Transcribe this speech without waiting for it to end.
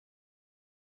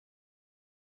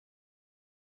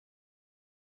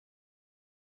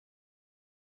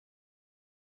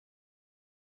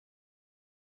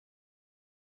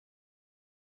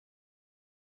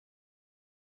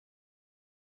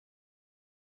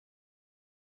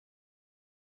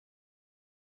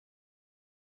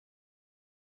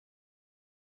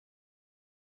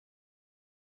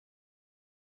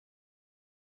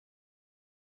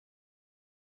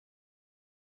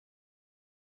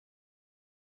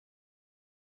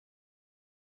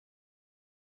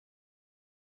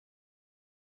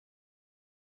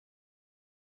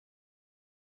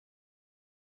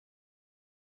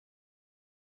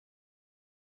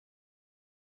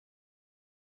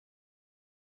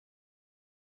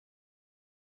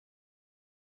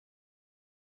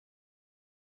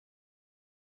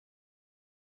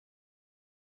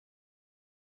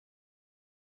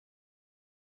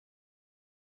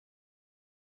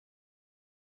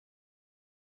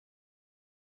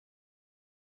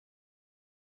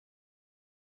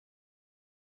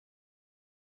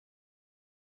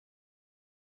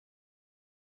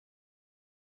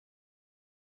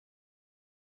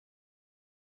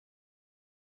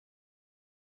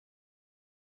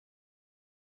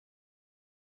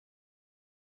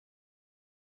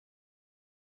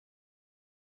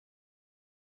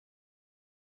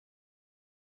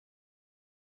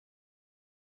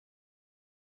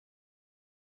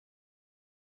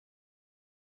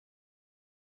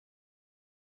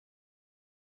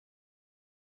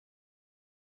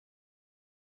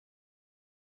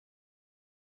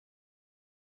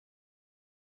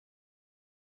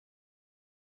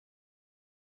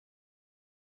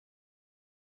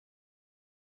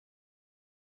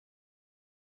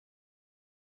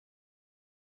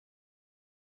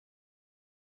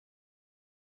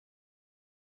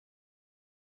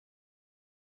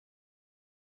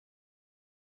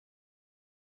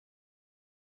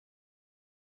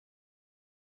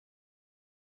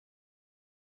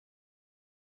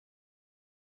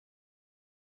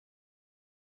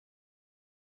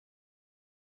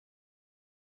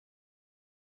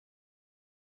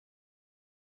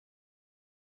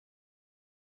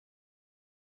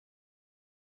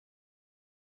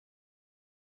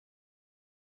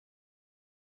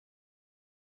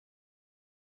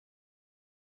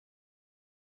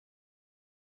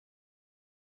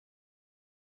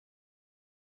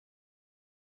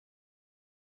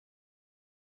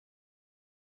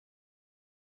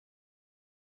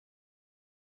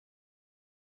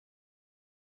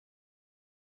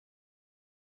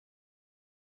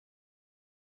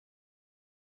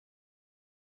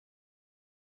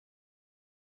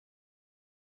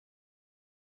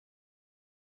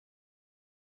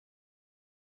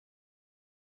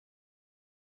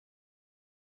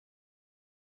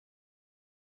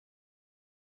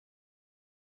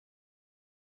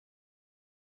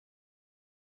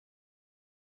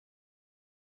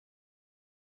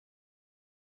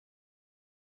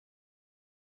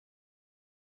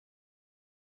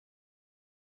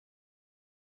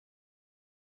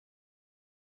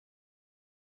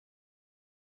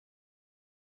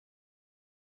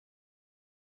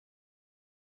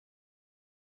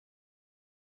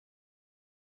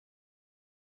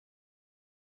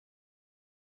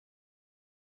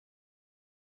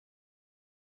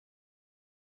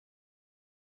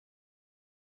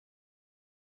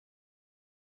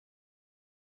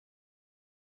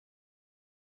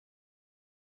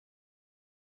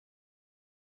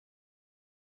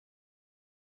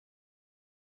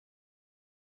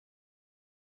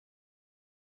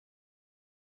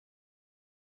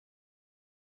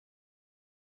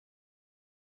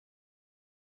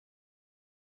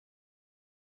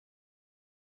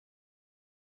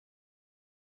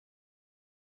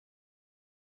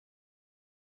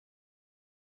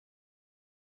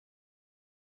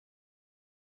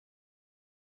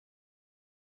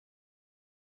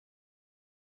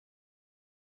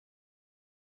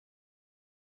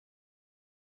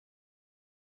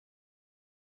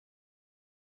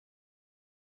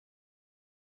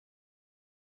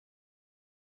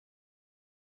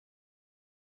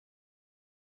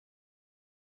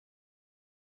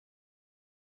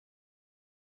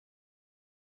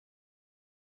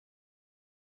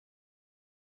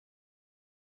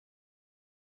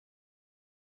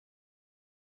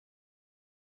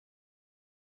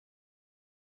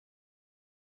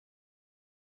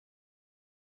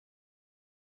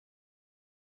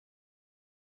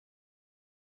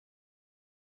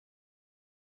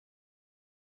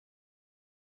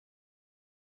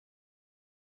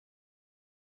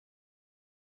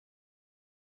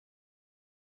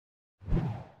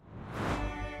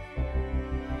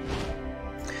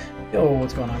Yo,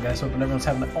 what's going on, guys? Hoping everyone's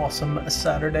having an awesome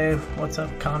Saturday. What's up,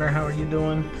 Connor? How are you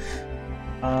doing?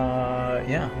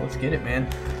 Yeah, let's get it, man.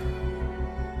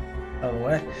 Out of the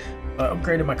way.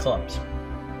 Upgraded my clubs.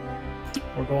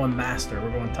 We're going master.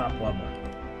 We're going top level.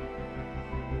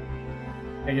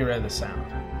 I get rid of the sound.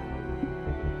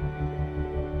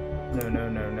 No, no,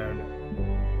 no, no, no.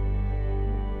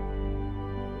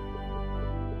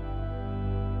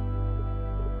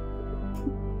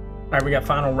 Alright, we got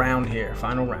final round here.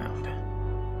 Final round.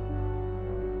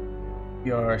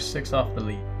 We are 6 off the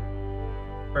lead.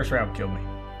 First round killed me.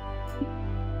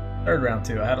 Third round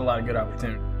too. I had a lot of good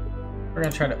opportunity. We're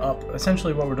going to try to up.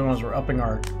 Essentially what we're doing is we're upping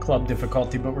our club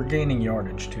difficulty, but we're gaining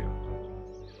yardage too.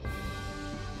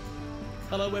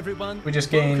 Hello everyone. We just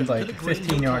gained like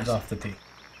 15 yards off the tee.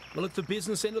 Well, it's the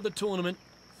business end of the tournament.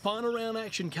 Final round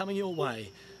action coming your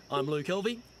way. I'm Luke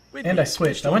Elvey. And I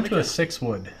switched. I went to a 6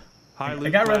 wood. Hi, Luke. I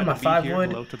got rid of my 5 wood.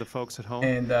 Hello to the folks at home.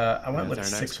 And I went with our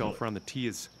 6 next golfer on the tee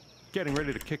is getting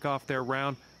ready to kick off their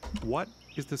round. What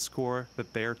is the score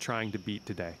that they're trying to beat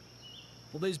today?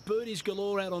 Well, there's birdies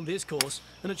galore out on this course,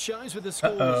 and it shows with the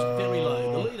scores very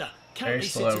low. The leader very currently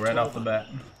slow sits at right 12 off the bat.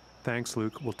 Thanks,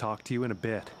 Luke. We'll talk to you in a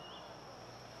bit.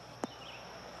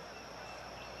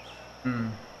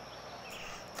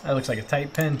 That looks like a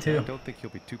tight pin too. I don't think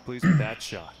you'll be too pleased with that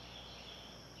shot.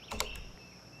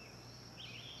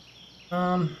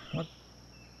 What?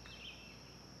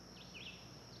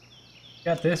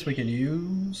 Got this we can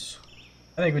use.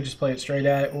 I think we just play it straight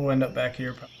at it. We'll end up back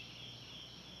here.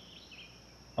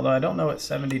 Although I don't know what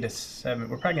 70 to 7.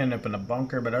 We're probably gonna end up in a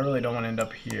bunker, but I really don't want to end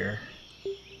up here.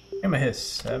 I'm gonna hit a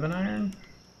 7-iron.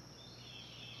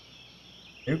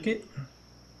 Nuke it.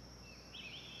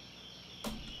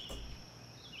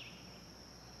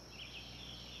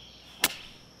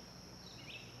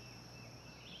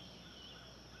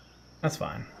 That's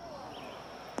fine.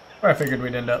 Where I figured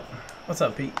we'd end up. What's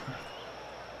up, Pete?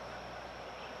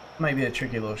 Might be a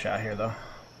tricky little shot here, though.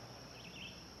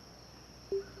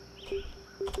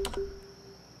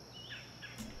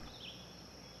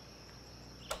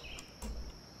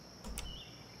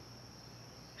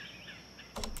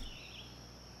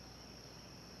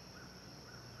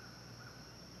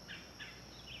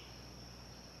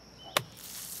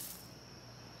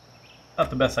 Not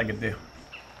the best I could do.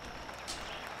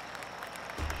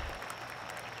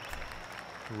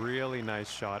 Really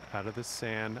nice shot out of the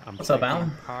sand. What's up,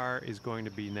 Alan? Par is going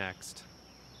to be next.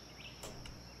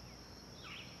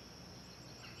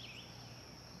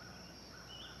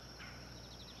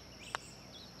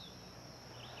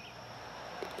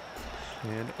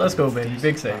 And Let's go, baby.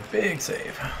 Big save. Big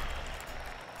save.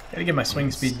 Gotta get my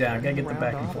swing speed down. Gotta get the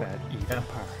back and forth. Yeah.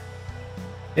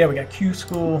 Yeah, we got Q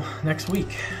school next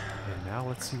week. And now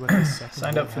let's see what the second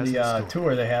Signed up for has in the store.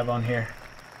 tour they have on here.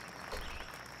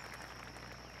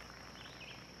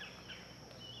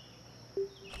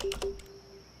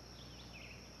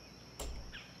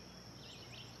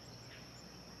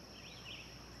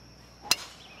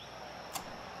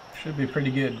 Should be pretty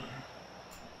good.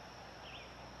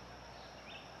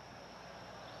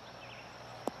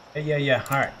 Yeah.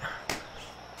 All right.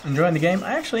 Enjoying the game?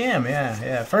 I actually am.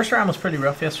 Yeah. First round was pretty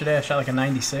rough yesterday. I shot like a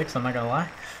 96. I'm not gonna lie.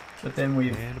 But then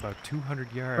we've And about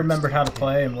 200 yards. remembered how to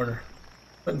play, and we're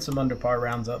putting some under par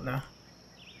rounds up now.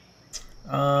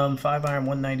 5-iron,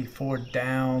 194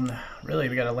 down. Really,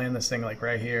 we gotta land this thing like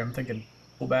right here. I'm thinking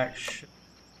pull back.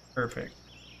 Perfect.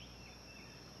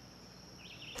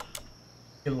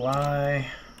 Good lie.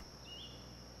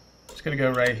 Just gonna go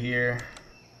right here.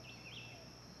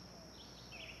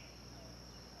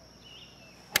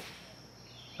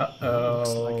 Looks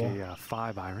Uh-oh. like a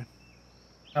 5-iron.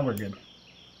 Now we're good.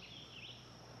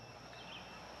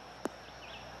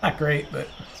 Not great, but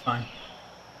it's fine.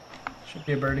 Should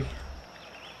be a birdie.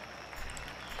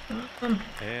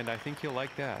 And I think you'll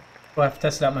like that. We'll have to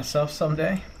test it out myself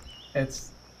someday.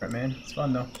 It's right, man. It's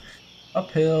fun though.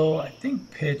 Uphill, I think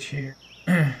pitch here.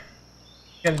 Got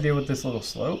to deal with this little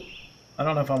slope. I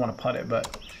don't know if I want to putt it, but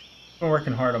I've been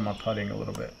working hard on my putting a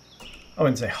little bit. I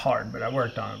wouldn't say hard, but I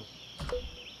worked on it.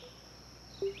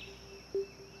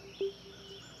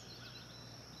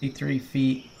 53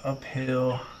 feet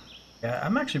uphill. Yeah,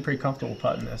 I'm actually pretty comfortable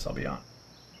putting this, I'll be honest.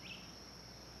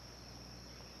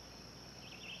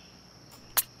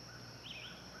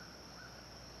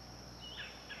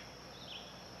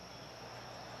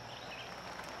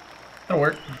 That'll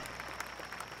work.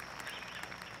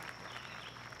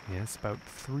 Yes, about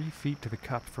 3 feet to the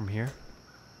cup from here.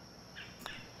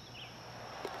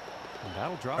 And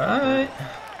that'll drop. Alright.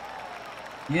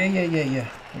 Yeah.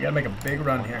 We gotta make a big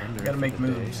run here. We gotta make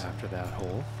moves. After that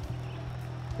hole.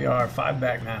 We are 5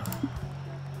 back now.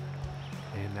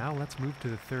 And And now let's move to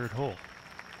the third hole.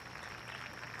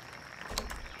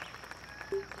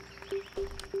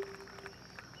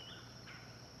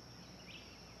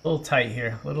 A little tight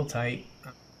here, a little tight.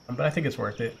 But I think it's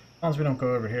worth it. As long as we don't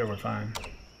go over here, we're fine.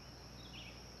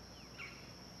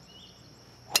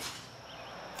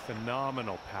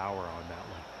 Phenomenal power on that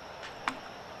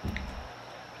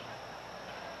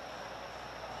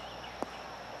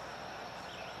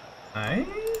one.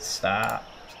 Nice. Stop.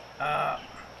 Stop.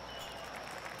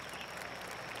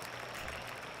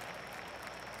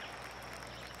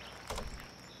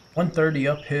 $130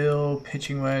 uphill,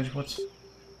 pitching wedge. What's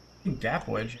gap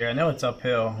wedge here? I know it's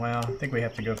uphill. Well, I think we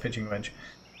have to go pitching wedge.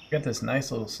 We got this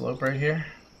nice little slope right here.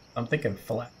 I'm thinking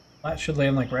flat. Flat should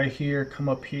land like right here, come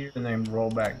up here, and then roll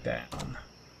back down.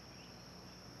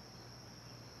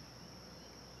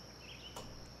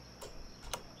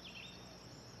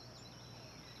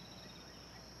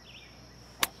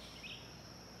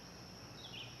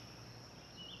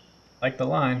 Like the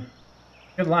line.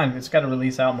 Good line. It's got to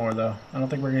release out more, though. I don't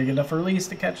think we're going to get enough release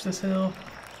to catch this hill.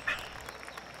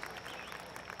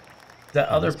 Is that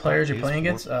other players you're playing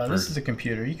against? This is a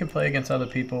computer. You can play against other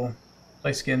people.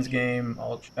 Play skins game,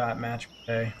 alt shot, match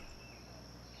play.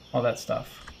 All that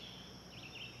stuff.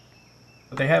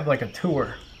 But they have like a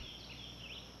tour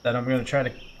that I'm going to try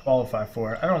to qualify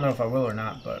for. I don't know if I will or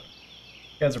not, but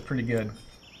you guys are pretty good.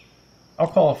 I'll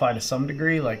qualify to some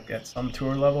degree, like at some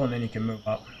tour level, and then you can move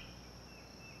up.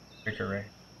 Breaker rate.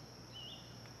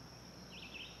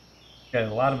 Got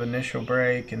a lot of initial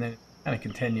break, and then it kind of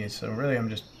continues. So really, I'm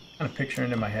just kind of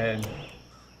picturing it in my head.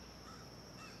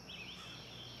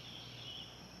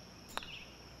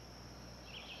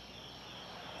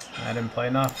 I didn't play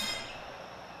enough.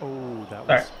 Oh, that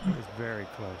was very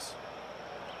close.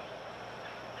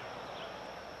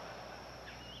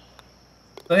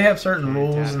 They have certain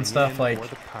rules and stuff like,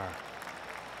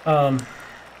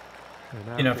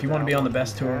 you know, if you want to be on the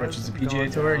best tour, which is the PGA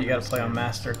Tour, you got to play on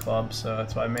Master Club. So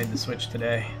that's why I made the switch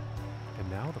today. And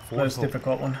now the most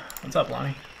difficult one. What's up,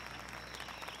 Lonnie?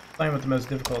 Playing with the most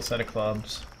difficult set of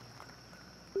clubs.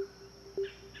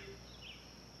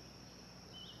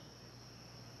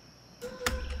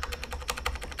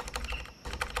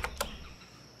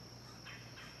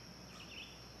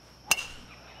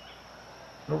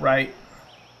 Little right.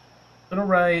 Little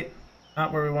right.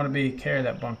 Not where we want to be. Carry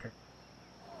that bunker.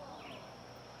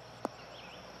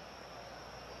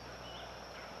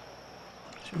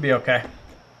 Should be okay.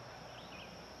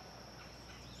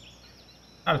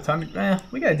 Not a ton.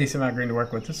 We got a decent amount of green to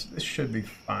work with. This should be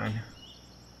fine.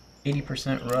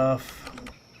 80% rough.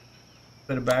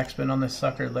 Bit of backspin on this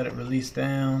sucker. Let it release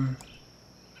down.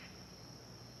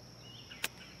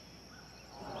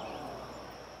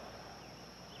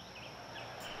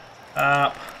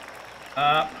 Up.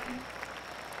 Up.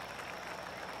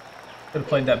 Could have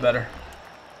played that better.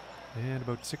 And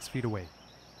about 6 feet away.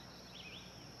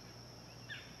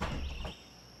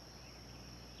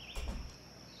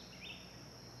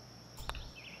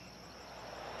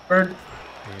 Bird.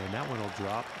 And that one will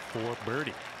drop for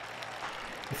birdie.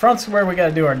 The front's where we got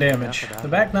to do our damage. The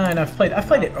back nine, I've played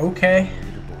it okay,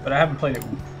 but I haven't played it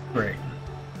great.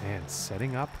 And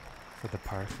setting up for the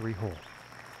par 3 hole.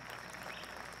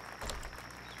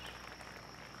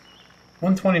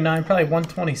 129, probably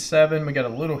 127. We got a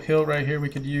little hill right here we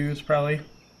could use, probably.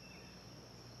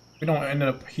 We don't end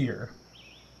up here.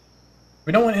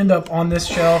 We don't want to end up on this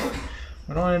shelf.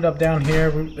 We don't end up down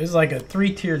here. This is like a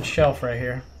 3-tiered shelf right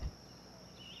here.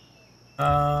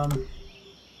 I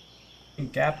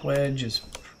think gap wedge is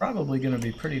probably going to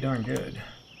be pretty darn good.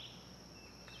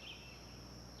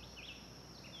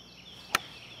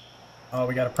 Oh,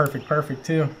 we got a perfect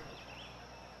too.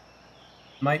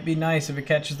 Might be nice if it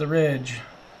catches the ridge.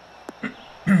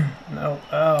 No.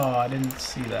 Oh, I didn't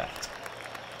see that.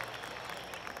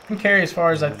 Didn't carry as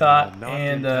far as I thought,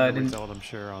 and I didn't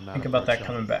think about that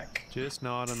coming back. Just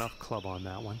not enough club on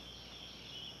that one.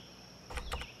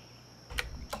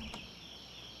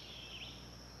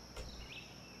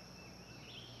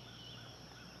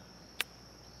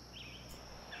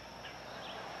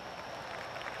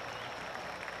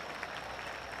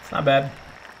 It's not bad.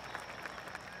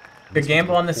 Good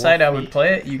gamble on this site, I would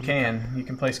play it. You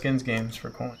can play skins games for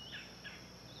coin.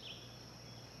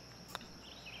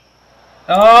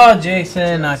 Oh,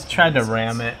 Jason, I tried to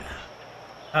ram it.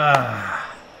 Tried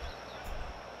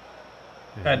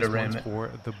to ram it.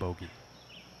 For the bogey.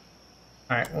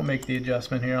 All right, we'll make the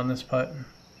adjustment here on this putt.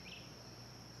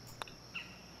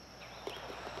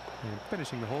 And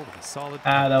finishing the hole with a solid.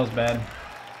 That was bad.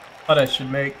 Thought I should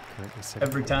make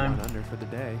every time. Under for the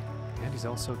day, and he's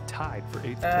also tied for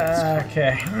 8th place.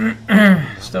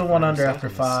 Okay, still 1 under after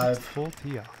 5. Full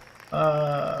tee off.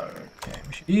 Okay,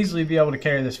 we should easily be able to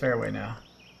carry this fairway now.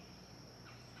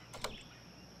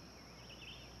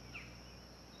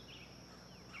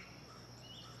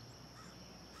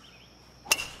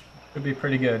 Could be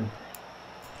pretty good.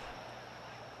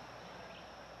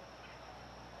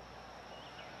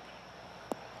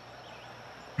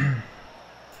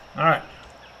 All right,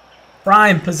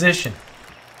 prime position.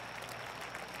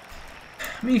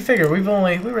 I mean, you figure we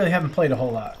really haven't played a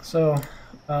whole lot, so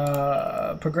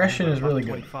progression is really good.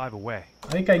 25 away. I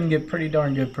think I can get pretty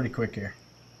darn good pretty quick here.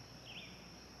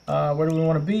 Where do we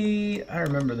want to be? I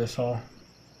remember this hole.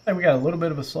 Like we got a little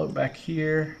bit of a slope back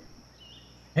here.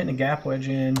 Hitting a gap wedge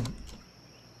in.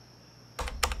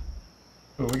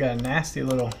 Ooh, we got a nasty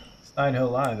little side hill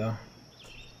lie though.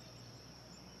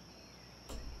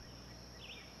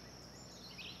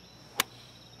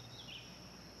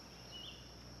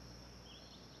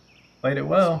 Played it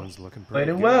well. Played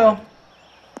it well.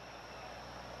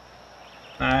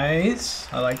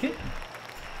 Nice. I like it.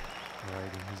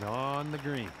 Right, he's on the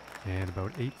green. And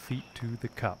about 8 feet to the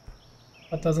cup.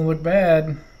 That doesn't look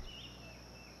bad.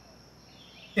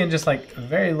 And just like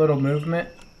very little movement.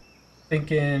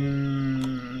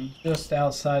 Thinking just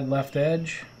outside left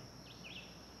edge.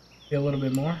 Be a little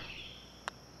bit more.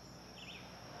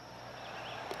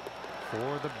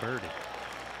 For the birdie.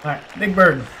 All right, big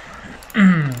bird.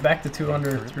 Back to 2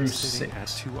 under through 6. At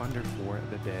 2 under for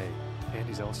the day. And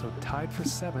he's also tied for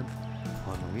 7th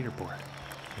on the leaderboard.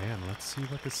 And let's see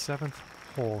what the 7th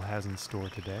hole has in store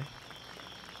today.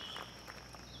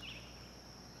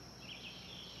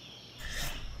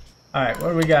 All right, what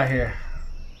do we got here?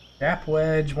 Gap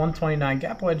wedge, 129.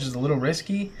 Gap wedge is a little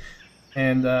risky,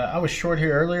 and I was short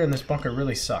here earlier, and this bunker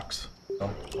really sucks. So,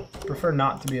 prefer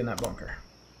not to be in that bunker.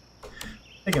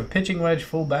 Taking pitching wedge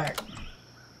full back.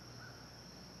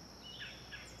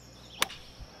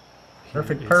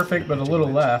 Perfect, perfect, but a little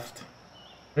left.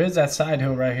 There is that side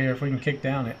hill right here. If we can kick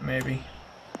down it, maybe.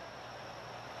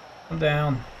 Come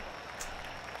down.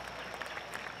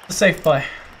 A safe play.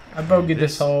 I bogeyed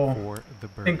this hole,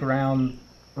 I think round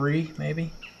 3,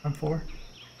 maybe. Round 4.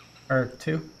 Or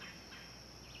 2.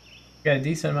 Got a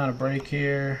decent amount of break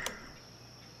here.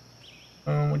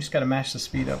 Boom, we just got to match the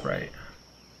speed up right.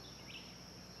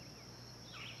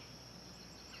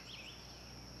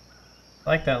 I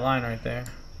like that line right there.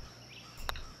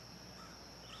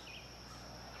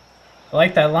 I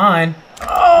like that line.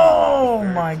 Oh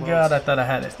my god, I thought I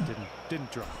had it. Didn't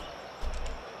drop.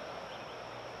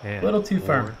 A little too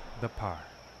firm. The par.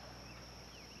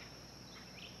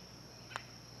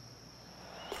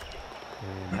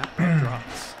 And that one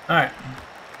drops. Alright.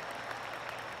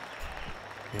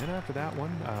 And after that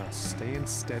one, staying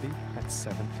steady at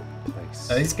 7th place.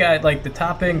 These guys, like the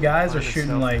top end guys, are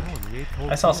shooting like,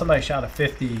 I saw somebody shot a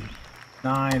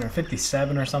 59 or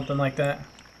 57 or something like that.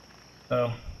 So,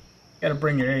 you gotta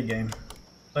bring your A game.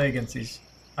 Play against these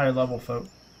higher level folk.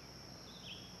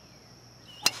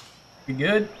 Be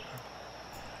good?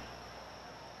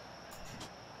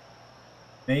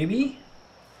 Maybe?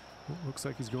 Looks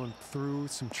like he's going through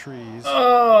some trees.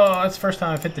 Oh, that's the first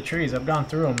time I've hit the trees. I've gone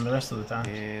through them the rest of the time.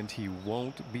 And he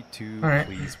won't be too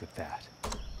pleased with that.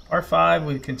 Par 5,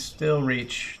 we can still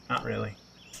reach. Not really.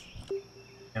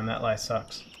 Damn, that lie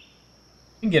sucks.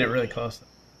 You can get it really close.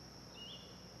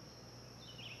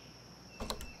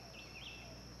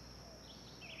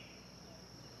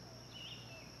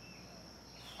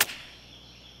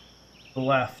 The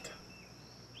left.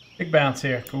 Big bounce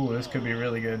here. Ooh, this could be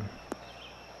really good.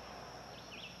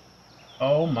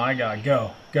 Oh my god,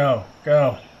 go, go,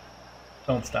 go.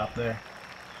 Don't stop there.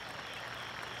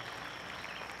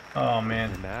 Oh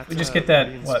man. We just get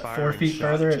that, what, 4 feet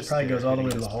further? It probably goes all the way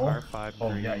to the hole. Oh,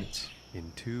 yikes.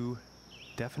 In 2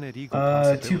 definite eagle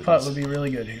possibilities. 2 putt would be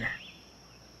really good here.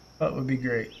 Putt would be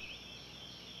great.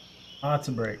 Lots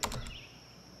of break.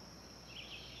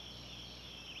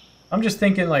 I'm just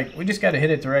thinking, like, we just got to hit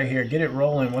it to right here. Get it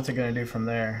rolling. What's it going to do from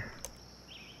there?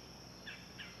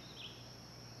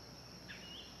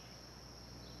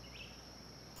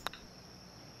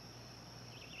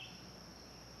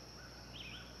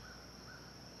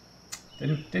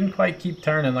 Didn't quite keep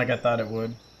turning like I thought it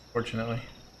would, fortunately.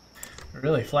 It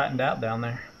really flattened out down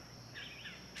there.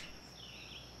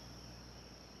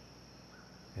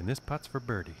 And this putt's for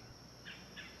birdie.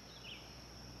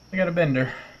 We got a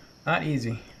bender. Not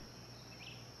easy.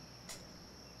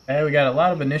 Okay, we got a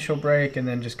lot of initial break and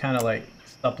then just kind of like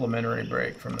supplementary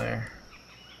break from there.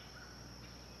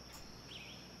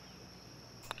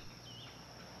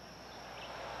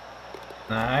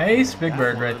 Nice. Big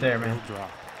bird right there, man.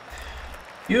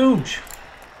 Huge.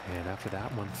 And after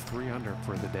that one, 3 under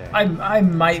for the day. I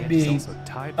might And he's be also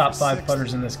tied top for 5 sixth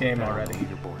putters in this game on the already.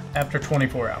 leaderboard. After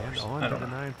 24 And hours. on I to don't the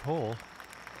know. 9th hole.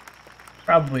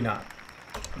 Probably not.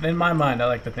 But in my mind, I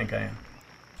like to think I am.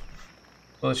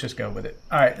 So let's just go with it.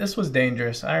 Alright, this was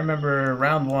dangerous. I remember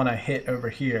round 1 I hit over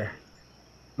here.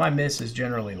 My miss is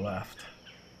generally left.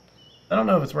 I don't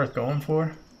know if it's worth going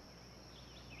for.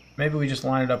 Maybe we just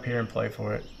line it up here and play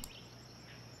for it.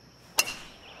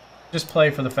 Just play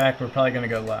for the fact we're probably going to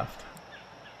go left.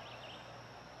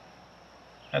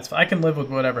 I can live with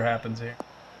whatever happens here.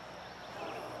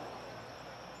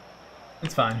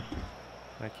 It's fine.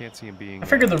 I can't see him being. I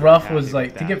figured the very rough happy was with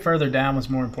like, to that. get further down was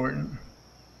more important.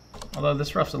 Although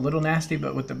this rough's a little nasty,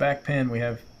 but with the back pin we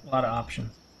have a lot of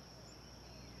options.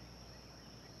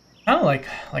 Kind of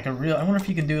like a real, I wonder if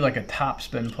you can do like a top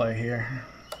spin play here.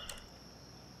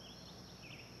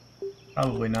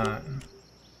 Probably not.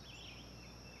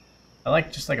 I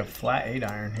like just like a flat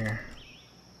 8-iron here.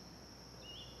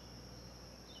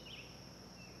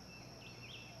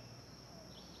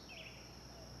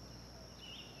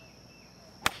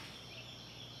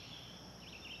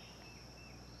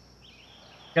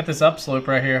 Got this upslope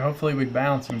right here. Hopefully we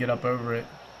bounce and get up over it.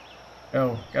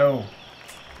 Go, go.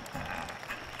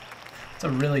 It's a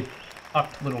really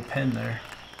tucked little pin there.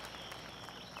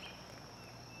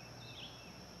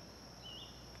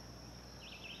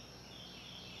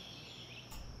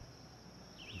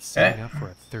 Setting up for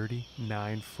a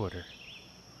 39-footer.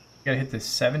 Gotta hit this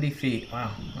 70 feet.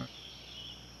 Wow.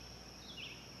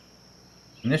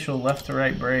 Initial left to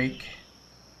right break.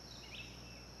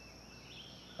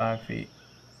 5 feet.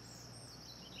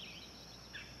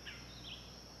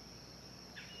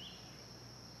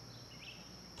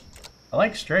 I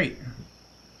like straight.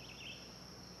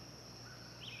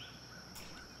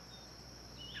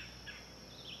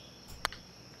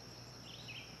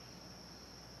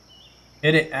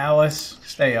 Hit it, Alice.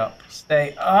 Stay up.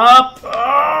 Stay up!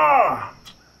 Oh!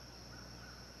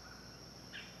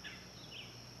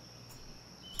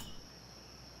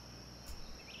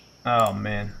 Oh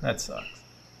man, that sucks.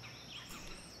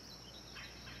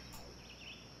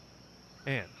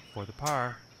 And for the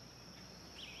par.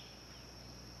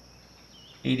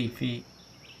 80 feet.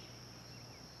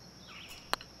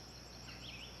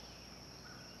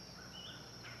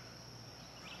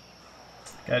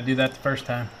 Gotta do that the first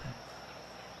time.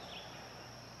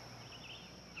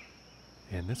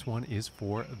 And this one is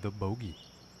for the bogey.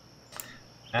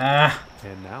 Ah!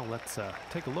 And now let's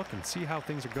take a look and see how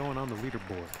things are going on the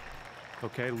leaderboard.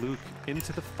 Okay, Luke,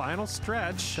 into the final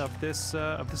stretch of this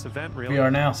event. Really, We are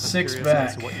now I'm 6 curious as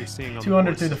back. to what you're seeing on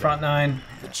 200 the through the course front 9.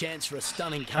 The chance for a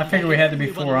stunning I comeback. figured we had to be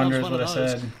Everyone 4 under loves is one what I of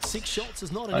those. said. 6 shots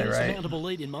is not an Probably right. insurmountable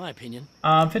lead, in my opinion.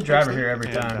 Hit driver here every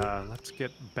today. time. And let's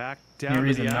get back down Any to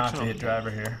reason the not action. to hit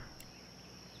driver here.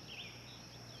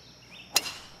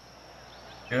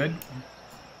 Good.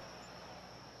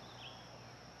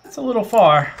 It's a little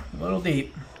far, a little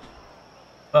deep.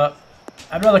 But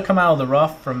I'd rather come out of the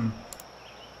rough from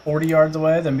 40 yards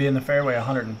away than be in the fairway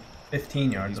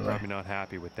 115 yards He's away. probably not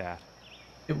happy with that.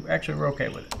 Actually, we're okay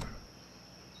with it.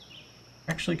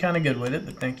 Actually, kind of good with it,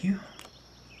 but thank you.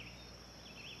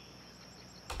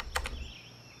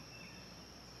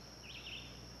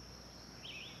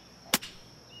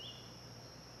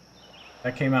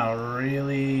 That came out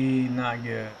really not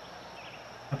good.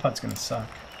 That putt's gonna suck.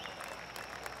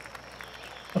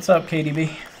 What's up,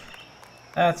 KDB?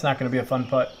 That's not gonna be a fun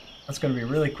putt. That's gonna be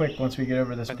really quick once we get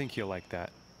over this. I think you'll like that.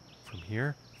 From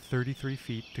here, 33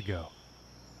 feet to go.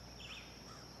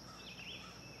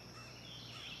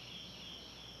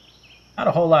 Not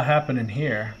a whole lot happening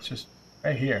here. It's just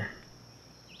right here.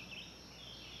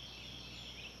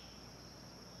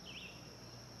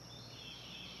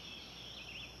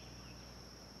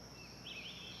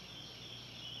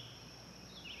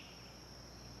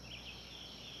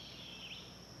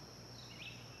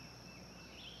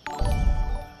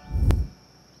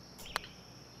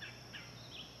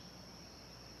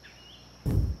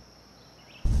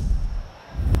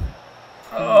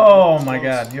 Oh my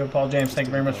God! Yo, Paul James, thank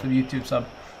you very much for the YouTube sub.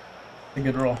 A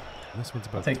good roll. This one's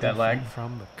about take 3 that lag. feet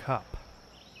from the cup.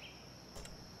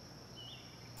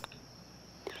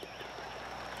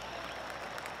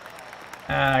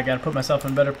 I gotta put myself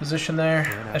in a better position there.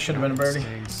 And That should have been a after that, birdie.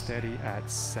 Staying steady at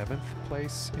 7th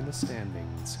place in the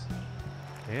standings.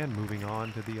 And moving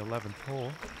on to the 11th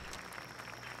hole.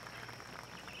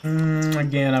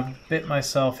 Again, I've bit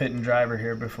myself hitting driver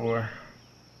here before.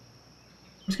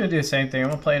 I'm just gonna do the same thing. I'm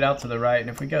gonna play it out to the right, and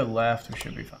if we go left, we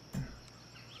should be fine.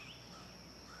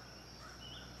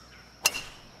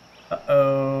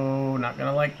 Uh-oh, not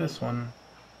gonna like this one.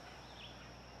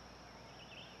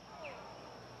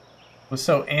 Was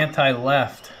so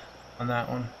anti-left on that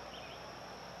one.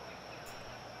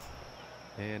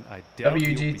 And I doubt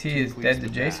you'll be WGT too is pleased dead to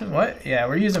with Jason? that. What? Yeah,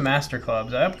 we're using master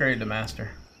clubs. I upgraded to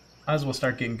master. Might as well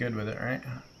start getting good with it, right?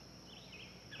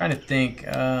 Trying to think.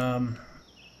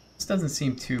 This doesn't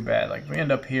seem too bad. Like, if we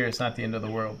end up here, it's not the end of the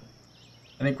world.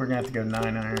 I think we're going to have to go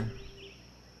 9 iron.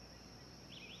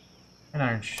 9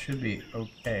 iron should be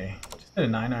okay. Just hit a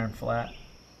 9 iron flat.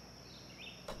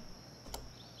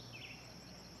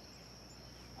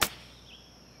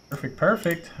 Perfect,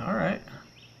 perfect. All right.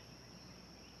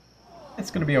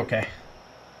 It's going to be okay.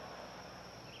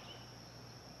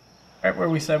 Right where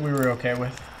we said we were okay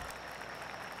with.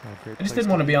 I just didn't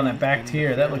want to be on that back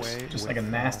tier. That looks just like a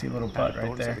nasty little putt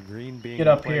right there. Get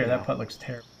up here. That putt looks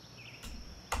terrible.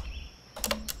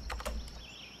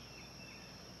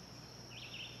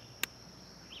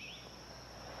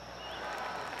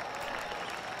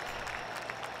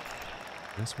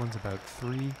 This one's about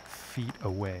 3 feet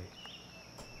away.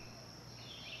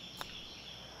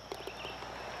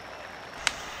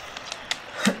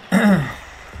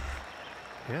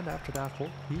 And after that hole,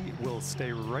 he will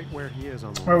stay right where he is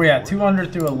on the Where are we at? leaderboard.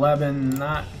 200 through 11.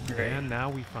 Not great. And now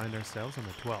we find ourselves on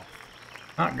the 12th.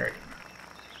 Not great.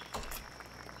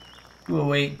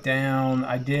 208 down.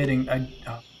 I did.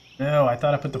 Oh, no, I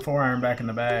thought I put the 4 iron back in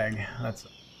the bag.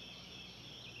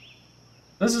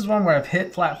 This is one where I've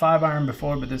hit flat 5 iron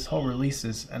before, but this hole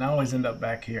releases, and I always end up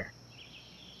back here.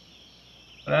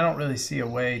 But I don't really see a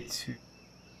way to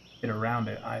get around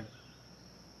it either.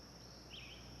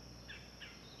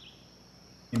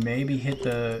 You maybe hit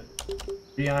the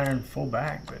 3 iron full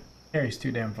back, but it carries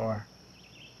too damn far.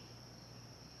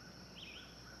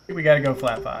 I think we got to go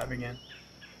flat 5 again.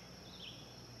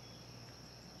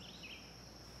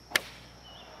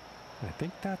 I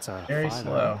think that's a Very 5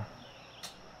 slow. iron.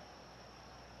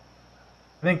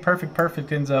 I think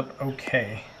perfect ends up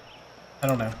okay. I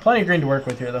don't know. Plenty of green to work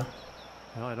with here, though.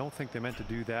 Well, I don't think they meant to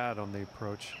do that on the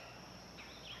approach.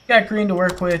 Got green to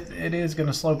work with. It is going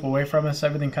to slope away from us.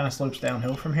 Everything kind of slopes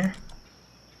downhill from here.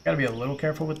 Got to be a little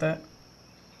careful with that.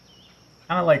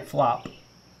 Kind of like flop,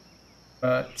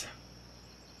 but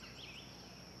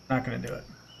not going to do it.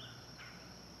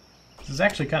 This is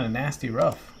actually kind of nasty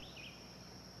rough.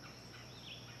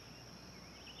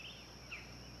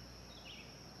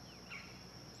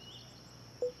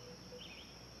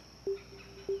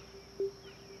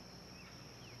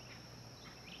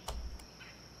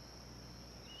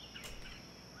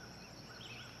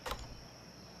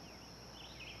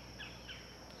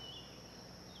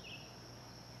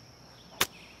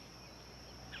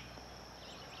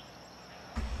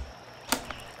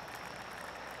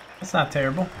 That's not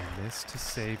terrible. And this to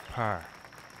save par.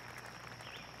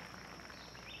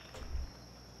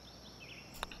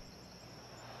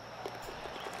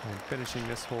 And finishing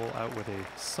this hole out with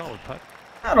a solid putt.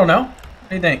 I don't know. What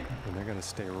do you think? And they're going to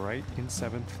stay right in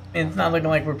 7th. I mean, it's not looking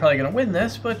like we're probably going to win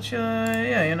this, but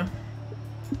yeah, you know.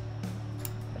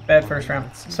 Bad first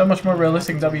round. So much more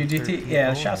realistic WGT.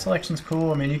 Yeah, shot selection's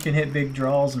cool. I mean, you can hit big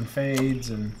draws and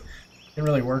fades, and you can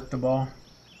really work the ball.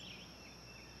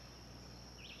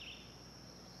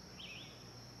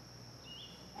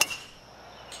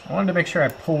 I wanted to make sure I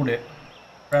pulled it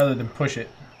rather than push it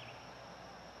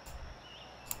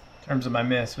in terms of my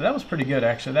miss. But that was pretty good,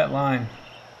 actually. That line,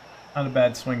 not a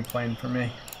bad swing plane for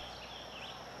me.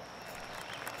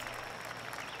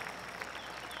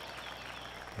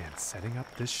 And setting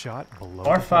up this shot below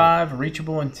Par the 5,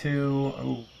 reachable in 2.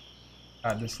 Oh,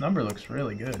 God, this number looks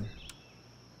really good. A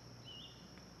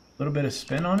little bit of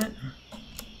spin on it.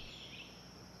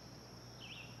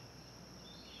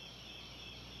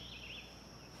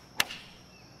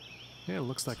 Yeah, it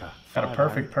looks like a Got a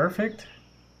 5 perfect.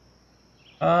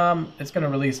 It's going to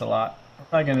release a lot. I'm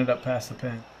probably going to end up past the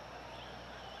pin.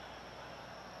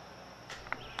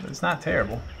 But it's not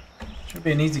terrible. Should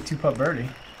be an easy 2-putt birdie.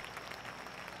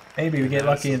 Maybe we get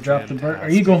lucky and drop the bird or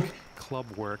eagle. Club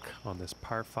work on this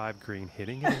par 5 green,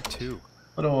 hitting it in 2.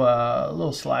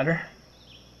 Little slider.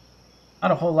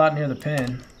 Not a whole lot near the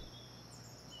pin.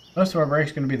 Most of our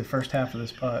break's going to be the first half of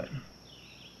this putt.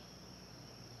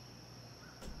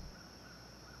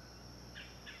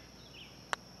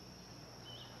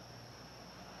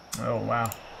 Oh, wow.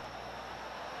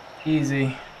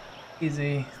 Easy.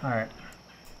 Easy. All right.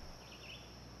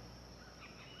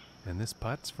 And this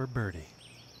putt's for birdie.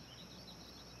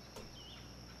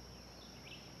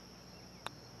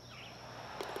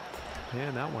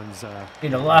 And that one's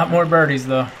Need a lot more birdies,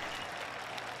 though.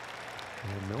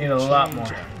 no Need a lot more.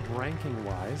 ranking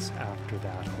wise after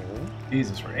that hole.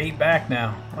 Jesus, we're 8 back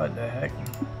now. What the heck?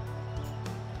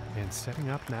 And setting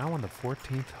up now on the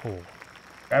 14th hole.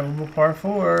 Drivable par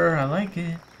 4. I like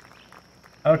it.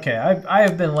 Okay, I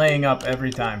have been laying up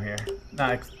every time here.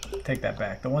 Nah, take that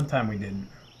back. The one time we didn't.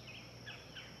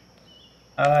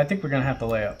 I think we're gonna have to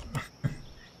lay up.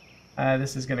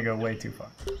 This is gonna go way too far.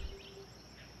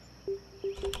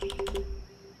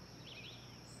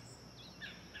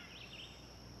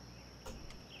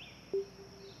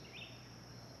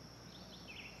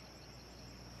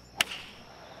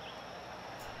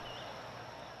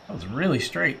 That was really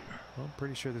straight. Well, I'm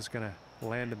pretty sure this is gonna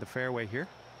land in the fairway here.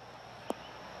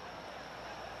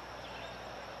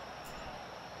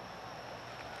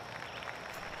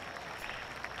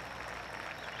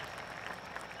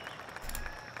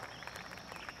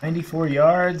 "94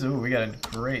 yards. Ooh, we got a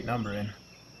great number in.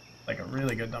 Like a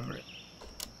really good number in.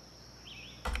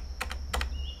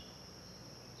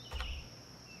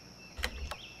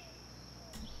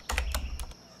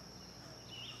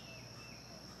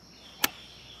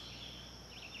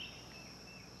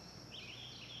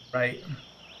 Right.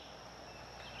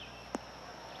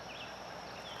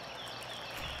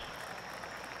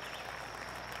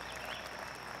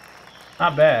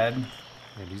 Not bad.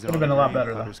 And he's Could have been a lot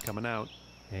better though. Putter's coming out.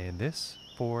 And this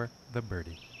for the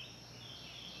birdie.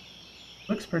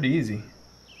 Looks pretty easy.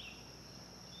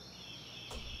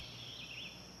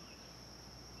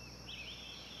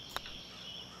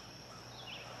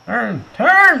 Turn!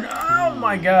 Turn! Oh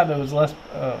my god, that was less...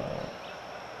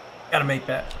 gotta make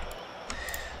that.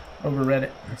 Overread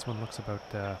it. This one looks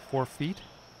about 4 feet.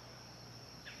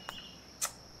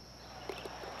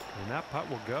 And that putt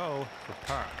will go for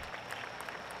par.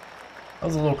 That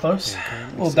was a little close. A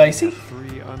little dicey.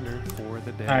 3 under for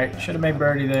the day. Alright, should have made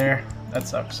birdie there. That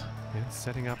sucks. And it's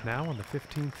setting up now on the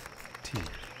 15th tee.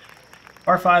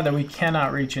 Par 5 that we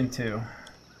cannot reach into.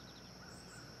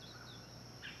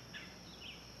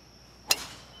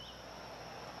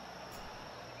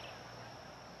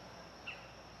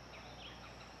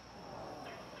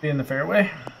 Be in the fairway.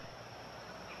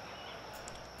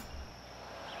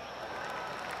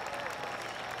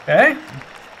 Okay.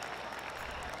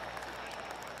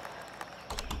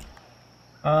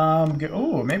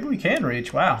 Oh, maybe we can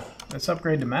reach. Wow, this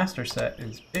upgrade to master set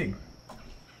is big.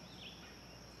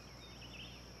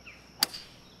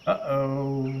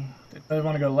 Uh-oh. Did really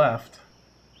want to go left.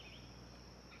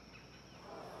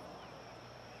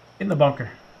 In the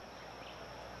bunker.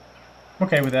 I'm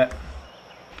okay with that.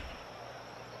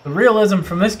 The realism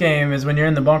from this game is when you're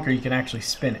in the bunker, you can actually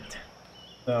spin it.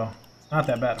 So, it's not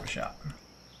that bad of a shot.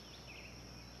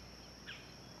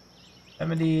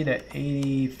 70 to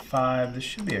 85. This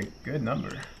should be a good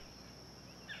number.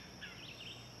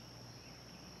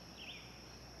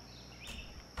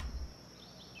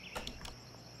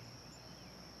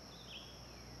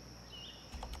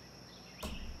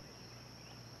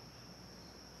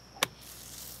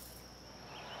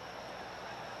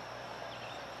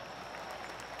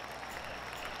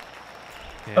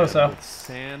 And so. with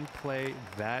sand play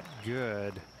that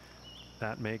good,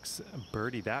 that makes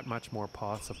birdie that much more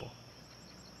possible.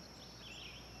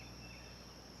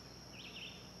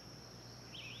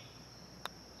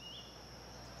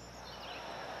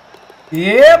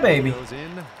 Yeah, baby. Goes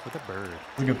in with a bird.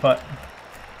 It's a good putt.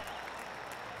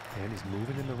 And he's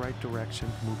moving in the right direction,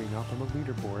 moving up on the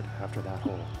leaderboard after that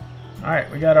hole. All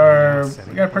right, we got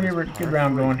a pretty good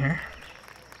round going here.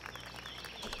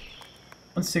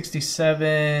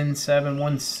 167, 7,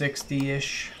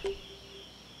 160-ish.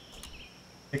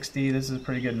 60, this is a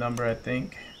pretty good number, I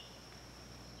think.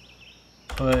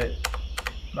 Put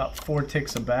about 4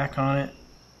 ticks of back on it.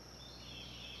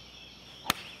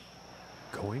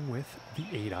 Going with the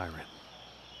 8-iron.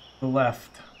 The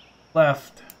left.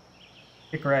 Left.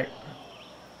 Kick right.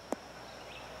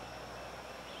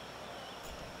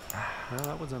 Well,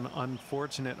 that was an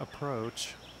unfortunate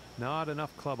approach. Not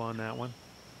enough club on that one.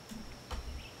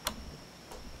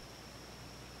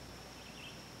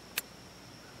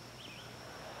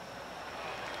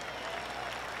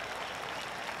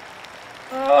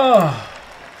 Oh!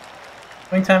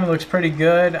 Swing time looks pretty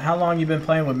good. How long you been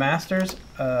playing with Masters?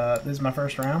 This is my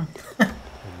first round. And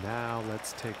now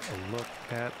let's take a look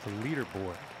at the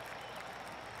leaderboard.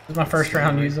 This is my first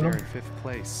round using them. In 5th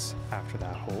place after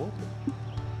that hole.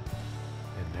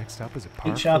 And next up is a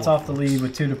par 8 shots 4, off the lead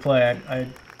with 2 to play.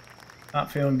 I'm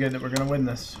not feeling good that we're going to win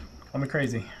this. Call me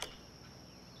crazy.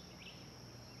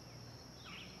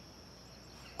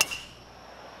 A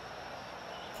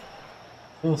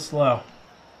little slow.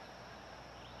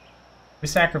 We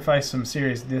sacrificed some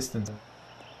serious distance.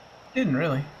 Didn't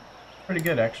really. Pretty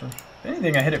good, actually. If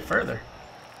anything, I hit it further.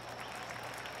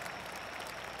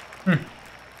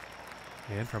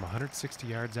 And from 160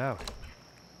 yards out.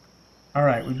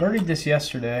 Alright, we birdied this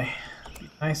yesterday. It'd be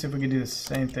nice if we could do the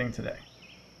same thing today.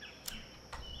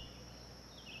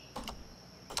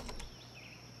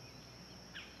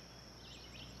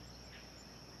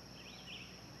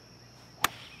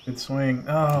 Good swing.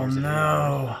 Oh Here's a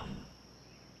no.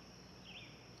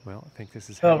 Well, I think this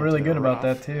is Felt heading really to the good about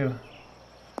rough. that too.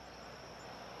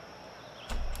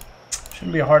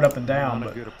 Shouldn't be a hard up and down, Not a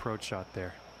but good approach shot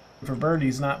there. for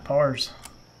birdies, not pars.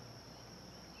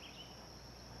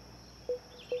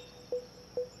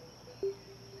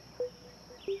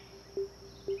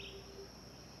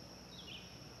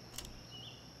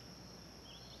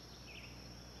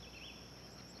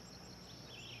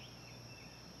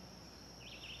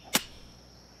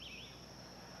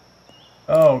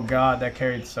 Oh god, that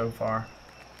carried so far.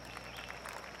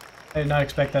 I did not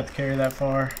expect that to carry that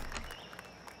far.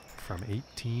 From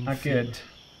 18 Not feet. good.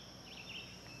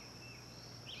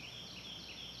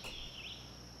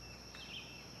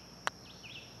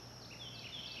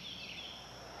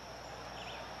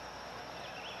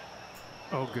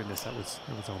 Oh goodness, that was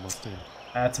almost in.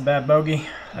 That's a bad bogey.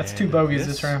 That's two And bogeys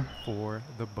this round. for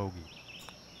the bogey.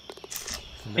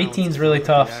 And now let's 18's take a really look at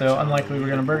the tough, action so on the unlikely we're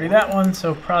going to birdie leaderboard. that one,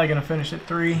 so probably going to finish at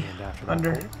 3 And after that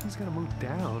under. hole, he's going to move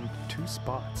down 2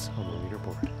 spots on the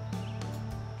leaderboard.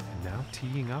 And now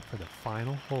teeing up for the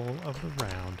final hole of the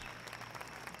round.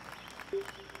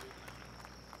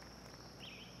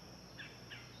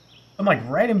 I'm like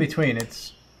right in between.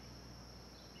 It's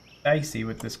dicey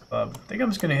with this club. I think I'm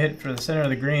just going to hit for the center of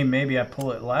the green. Maybe I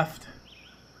pull it left.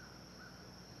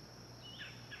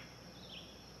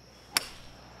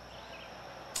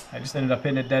 I just ended up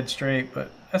hitting it dead straight,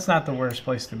 but that's not the worst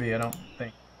place to be, I don't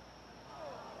think.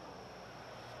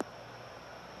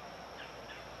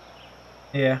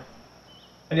 Yeah.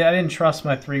 I didn't trust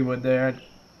my 3-wood there. I felt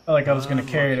like I was going to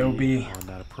carry it Unlucky OB. on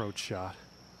that approach shot.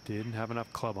 Didn't have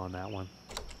enough club on that one.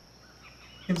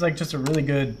 Seems like just a really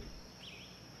good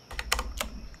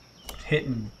hit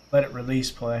and let it release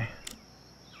play.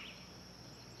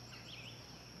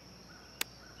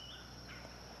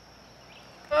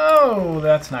 Oh,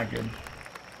 that's not good.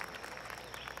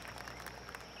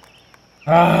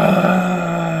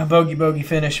 Bogey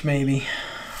finish maybe.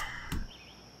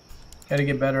 Gotta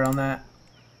get better on that.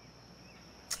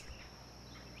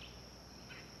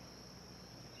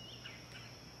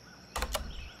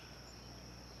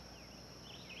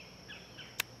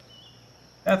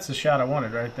 That's the shot I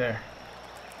wanted right there.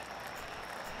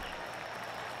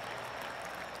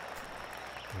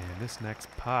 And this next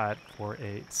putt for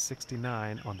a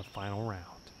 69 on the final round.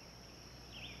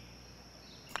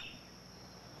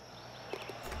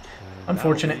 And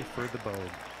Unfortunate. that'll be for the bogey.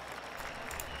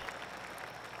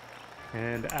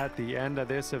 And at the end of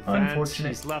this event, Unfortunate.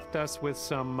 he's left us with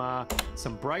some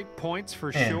bright points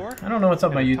for Man, sure. I don't know what's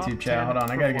up my and a top YouTube channel. Hold 10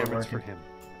 on, I gotta get performance for working. him.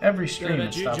 Every Don't stream know it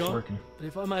about you, stops John, working. but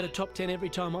if I made a top 10 every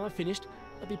time I finished,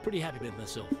 I'd be pretty happy with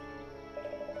myself.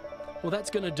 Well,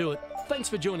 that's going to do it. Thanks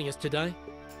for joining us today.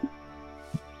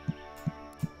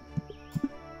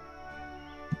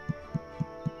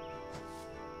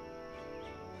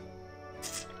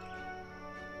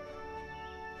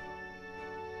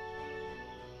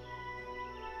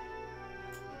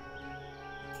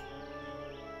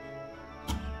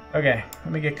 Okay,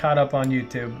 let me get caught up on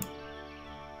YouTube.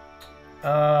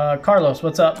 Carlos,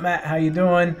 what's up? Matt, how you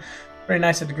doing? Pretty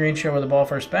nice at the green show where the ball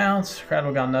first bounced. Crowd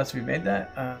will gone nuts if you made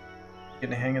that.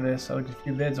 Getting the hang of this. I looked at a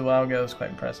few bids a while ago. It was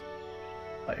quite impressive.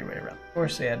 Thought your way around the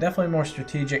course. Yeah, definitely more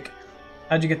strategic.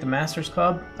 How'd you get the Masters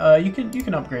Club? You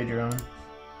can upgrade your own.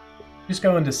 Just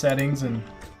go into settings and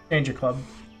change your club.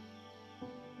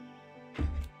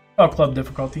 Oh, club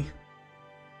difficulty.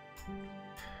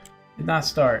 Did not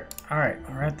start. Alright,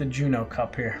 we're at the Juno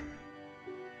Cup here.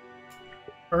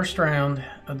 First round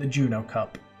of the Juno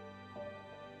Cup.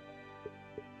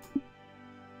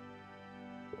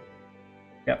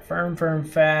 Got firm,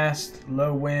 fast,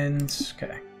 low winds.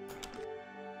 Okay.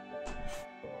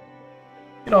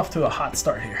 Get off to a hot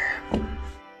start here.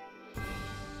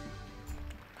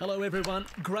 Hello, everyone.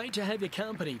 Great to have your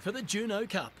company for the Juno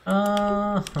Cup.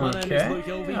 My name is Okay. Luke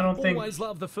Elvey. I don't think Always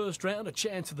love the first round, a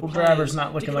chance for the Bull players Driver's not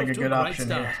to looking get like off a to good great option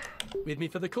start. here. With me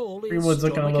for the call is 3-wood's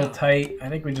looking a John little McCarthy. tight. I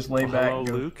think we just lay back Hello, and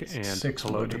go Luke, and 6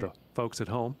 hello wood to here. the folks at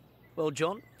home. Well,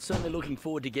 John, certainly looking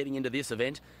forward to getting into this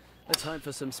event. Let's hope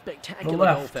for some spectacular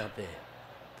left. golf out there.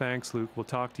 Thanks, Luke. We'll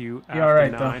talk to you Be after all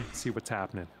right, though. 9. See what's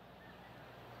happening.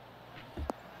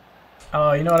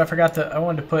 Oh, you know what? I forgot to. I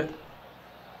wanted to put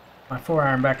my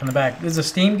 4-iron back in the bag. This is a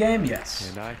Steam game? Yes.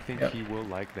 And I think Yep. he will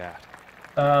like that.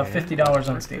 $50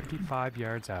 on And Steam. 55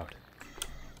 yards out.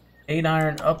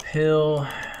 8-iron uphill,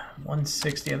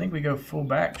 160. I think we go full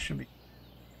back. Should be.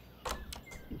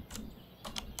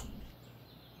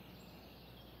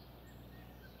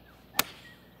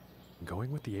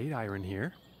 Going with the 8-iron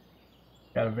here.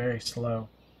 Got a very slow.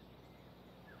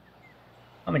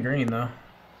 On the green though.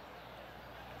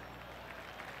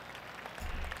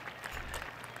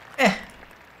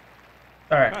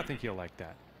 All right. I think you'll like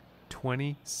that.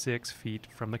 26 feet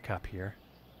from the cup here.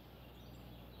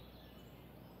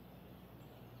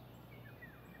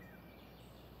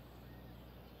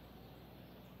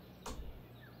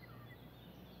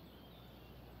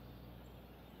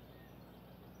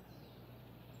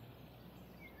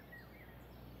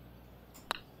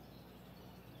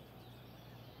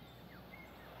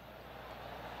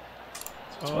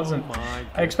 Wasn't. my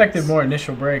I expected goodness. more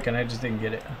initial break, and I just didn't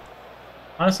get it.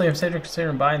 Honestly, I'm still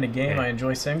considering buying the game. Hey, I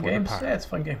enjoy sim for the games. par. Yeah, it's a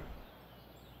fun game.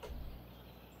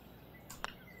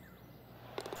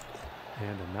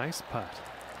 And a nice putt.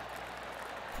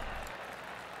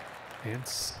 And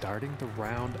starting the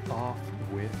round off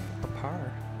with a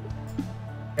par.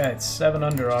 Yeah, it's 7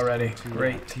 under already. To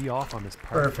Great. tee off on this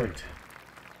par Perfect.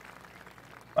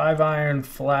 three. 5-iron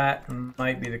flat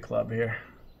might be the club here.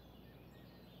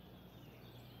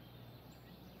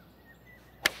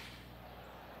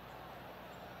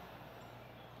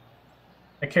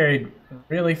 I carried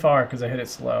really far because I hit it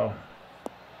slow.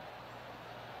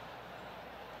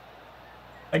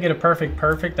 If I get a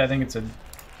perfect, I think it's a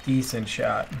decent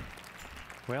shot.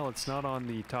 Well, it's not on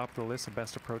the top of the list of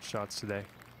best approach shots today.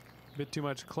 A bit too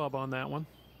much club on that one.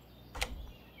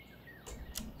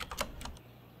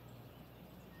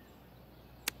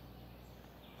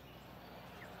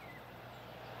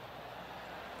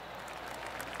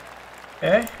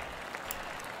 Okay.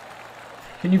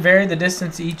 Can you vary the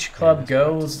distance each club it's about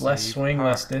to goes? Less save swing, par.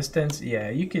 less distance.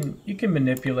 Yeah, you can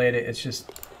manipulate it. It's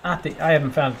just not the. I haven't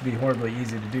found it to be horribly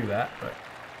easy to do that, but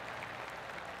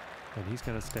And he's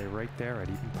going to stay right there at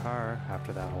even par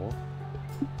after that hole.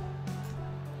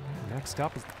 Next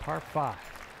up is the par 5.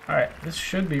 all right, this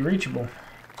should be reachable.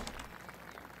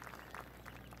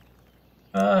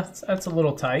 That's a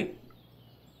little tight.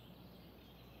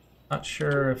 Not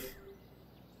sure if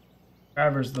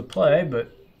driver's the play,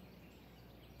 but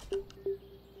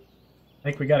I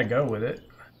think we got to go with it.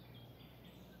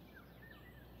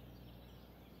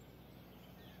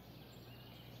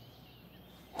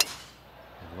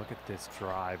 And look at this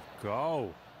drive.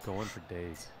 Go! Going for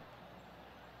days.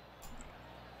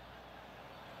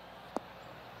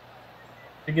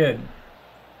 Pretty good.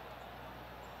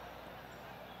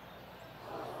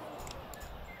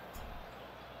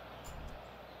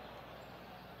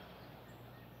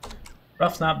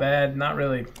 Rough's not bad. Not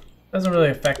really. Doesn't really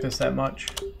affect us that much.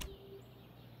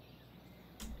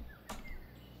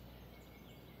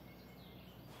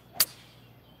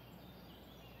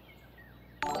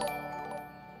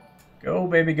 Go,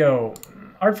 baby, go.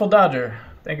 Artful Dodger,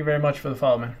 thank you very much for the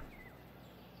follow, man.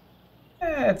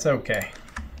 It's okay.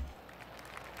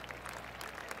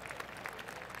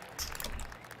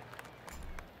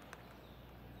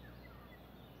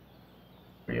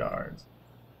 Three yards.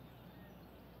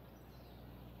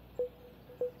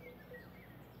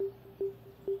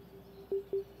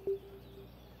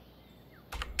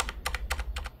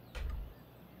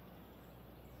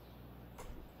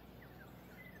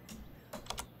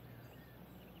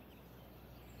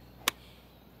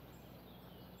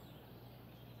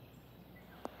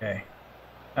 Okay,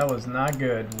 that was not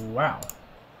good. Wow.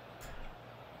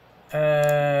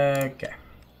 Okay,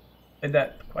 did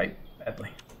that quite badly.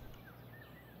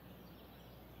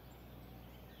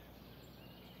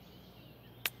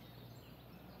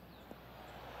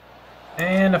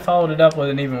 And I followed it up with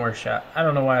an even worse shot. I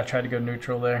don't know why I tried to go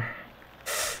neutral there.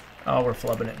 Oh, we're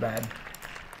flubbing it bad.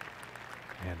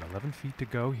 And 11 feet to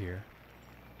go here.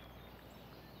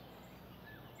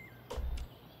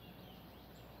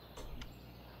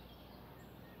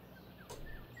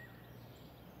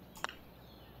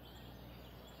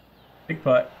 Big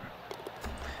putt.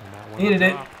 And that one Needed on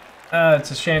it. top.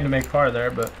 It's a shame to make par there,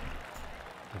 but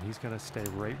And he's going to stay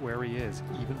right where he is,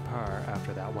 even par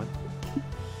after that one.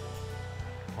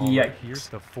 Yikes. Here's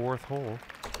the 4th hole.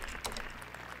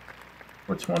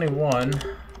 421.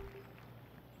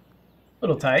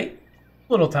 Little tight.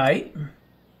 Little tight.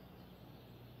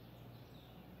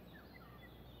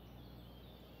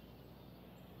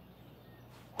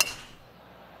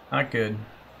 Not good.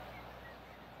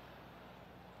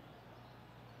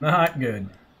 Not good.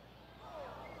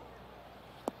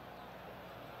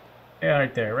 Yeah,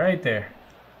 right there, right there.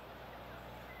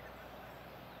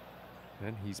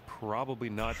 And he's probably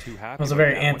not too happy. That was a about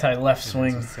very that one. anti-left And as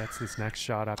swing. he sets this next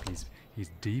shot up, he's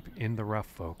deep in the rough,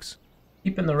 folks.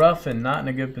 Deep in the rough and not in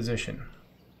a good position.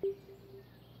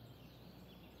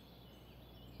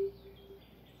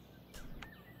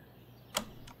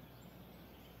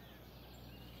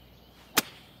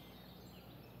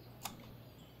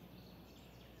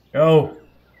 Go.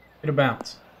 Get a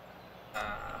bounce.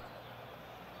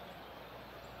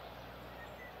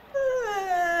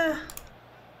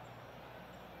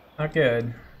 Not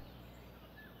good.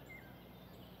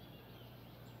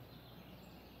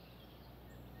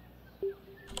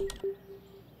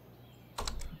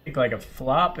 Take like a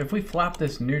flop. If we flop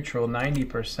this neutral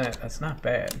 90%, that's not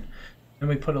bad. Then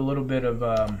we put a little bit of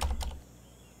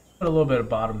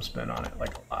bottom spin on it,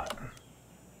 like a lot.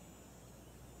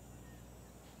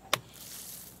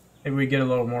 Maybe we get a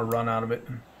little more run out of it.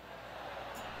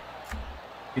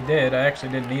 We did. I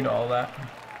actually didn't need all that.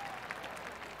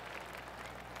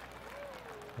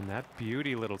 And that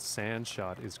beauty little sand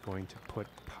shot is going to put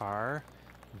par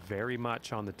very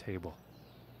much on the table.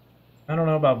 I don't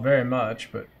know about very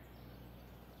much, but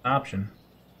option.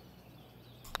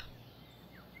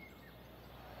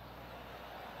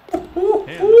 And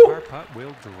the par putt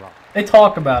will drop. They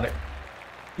talk about it.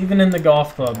 Even in the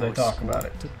golf club, they talk about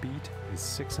it. To beat is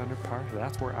 6 under par.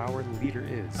 That's where our leader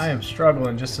is. I am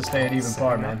struggling just to stay at even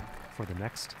par, man. For the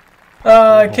next.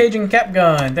 Cajun Cap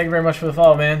Gun, thank you very much for the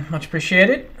follow, man. Much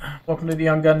appreciated. Welcome to the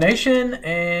Young Gun Nation,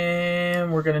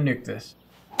 and we're gonna nuke this.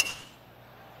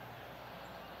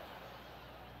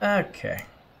 Okay.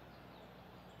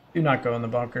 Do not go in the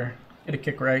bunker. Get a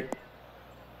kick right.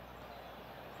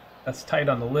 That's tight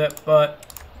on the lip, but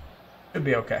should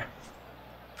be okay.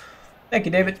 Thank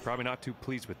you, David. He's probably not too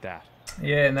pleased with that.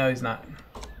 Yeah, no, he's not.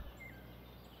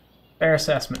 Fair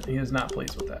assessment. He is not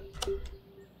pleased with that.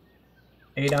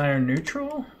 8-iron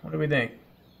neutral? What do we think?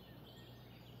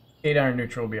 8-iron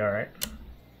neutral will be alright.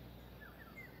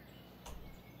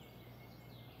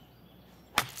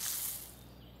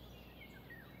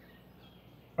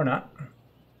 Or not.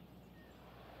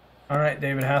 Alright,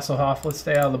 David Hasselhoff, let's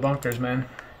stay out of the bunkers, man.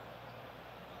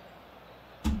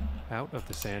 Out of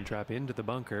the sand trap into the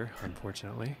bunker,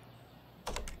 unfortunately.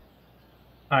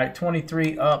 Alright,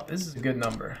 23 up. This is a good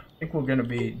number. I think we're going to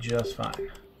be just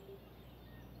fine.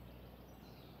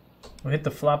 We'll hit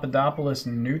the Flopodopolis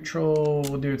neutral.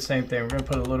 We'll do the same thing. We're going to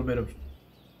put a little bit of...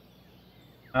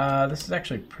 this is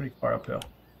actually pretty far uphill.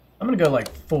 I'm going to go like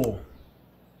full.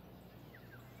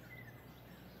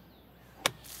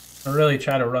 I'll really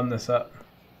try to run this up.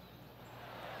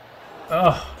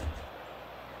 Oh.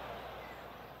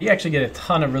 You actually get a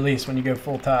ton of release when you go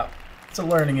full top. It's a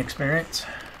learning experience.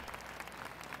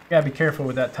 You gotta be careful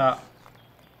with that top.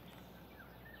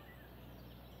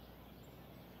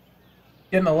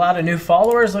 Getting a lot of new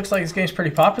followers. Looks like this game's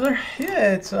pretty popular.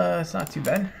 Yeah, it's not too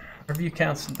bad. Our view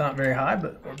count's not very high,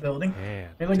 but we're building. Man,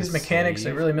 Look at these mechanics.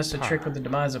 They really missed a trick with the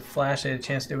demise of Flash. They had a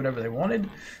chance to do whatever they wanted.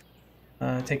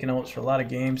 Taking notes for a lot of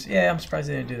games. Yeah, I'm surprised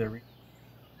they didn't do the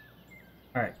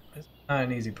Alright, it's not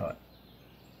an easy putt.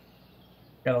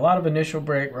 Got a lot of initial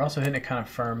break. We're also hitting it kind of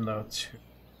firm, though, too.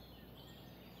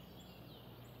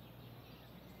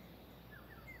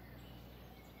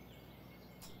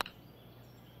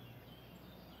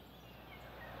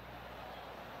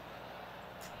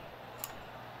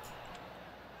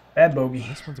 Bad bogey.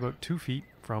 This one's about 2 feet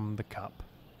from the cup.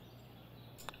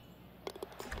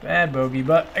 Bad bogey,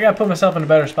 but I gotta put myself in a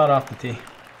better spot off the tee.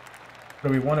 What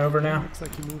are we, 1 over now? Looks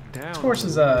like you moved down. This course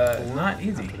is not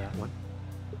easy. That one.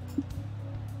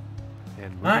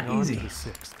 And Not moving on easy. to the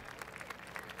 6th.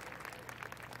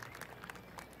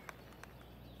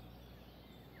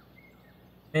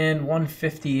 And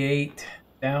 158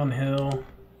 downhill.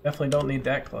 Definitely don't need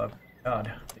that club. God,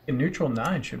 I think a neutral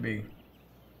 9 should be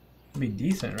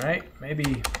decent, right?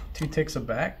 Maybe 2 ticks of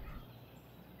back.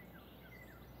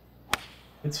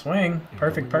 Good swing.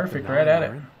 Perfect, right at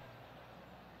it.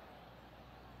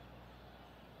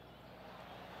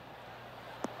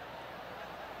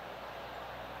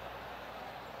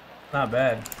 Not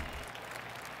bad.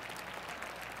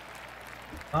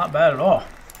 Not bad at all.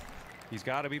 He's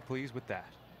got to be pleased with that.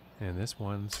 And this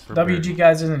one's for WG birdie.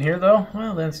 guys isn't here though?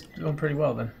 Well, then it's doing pretty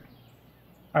well then.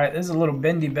 Alright, this is a little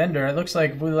bendy bender. It looks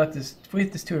like if we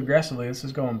hit this too aggressively, this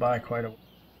is going by quite a while.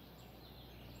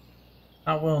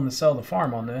 Not willing to sell the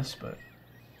farm on this, but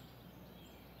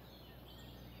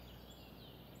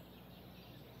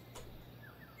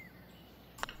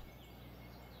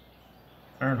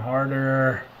turn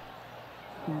harder.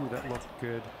 Ooh, that looked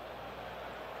good.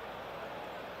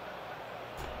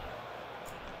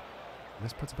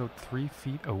 This puts about 3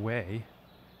 feet away.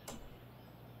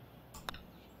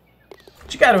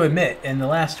 But you got to admit, in the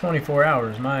last 24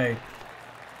 hours,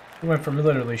 we went from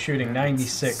literally shooting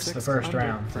 96 the first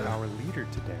round for our leader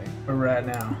today. where we're at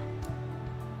now.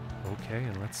 Okay,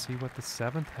 and let's see what the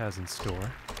 7th has in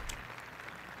store.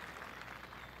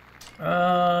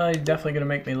 You're definitely gonna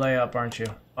make me lay up, aren't you?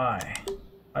 Why?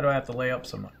 Why do I have to lay up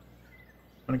so much?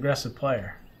 I'm an aggressive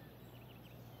player.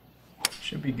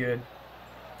 Should be good.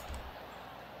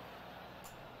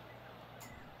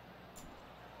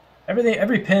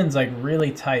 Every pin's like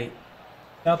really tight.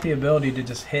 without the ability to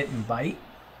just hit and bite.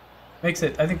 Makes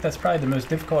it, I think that's probably the most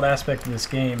difficult aspect of this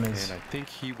game is And I think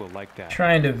he will like that.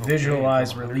 trying to Okay,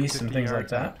 visualize from release and 150 things like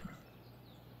yards that. out.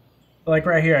 Like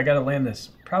right here, I gotta land this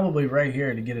probably right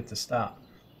here to get it to stop.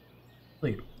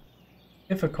 Really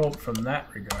difficult from that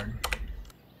regard.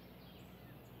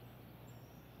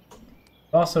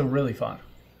 Also really fun.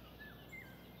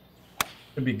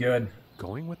 Could be good.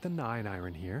 Going with the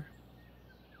 9-iron here.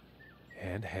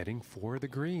 And heading for the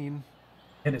green.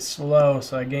 Hit it slow,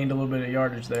 so I gained a little bit of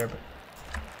yardage there, but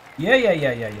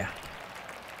yeah.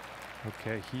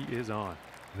 Okay, he is on.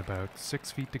 And about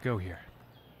 6 feet to go here.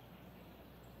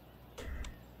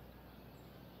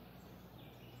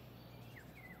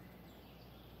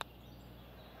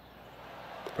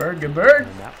 Bird, good bird.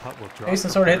 And that putt will drop. Jason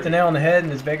for sort of hit the birdie. nail on the head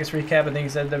in his Vegas recap. I think he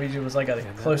said WG was like a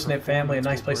close-knit family, a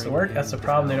nice place to work. That's the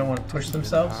problem. They don't want to push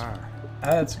themselves.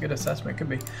 That's a good assessment. Could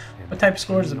be. What type of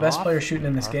score is the best player shooting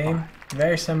in this game?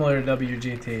 Very similar to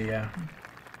WGT, yeah.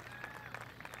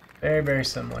 Very, very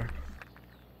similar.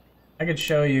 I could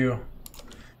show you.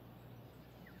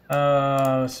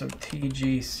 So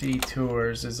TGC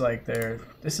Tours is like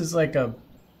this is like a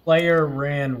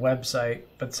player-ran website,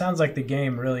 but it sounds like the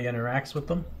game really interacts with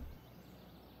them.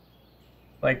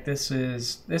 Like this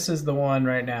is the one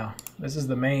right now. This is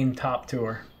the main top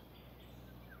tour.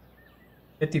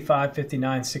 55,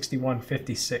 59, 61,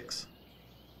 56.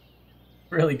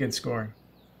 Really good scoring.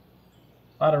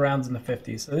 A lot of rounds in the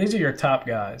 50s. So these are your top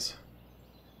guys.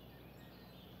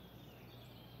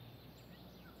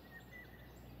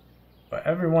 But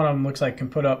every one of them looks like can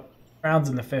put up rounds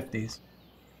in the 50s.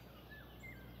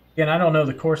 Again, I don't know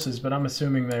the courses, but I'm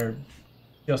assuming they're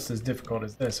just as difficult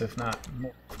as this, if not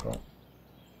more difficult.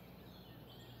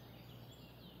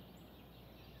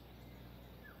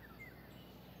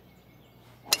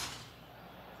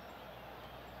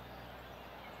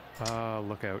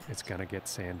 Look out. It's going to get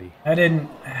sandy.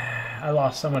 I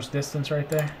lost so much distance right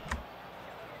there.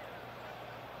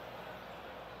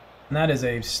 And that is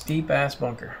a steep-ass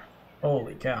bunker.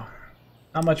 Holy cow.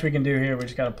 Not much we can do here. We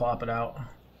just got to plop it out.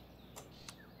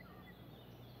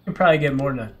 We can probably get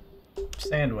more than a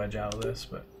sand wedge out of this,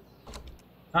 but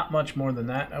not much more than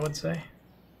that, I would say.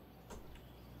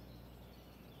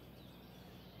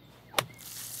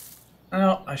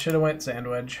 Oh, I should have went sand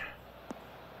wedge.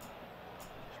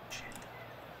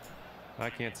 I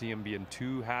can't see him being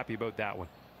too happy about that one.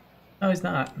 No, he's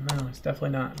not. No, he's definitely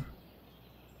not.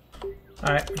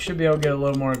 Alright, we should be able to get a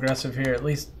little more aggressive here. At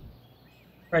least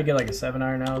probably get like a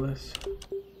 7-iron out of this.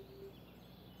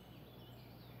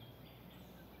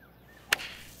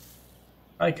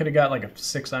 Probably could have got like a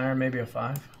 6-iron, maybe a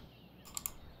 5.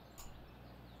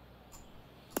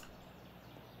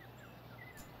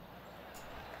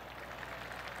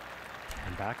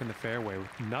 And back in the fairway with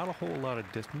not a whole lot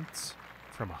of distance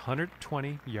from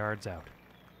 120 yards out.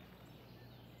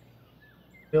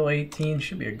 Bill 18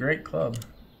 should be a great club.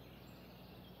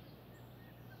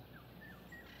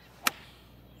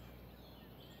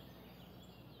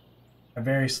 I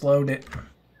very slowed it.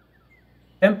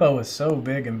 Tempo is so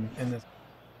big in this.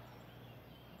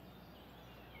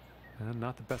 And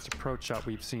not the best approach shot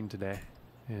we've seen today.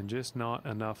 And just not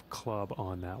enough club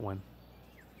on that one.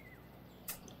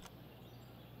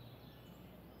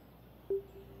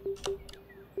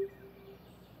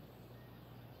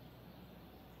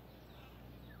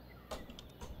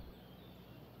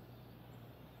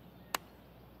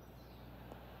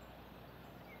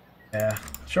 Yeah,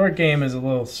 short game is a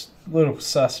little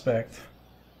suspect.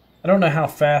 I don't know how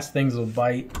fast things will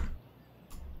bite.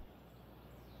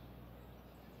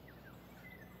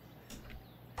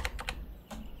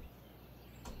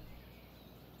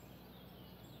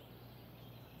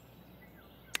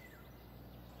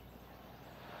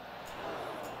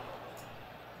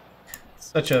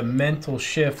 Such a mental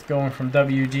shift going from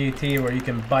WGT where you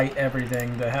can bite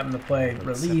everything to having to play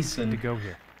release and to go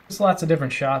here. there's lots of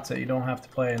different shots that you don't have to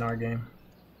play in our game.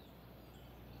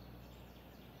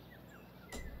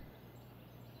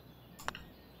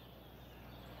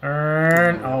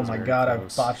 Oh my god, I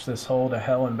botched this hole to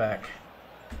hell and back.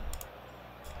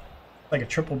 Like a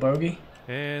triple bogey.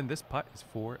 And this putt is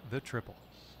for the triple.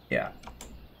 Yeah.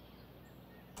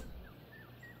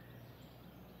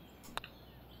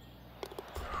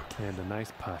 And a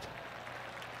nice putt.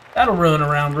 That'll ruin a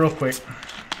round real quick.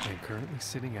 And currently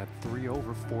sitting at 3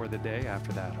 over for the day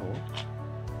after that hole.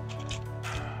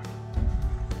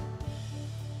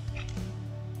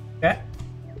 Okay.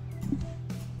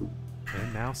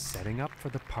 And now setting up for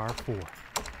the par 4.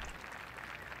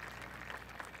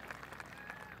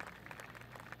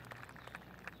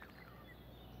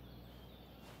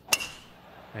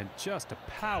 And just a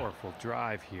powerful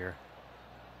drive here.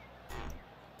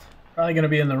 Probably going to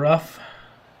be in the rough.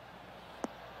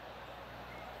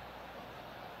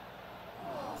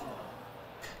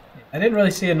 I didn't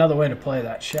really see another way to play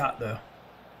that shot, though.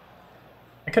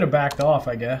 I could have backed off,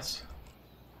 I guess.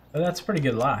 But that's a pretty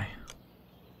good lie.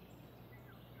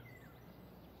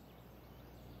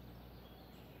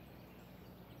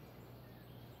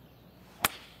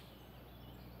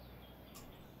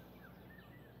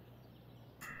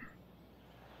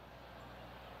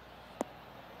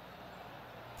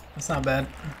 That's not bad.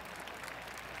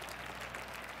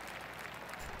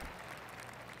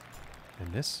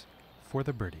 And this for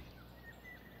the birdie.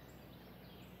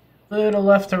 Little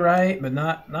left to right, but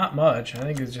not much. I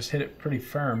think it's just hit it pretty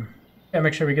firm. Gotta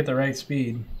make sure we get the right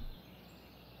speed.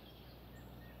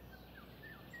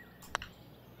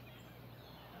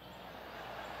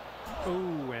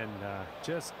 Oh, and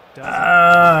just doesn't.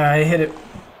 I hit it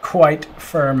quite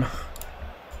firm.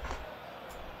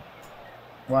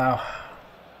 Wow.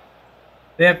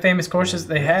 They have famous courses.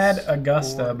 They had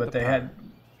Augusta, but they had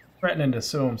threatening to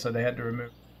sue them, so they had to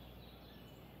remove.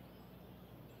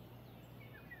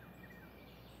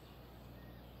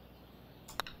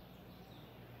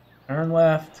 Turn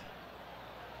left.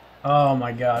 Oh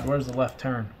my God, where's the left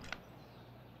turn?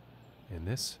 And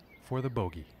this for the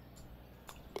bogey.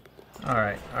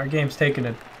 Alright, our game's taking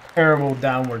a terrible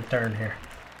downward turn here.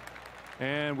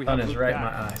 And we Sun have is Luke right in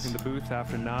back my eyes. in the booth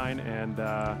after 9. And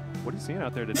what are you seeing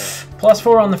out there today?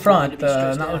 +4 on the front, To be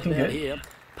stressed not out looking about good. Here.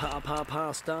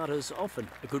 Par starters often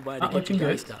a good way to Not get your looking day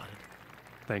good. started.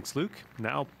 Thanks, Luke.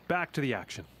 Now back to the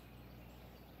action.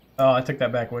 Oh, I took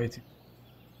that back way too.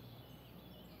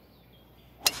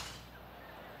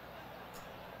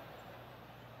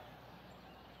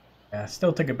 Yeah, I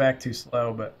still took it back too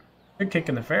slow, but good kick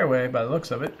in the fairway by the looks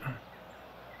of it.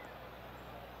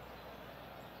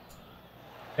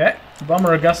 Okay,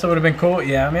 bummer Augusta would have been cool.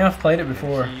 Yeah, I mean, I've played it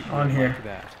before on here. Like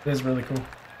that. It is really cool.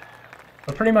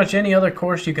 But pretty much any other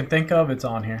course you can think of, it's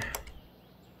on here.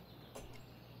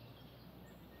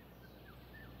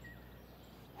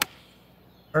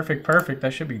 Perfect, perfect.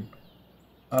 That should be...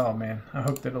 Oh, man. I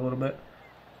hooked it a little bit.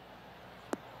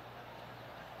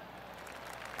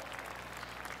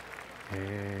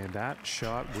 And that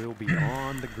shot will be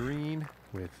on the green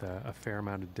with a fair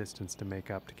amount of distance to make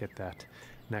up to get that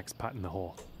next putt in the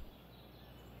hole.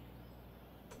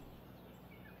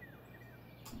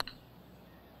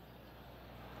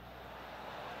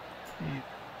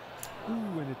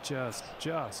 Ooh, and it just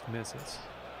misses.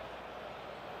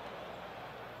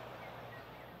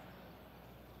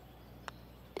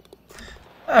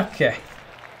 Okay.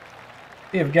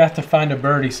 We have got to find a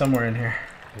birdie somewhere in here.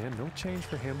 And no change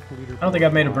for him. I don't think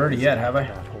I've made a birdie yet, have I?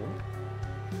 That hole.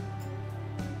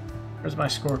 Where's my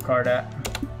scorecard at?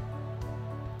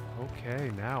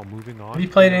 Okay, now moving on. Have you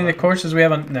played any of the courses we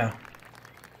haven't? No.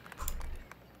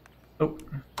 Oh.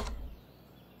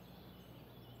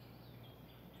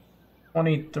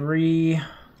 23.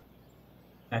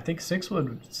 I think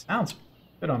 6-wood sounds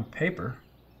good on paper.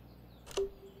 I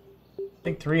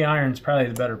think 3 iron's probably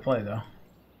the better play, though.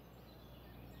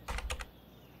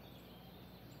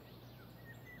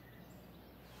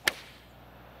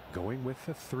 Going with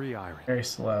the 3 iron. Very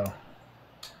slow.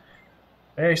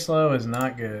 Very slow is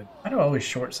not good. I do always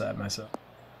short side myself.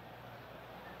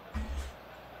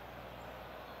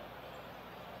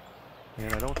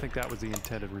 And I don't think that was the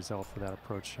intended result for that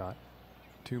approach shot.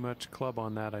 Too much club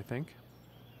on that, I think.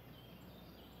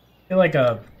 I feel like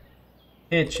a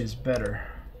pitch is better.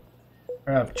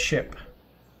 Or a chip.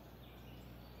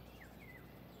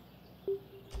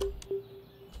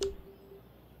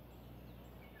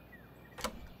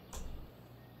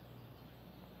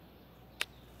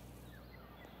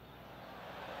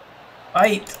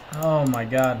 Bite! Oh my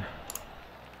God.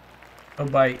 No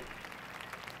bite.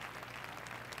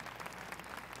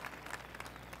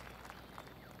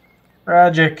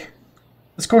 Tragic.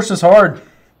 This course is hard. This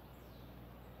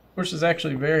course is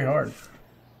actually very hard.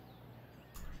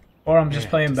 Or I'm just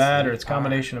playing bad, or it's a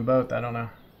combination of both. I don't know.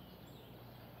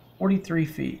 43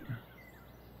 feet.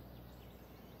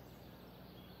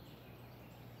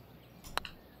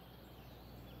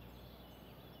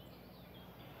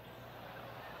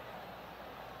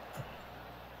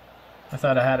 I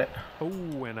thought I had it.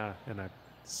 Oh, and a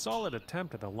solid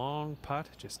attempt at a long putt.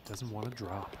 Just doesn't want to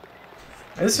drop.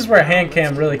 This is where hand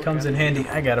cam really comes in handy.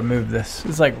 I gotta move this.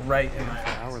 It's like right in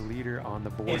my Our leader on the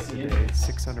board today,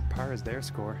 6 under par is their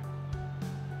score.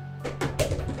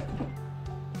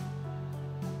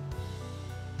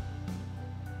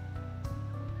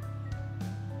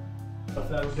 if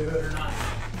that'll do it or not.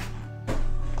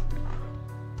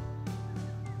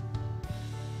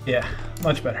 Yeah,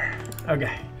 much better.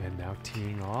 Okay. And now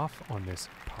teeing off on this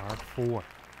par 4.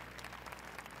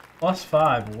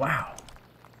 +5. Wow.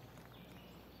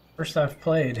 First I've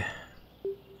played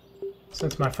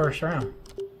since my first round.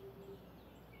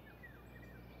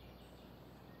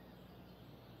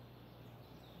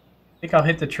 Think I'll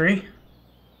hit the tree?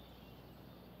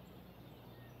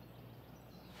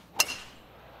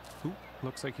 Ooh,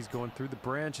 looks like he's going through the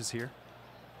branches here.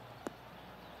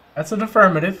 That's an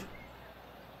affirmative.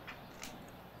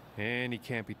 And he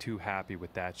can't be too happy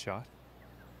with that shot.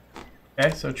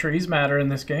 Okay, so trees matter in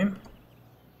this game.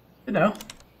 You know.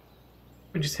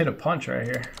 We just hit a punch right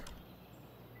here.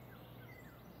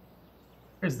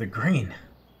 Where's the green?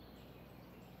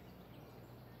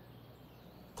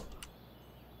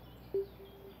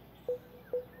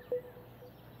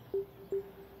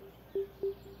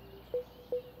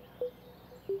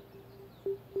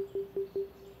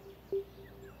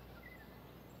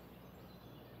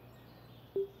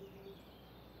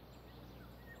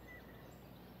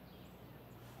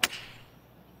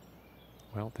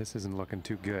 Well, this isn't looking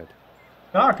too good.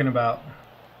 Talking about.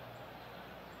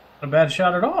 Not a bad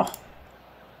shot at all.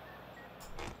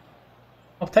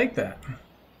 I'll take that.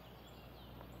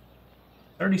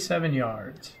 37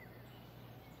 yards.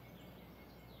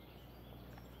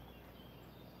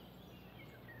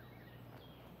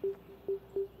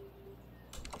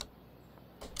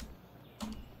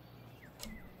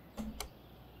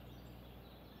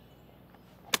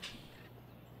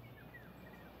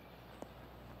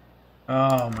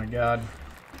 Oh my god.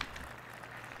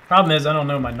 Problem is I don't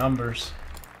know my numbers.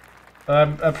 I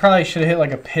probably should have hit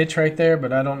like a pitch right there,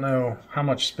 but I don't know how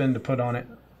much spin to put on it.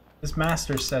 This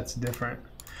master set's different.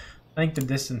 I think the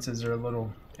distances are a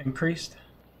little increased.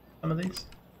 Some of these.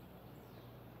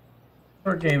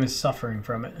 Short game is suffering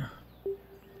from it.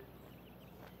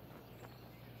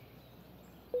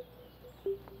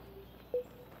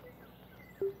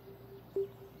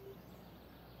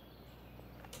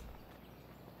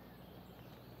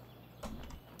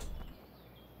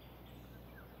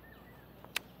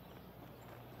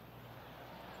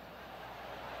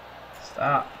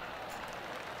 Stop.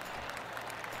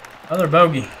 Another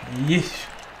bogey. Yeesh.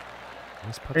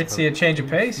 Great to see a change of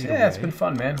pace. Yeah, it's been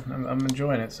fun, man. I'm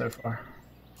enjoying it so far.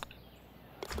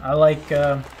 I like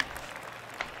the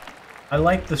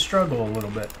struggle a little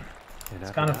bit.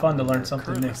 It's kind of fun to learn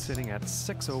something new. Sitting at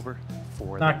 6 over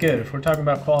for Not good if we're talking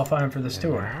about qualifying for this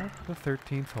tour. The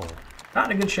 13th hole. Not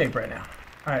in a good shape right now.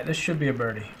 All right, this should be a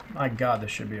birdie. My God,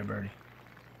 this should be a birdie.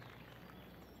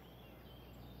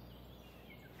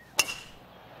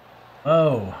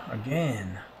 Oh,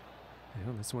 again. You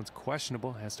know, this one's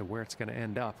questionable as to where it's going to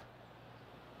end up.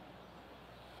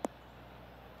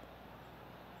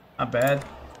 Not bad.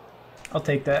 I'll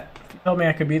take that. If you told me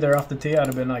I could be there off the tee, I'd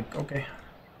have been like, okay.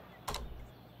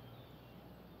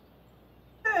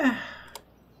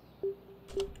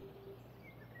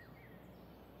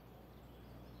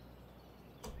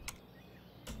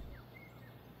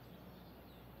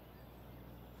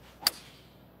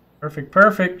 Perfect,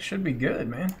 perfect. Should be good,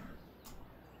 man.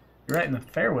 You're right in the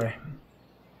fairway.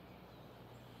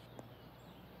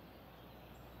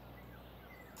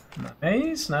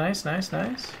 Nice, nice, nice,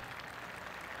 nice.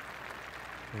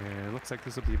 Yeah, it looks like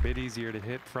this will be a bit easier to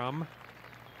hit from.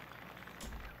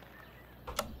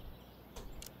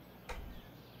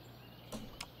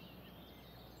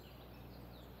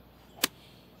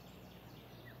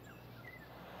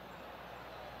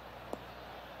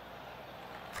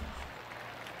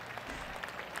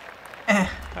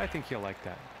 I think you'll like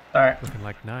that. All right. Looking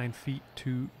like 9 feet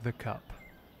to the cup.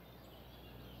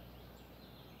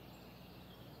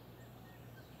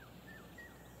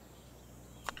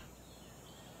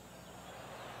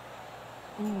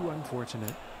 Ooh,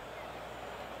 unfortunate.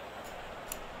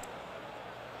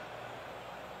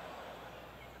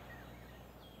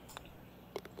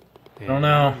 I don't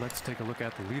know. Let's take a look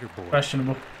at the leaderboard.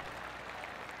 Questionable.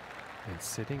 And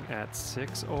sitting at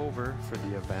 6 over for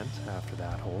the event after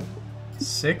that hole.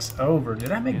 6 over.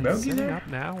 Did I make And bogey sitting there? up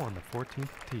now on the 14th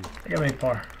tee. I gotta make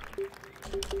par.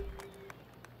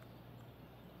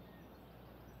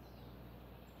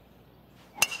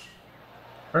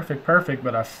 Perfect, perfect,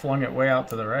 but I flung it way out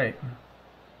to the right.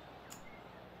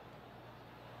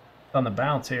 On the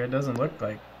bounce here, it doesn't look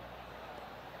like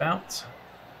bounce.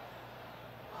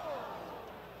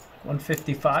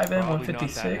 155 in, Probably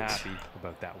 156. not that happy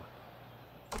about that one.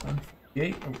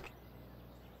 148. Okay.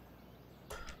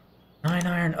 9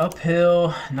 iron uphill,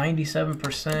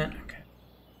 97%. Okay.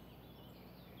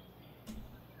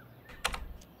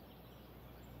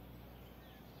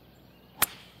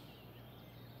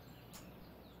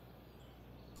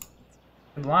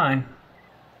 Good line.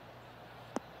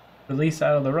 Release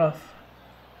out of the rough.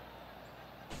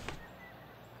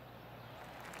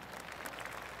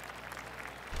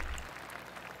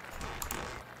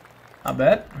 I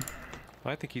bet.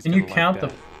 I think he's Can you gonna count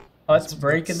like the that. putts This one's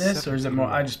breaking about this, or is it 17 more?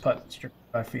 I away. just putt strictly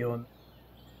by feel.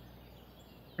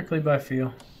 Strictly by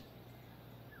feel.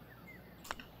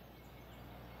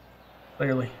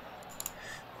 Clearly.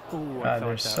 Ooh, I God, thought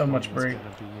there's that so one much was break.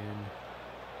 gonna be in.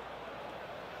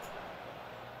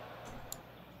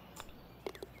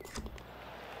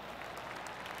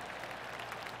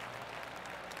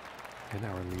 And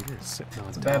our leader is sitting on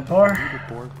a top bad of the par.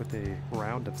 leaderboard with a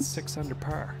round of 6 under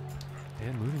par.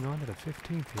 And moving on to the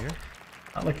 15th here.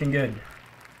 Not looking good.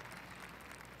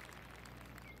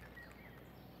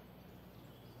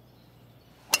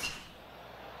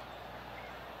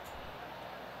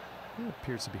 He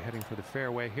appears to be heading for the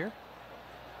fairway here.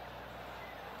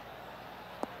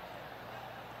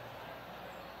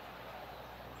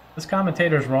 This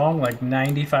commentator's wrong like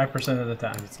 95% of the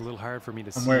time. And it's a little hard for me to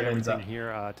And see where it ends everything up.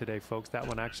 here today, folks. That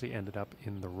one actually ended up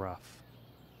in the rough.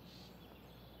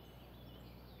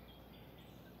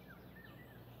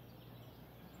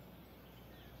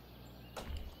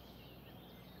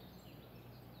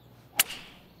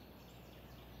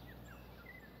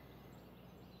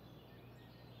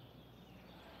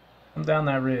 Come down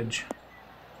that ridge.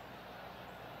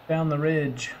 Down the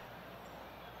ridge.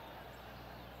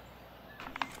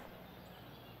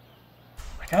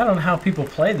 Like, I don't know how people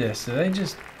play this. Do they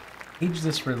just age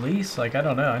this release? Like, I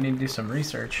don't know. I need to do some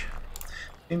research.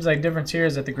 Seems like difference here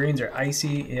is that the greens are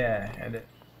icy. Yeah, and the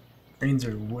greens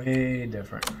are way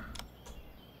different.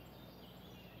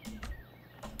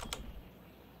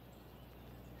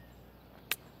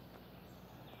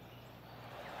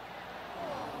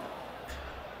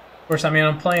 Of course, I mean,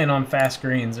 I'm playing on fast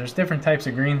greens. There's different types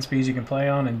of green speeds you can play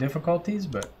on and difficulties,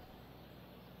 but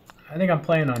I think I'm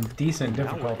playing on decent Now we're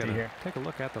difficulty gonna here. take a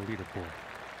look at the leaderboard.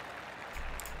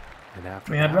 And I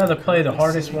after mean, I'd that, rather we're play the currently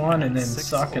hardest sitting one and at then 6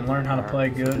 suck and learn how to over play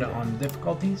par for good the day. on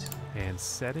difficulties. And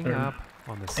setting They're up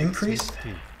on the 16th increased.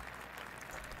 tee.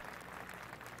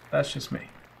 That's just me.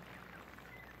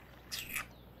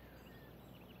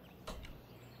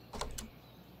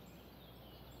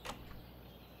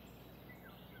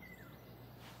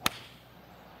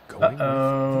 Going with the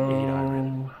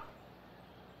 8-iron. Uh-oh.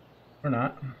 Or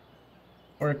not.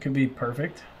 Or it could be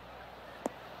perfect.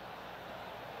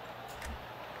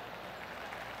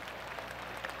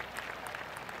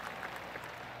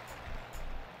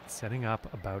 Setting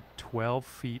up about 12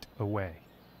 feet away.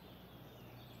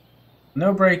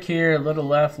 No break here. Little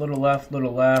left, little left,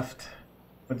 little left.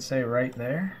 Would say right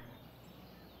there.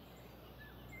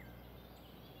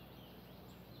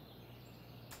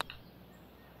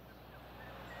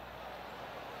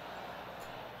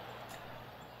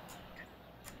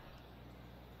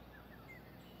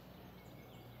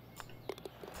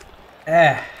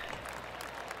 Ah.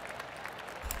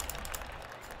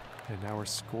 And our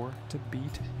score to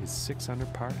beat is 6 under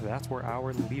par. That's where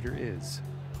our leader is.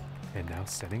 And now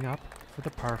setting up for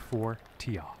the par 4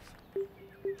 tee off.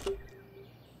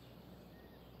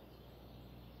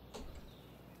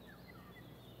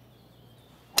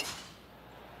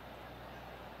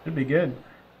 Should be good.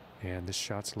 And this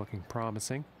shot's looking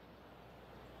promising.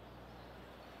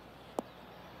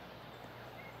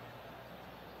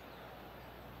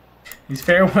 These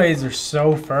fairways are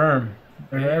so firm.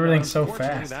 And Everything's so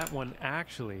unfortunately, fast. that one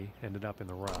actually ended up in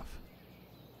the rough.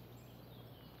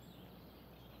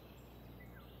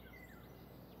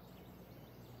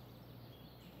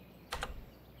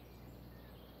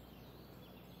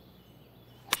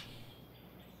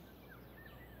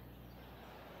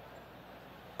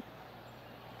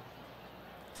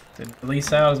 Didn't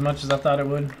release out as much as I thought it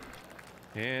would.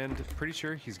 And pretty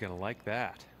sure he's going to like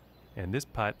that. And this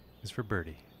putt is for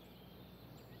birdie.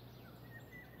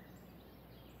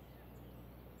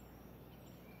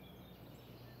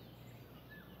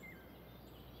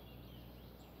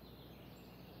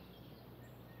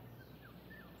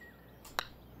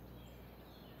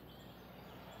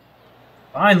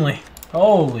 Finally.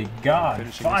 Holy God.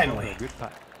 Finishing this one Finally. with a good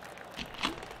putt.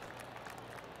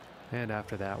 And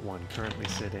after that one, currently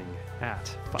sitting at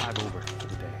 5 over for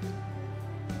the day.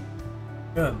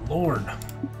 Good Lord.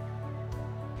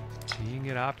 Teeing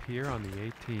it up here on the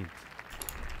 18th.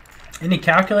 Any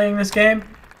calculating this game?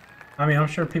 I mean, I'm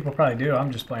sure people probably do.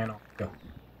 I'm just playing on feel.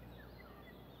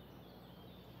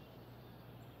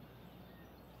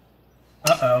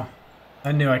 Uh-oh.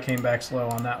 I knew I came back slow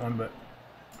on that one, but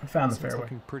I found the This one's fairway.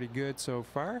 looking pretty good so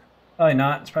far. Probably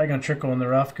not. It's probably going to trickle in the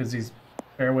rough because these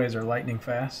fairways are lightning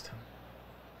fast.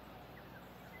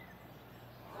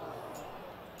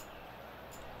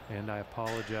 And I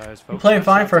apologize, I'm folks. playing This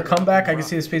fine shot's for a ended up in comeback. the I can rough.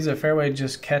 see the speeds of the fairway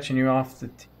just catching you off the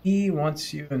tee.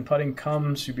 Once you and putting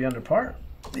comes, you'd be under par.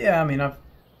 Yeah, I mean, I've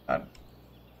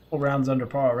Couple rounds under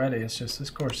par already. It's just this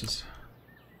course is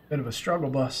a bit of a struggle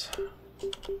bus.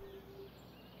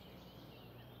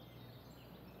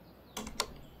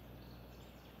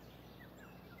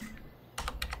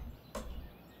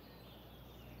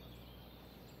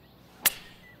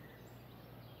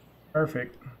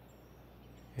 Perfect.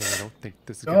 Yeah, I don't think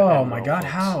this is gonna Oh end my well, god,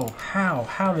 folks.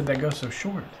 how did that go so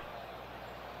short?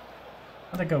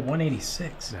 How'd that go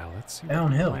 186? Now let's see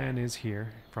Downhill. what the plan is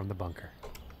here from the bunker.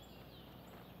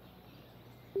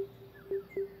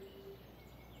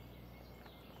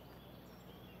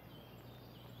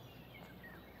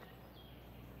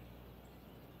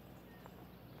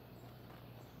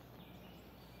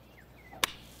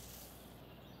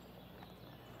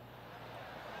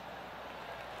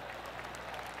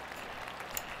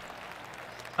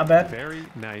 Not bad. Very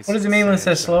nice. What does it mean when it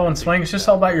says sand slow shot. and I swing? think It's just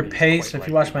that all about your is pace. quite If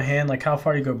you watch likely. my hand, like how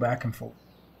far you go back and forth.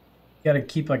 You gotta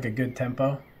keep like a good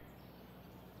tempo.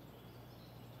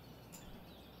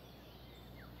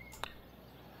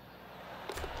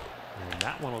 And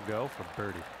that one will go for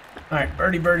birdie. Alright,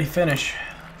 birdie finish.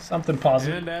 Something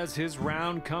positive. And as his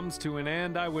round comes to an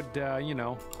end, I would, you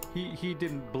know, he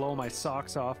didn't blow my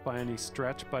socks off by any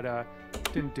stretch, but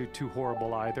didn't do too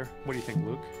horrible either. What do you think,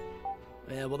 Luke?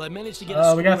 Yeah, well, they managed to get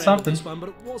a We got score out of something. this one, but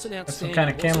it wasn't Got some outstanding. kind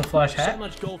of was it? camouflage hat. So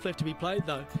much golf left to be played,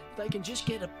 though. If they can just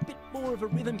get a bit more of a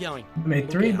rhythm going. Made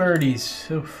Look 3 out. birdies.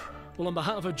 Oof. Well, on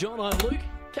behalf of John, I'm Luke.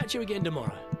 Catch you again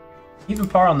tomorrow. Even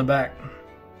par on the back.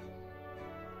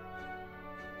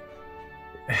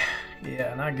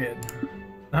 Yeah, not good.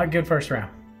 Not good first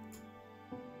round.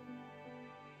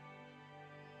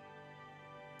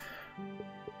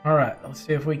 Alright, let's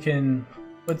see if we can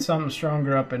put something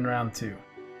stronger up in round 2.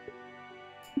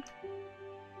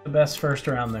 The best first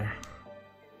round there.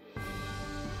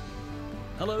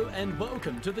 Hello and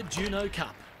welcome to the Juno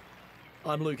Cup.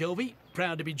 I'm Luke Elvey,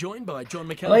 proud to be joined by John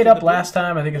I McKellar. laid from up the last booth.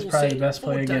 time. I think it's All probably set the best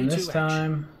play for again day this 2 action.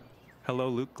 time. Hello,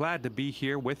 Luke. Glad to be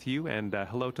here with you, and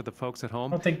hello to the folks at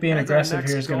home. I don't think being As our aggressive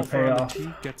next here is going to golfer pay on the off. tee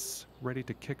gets ready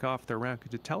to kick off their round.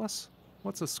 Could you tell us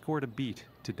what's the score to beat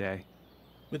today?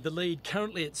 With the lead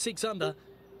currently at 6 under,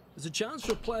 there's a chance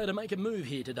for a player to make a move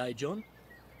here today, John.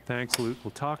 Thanks, Luke.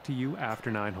 We'll talk to you after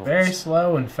 9 holes. Very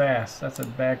slow and fast. That's a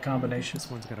bad combination.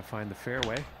 This one's going to find the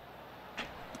fairway.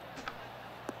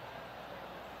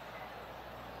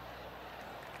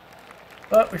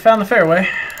 But we found the fairway.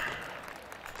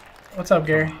 What's up,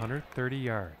 Gary? 130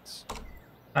 yards. All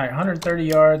right, 130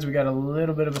 yards. We got a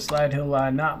little bit of a slide hill lie,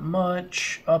 not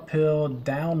much. Uphill,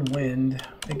 downwind.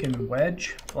 Thinking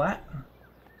wedge, flat.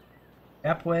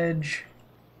 Gap wedge,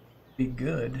 be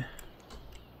good.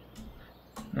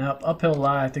 Now uphill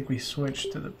lie. I think we switch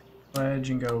to the wedge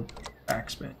and go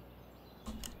backspin.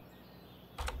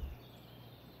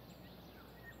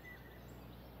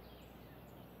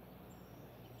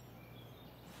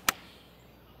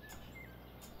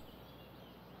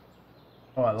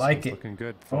 Oh, I like Sounds it. looking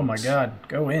good, Oh my folks. god,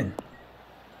 go in.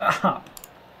 Stop.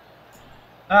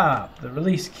 Stop. The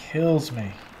release kills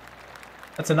me.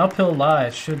 That's an uphill lie.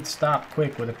 It should stop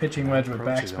quick with a pitching wedge with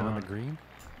Approaches backspin on on the it. green.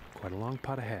 Quite a long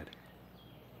putt ahead.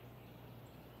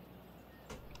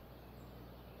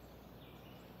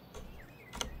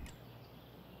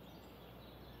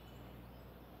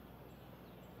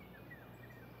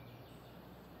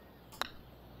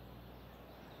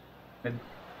 Good.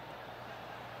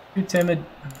 Too timid.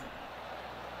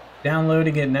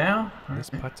 Downloading it now. This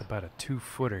putt's about a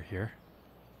 2-footer here.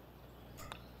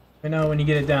 We know when you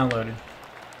get it downloaded.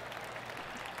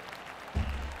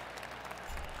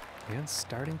 And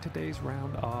starting today's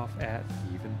round off at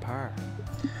even par.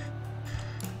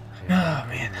 Oh,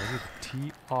 man. Ready to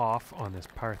tee off on this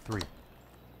par 3.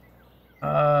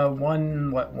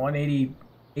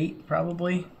 188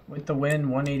 probably with the wind.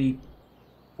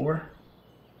 184.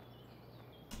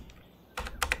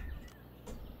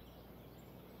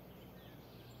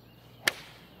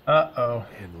 Uh-oh.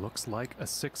 And looks like a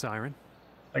 6-iron.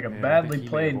 Like a And I badly think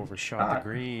he may have played overshot shot. the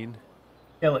green.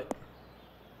 Kill it.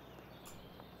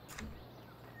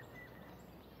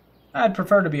 I'd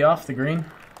prefer to be off the green.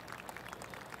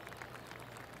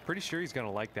 Pretty sure he's going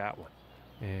to like that one.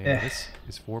 And Eh. this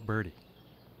is for birdie.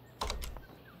 The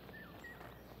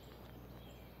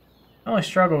only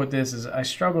struggle with this is I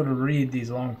struggle to read these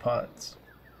long putts.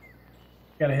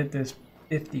 Gotta hit this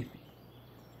 50 feet.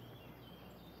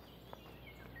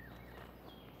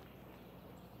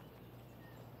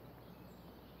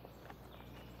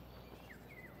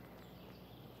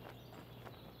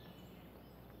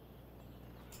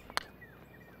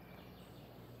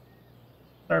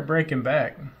 Start breaking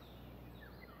back.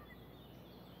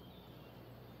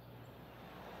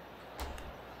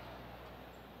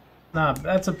 Nah,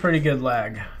 that's a pretty good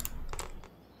lag.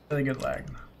 Really good lag.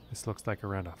 This looks like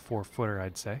around a 4-footer,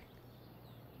 I'd say.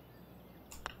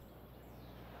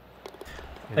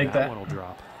 And Take that. one will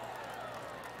drop.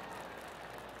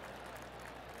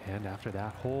 And after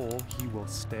that hole, he will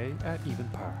stay at even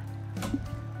par.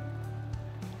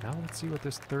 Now let's see what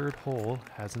this third hole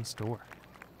has in store.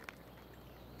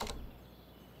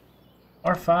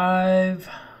 R5,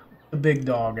 the big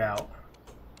dog out.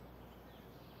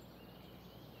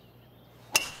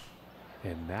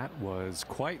 And that was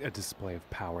quite a display of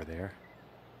power there.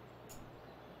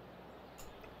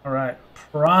 All right,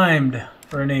 primed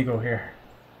for an eagle here.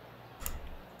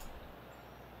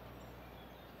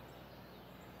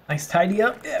 Nice tidy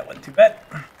up. Yeah, wasn't too bad.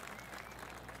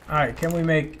 All right, can we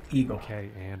make eagle?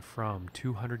 Okay, and from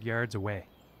 200 yards away.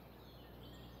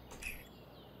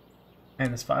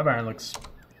 And this 5-iron looks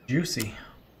juicy.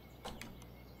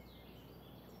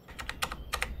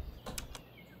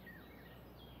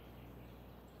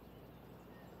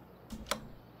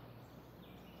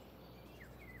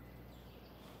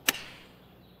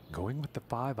 Going with the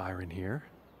 5-iron here.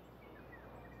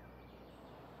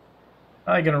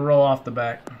 Probably gonna roll off the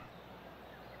back.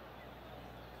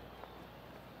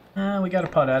 We got a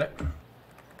putt at it.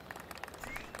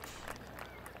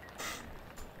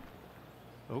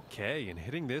 Okay, and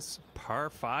hitting this par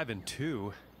 5 and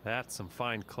 2. That's some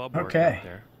fine club work Okay. out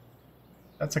there.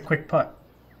 That's a quick putt.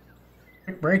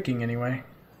 Quick breaking, anyway.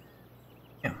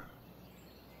 Yeah.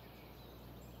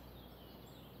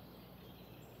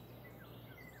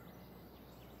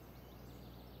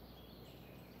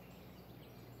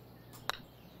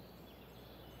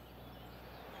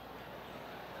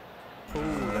 Oh,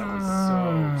 that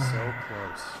was so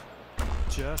close.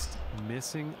 Just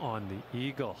missing on the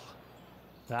eagle.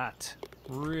 That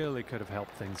really could have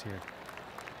helped things here.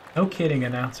 No kidding,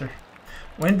 announcer.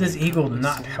 When does eagle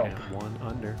not And help? 1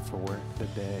 under for the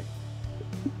day.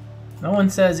 No one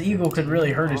says eagle could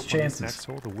really hurt his Off on this chances. next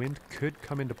hole, the wind could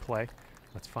come into play.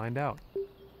 Let's find out.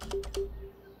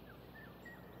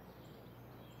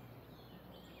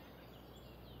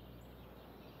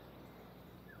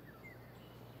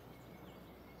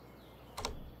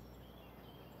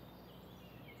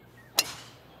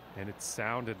 And it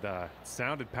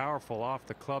sounded powerful off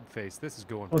the club face. This is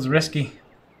going. It was risky.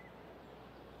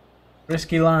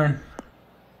 Risky line.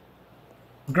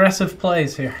 Aggressive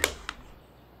plays here.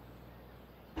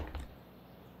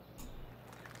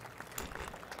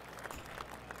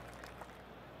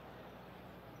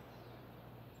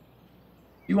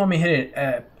 You want me to hit it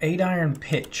at 8-iron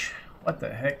pitch? What the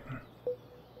heck?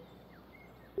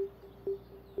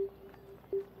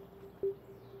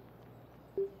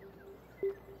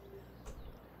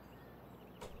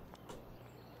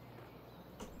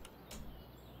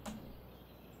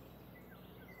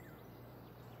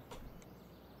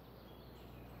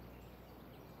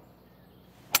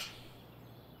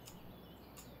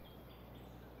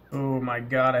 Oh my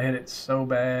god, I hit it so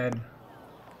bad.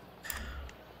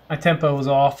 My tempo was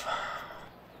off.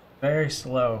 Very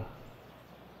slow.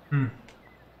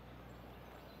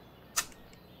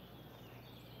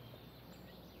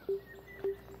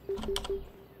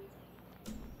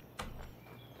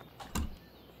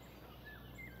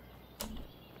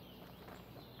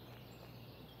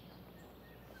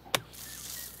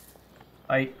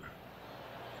 Tight.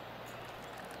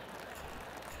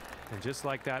 And just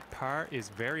like that, par is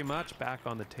very much back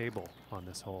on the table on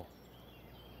this hole.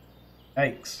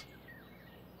 Yikes.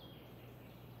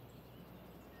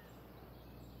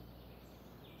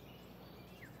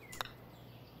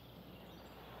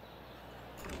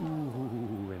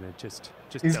 Ooh, and it just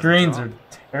These doesn't greens drop. are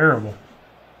terrible.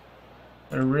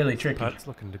 They're really tricky. Putt's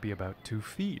looking to be about 2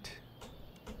 feet.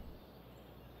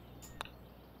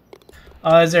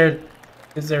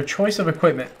 Is there choice of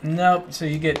equipment? Nope. So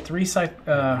you get 3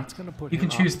 That's gonna put you can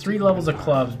him choose up 3 to levels the of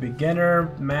clubs: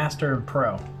 beginner, master, and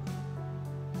pro.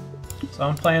 So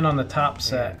I'm playing on the top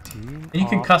set. And you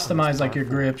can customize like your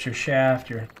grips, your shaft,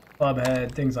 your club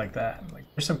head, things like that. Like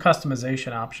there's some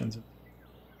customization options.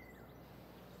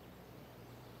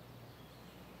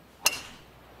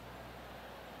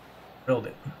 Build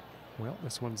it. Well,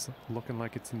 this one's looking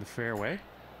like it's in the fairway.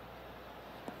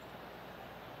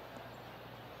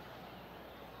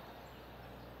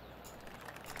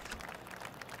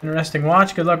 Interesting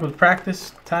watch. Good luck with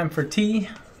practice. Time for tea.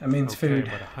 That means Okay, food.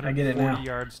 about I get it 140 now.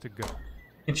 yards to go. You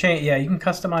can change. Yeah, you can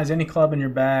customize any club in your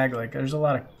bag. Like there's a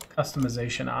lot of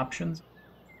customization options.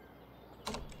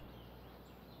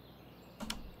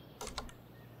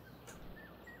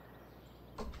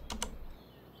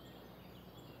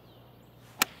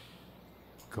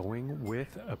 Going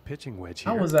with a pitching wedge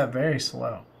here. How was that very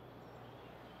slow?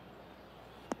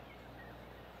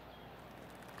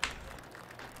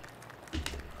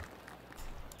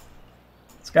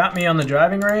 It's got me on the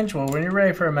driving range. Well, when you're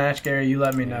ready for a match, Gary, you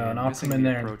let me know, and I'll missing come in the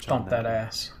there and approach thump on that that one.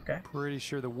 ass. Okay? Pretty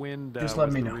sure the wind Just was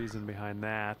let me the know. reason behind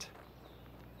that.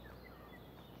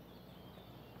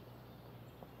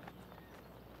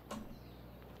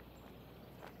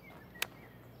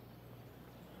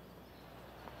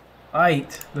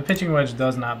 Bite. The pitching wedge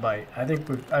does not bite. I think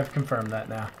I've confirmed that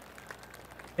now.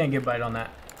 Can't get bite on that.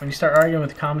 When you start arguing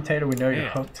with the commentator, we know you're And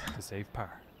hooked. to save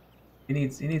par. He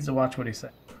needs to watch what he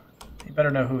says. He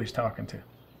better know who he's talking to.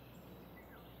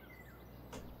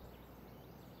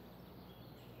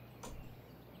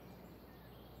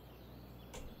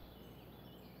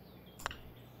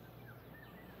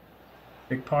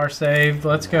 Big par save.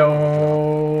 Let's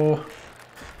go.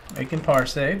 Making par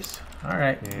saves. All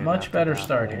right, And much after better that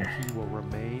start hole, here. He will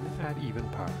remain at even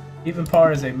par. Even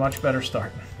par is a much better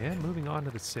start. And moving on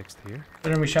to the 6th here.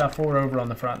 Considering we shot 4 over on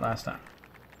the front last time.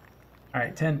 All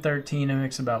right, 10, 13, it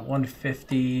makes about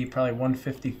 150, probably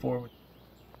 154.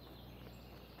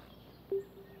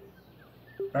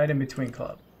 Right in between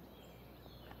club.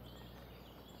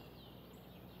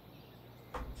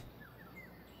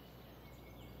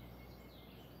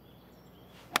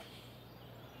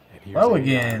 And here's Low a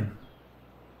again.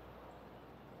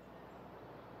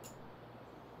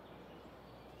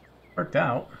 Worked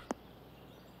out.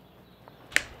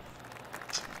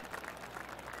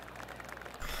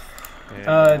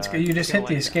 And, It's good. You just hit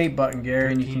the escape button,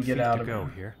 Gary, and you can 13 get out feet of to go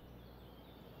it. here.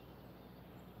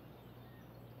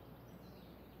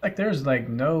 Like there's like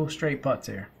no straight putts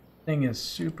here. Thing is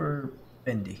super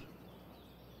bendy.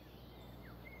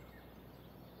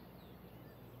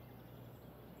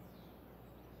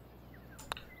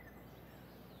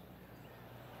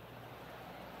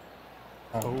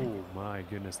 Oh my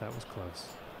goodness, that was close.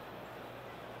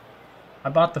 I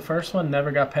bought the first one,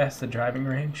 never got past the driving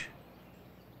range.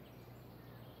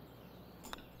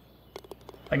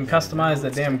 I can customize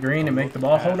the damn green and make the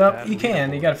ball hold up. You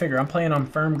can. You got to figure. I'm playing on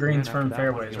firm greens, And after firm that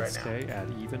fairways one, right he'll now. stay at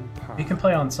even par. You can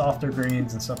play on softer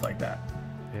greens and stuff like that.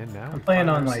 And now I'm we playing find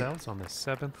on, like, ourselves on the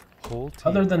 7th hole tee.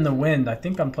 Other than the wind, I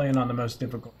think I'm playing on the most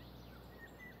difficult.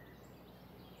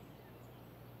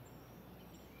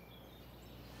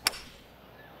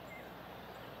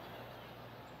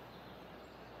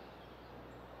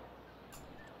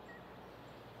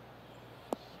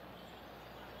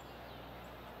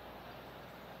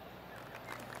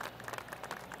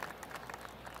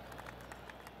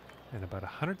 And about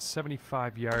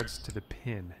 175 yards to the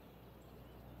pin.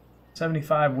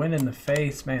 75 wind in the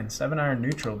face, man. 7-iron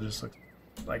neutral just looks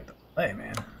like the play,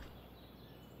 man.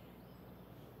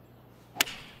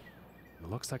 It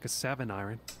looks like a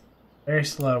 7-iron. Very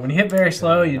slow. When you hit very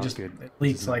slow, you not just good. it This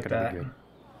leaks is not like gonna that. be good.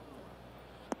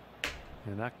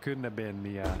 And that couldn't have been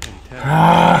the intended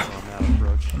Ah! on that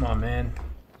approach. Come on, man. I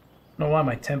don't know why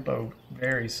my tempo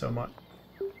varies so much.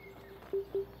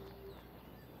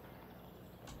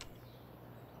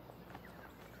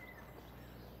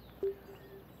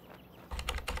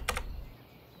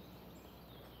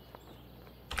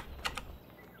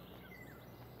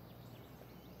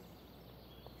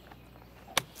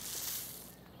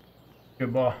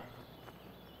 Good ball.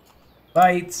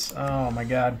 Bites. Oh my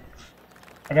god.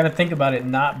 I gotta think about it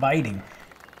not biting.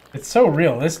 It's so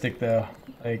realistic though.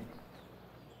 Like,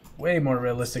 way more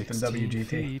realistic than 16 WGT.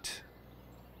 feet.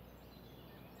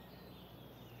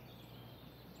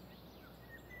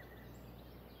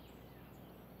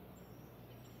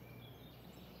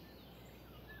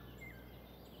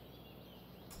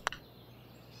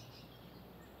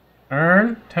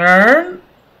 Turn. Turn.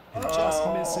 And just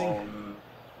missing.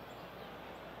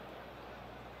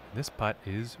 This putt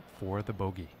is for the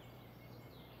bogey.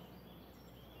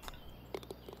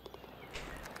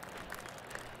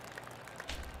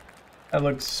 That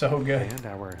looks so good. And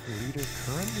our leader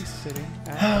currently sitting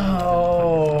at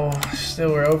Oh,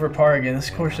 still we're over par again. This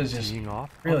course is just teeing off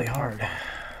really on par hard. five.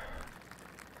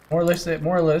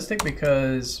 More realistic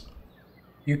because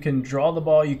you can draw the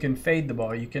ball, you can fade the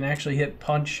ball, you can actually hit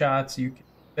punch shots, you can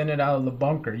spin it out of the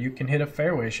bunker, you can hit a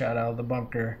fairway shot out of the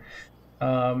bunker.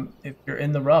 If you're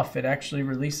in the rough, it actually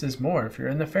releases more. If you're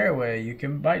in the fairway, you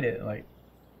can bite it. Like,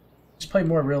 just play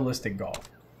more realistic golf.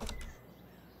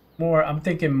 I'm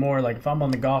thinking more like if I'm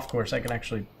on the golf course, I can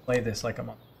actually play this like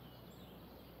I'm on.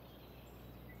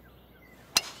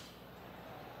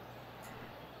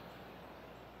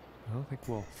 I think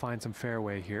we'll find some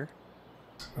fairway here.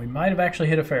 We might have actually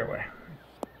hit a fairway.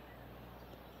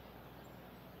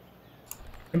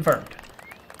 Confirmed.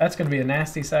 That's going to be a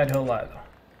nasty side hill lie, though.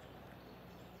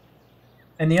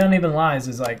 And the uneven lies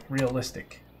is, like,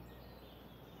 realistic.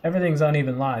 Everything's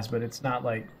uneven lies, but it's not,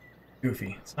 like,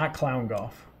 goofy. It's not clown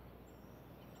golf.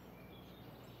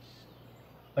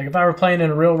 Like if I were playing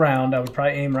in a real round, I would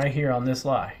probably aim right here on this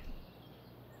lie.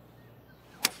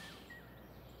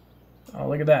 Oh,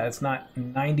 look at that. It's not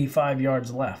 95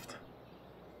 yards left.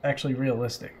 Actually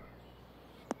realistic.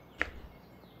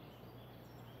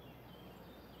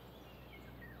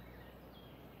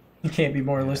 You can't be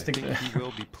more realistic than He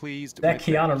will be pleased. that. With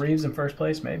Keanu Reeves in first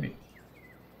place, maybe.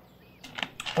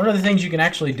 One of the things you can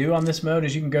actually do on this mode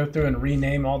is you can go through and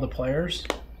rename all the players.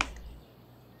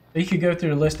 You could go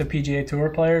through a list of PGA Tour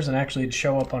players and actually it'd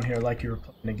show up on here like you were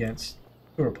playing against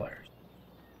Tour players.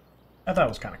 I thought it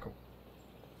was kind of cool.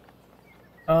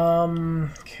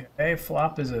 Okay,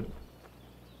 flop is a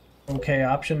okay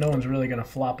option. No one's really going to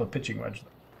flop a pitching wedge.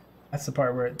 That's the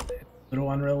part where it's a little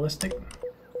unrealistic.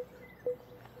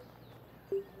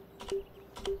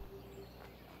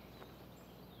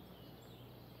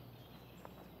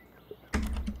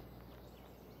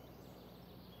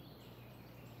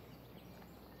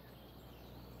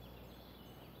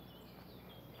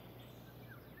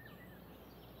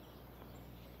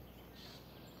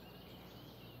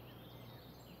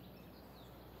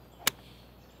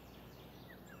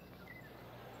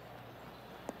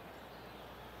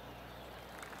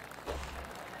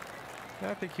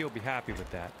 I think he'll be happy with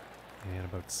that. And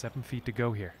about 7 feet to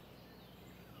go here.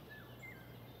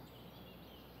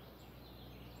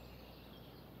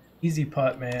 Easy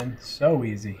putt, man. So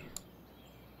easy.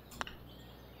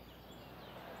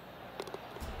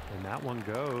 And that one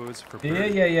goes for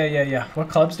Yeah. What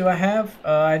clubs do I have?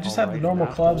 I just have the Alright, normal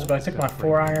that clubs, hole but I is took my gonna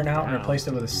bring 4-iron him out and down replaced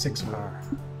it with a to 6-wood. par.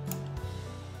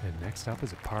 And next up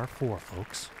is a par 4,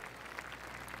 folks.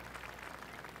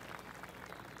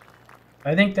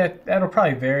 I think that'll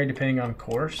probably vary depending on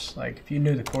course. Like if you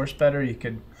knew the course better, you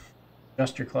could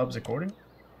adjust your clubs accordingly.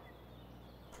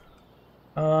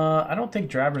 I don't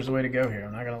think driver's the way to go here.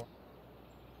 I'm not gonna.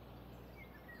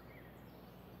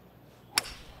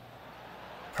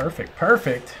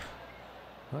 Perfect.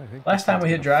 Well, I think Last this time one's we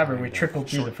hit gonna driver, find we a trickled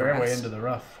through the short fairway grass. into the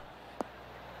rough.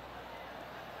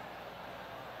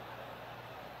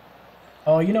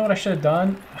 Oh, you know what I should have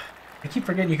done? I keep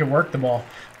forgetting you can work the ball.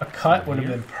 A cut would have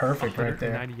been perfect right there.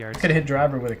 190 yards. Could have hit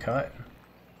driver with a cut.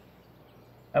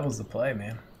 That was the play,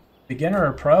 man. Beginner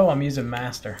or pro? I'm using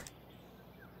master.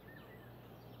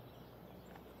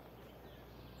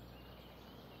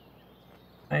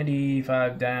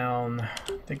 $95 down.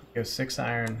 I think it goes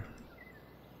 6-iron.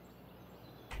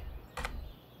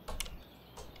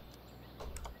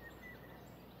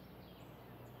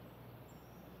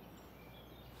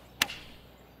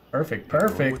 Perfect.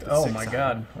 Oh my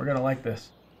god, we're gonna like this.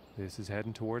 This is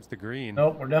heading towards the green.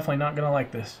 Nope, we're definitely not gonna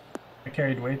like this. I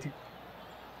carried way too.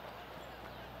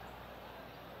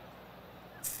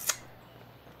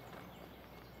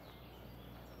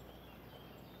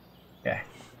 Okay.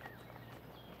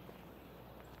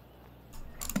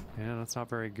 Yeah, that's not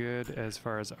very good as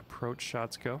far as approach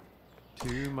shots go.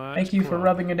 Too much. Thank you for club.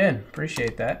 rubbing it in.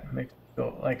 Appreciate that. Makes me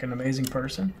feel like an amazing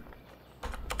person.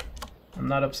 I'm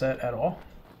not upset at all.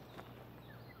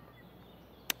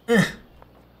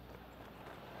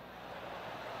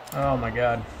 Oh my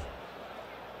god.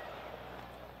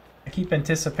 I keep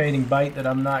anticipating bite that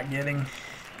I'm not getting.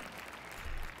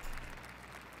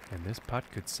 And this putt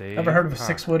could save. Ever heard of a par.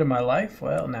 6-wood in my life?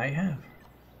 Well, now you have.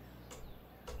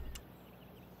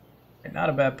 Not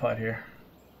a bad putt here.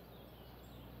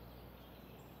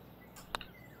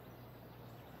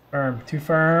 Firm. Too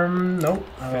firm. Nope.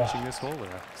 Finishing Oh. this hole with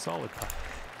a solid putt.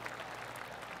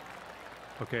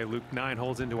 Okay, Luke, 9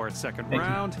 holes into our second Thank you.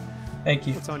 round. Thank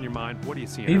you. What's on your mind? What do you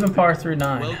see? Even par through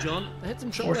 9. Well, John, they had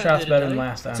some 4 trouble out shots there better than today.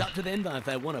 last time. It's up to them, though, if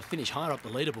they want to finish higher up the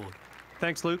leaderboard.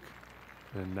 Thanks, Luke.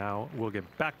 And now we'll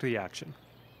get back to the action.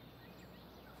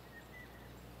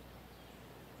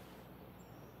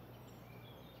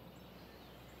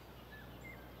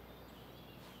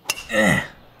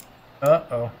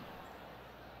 Uh-oh.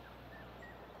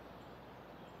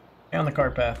 Stay on the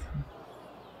cart path.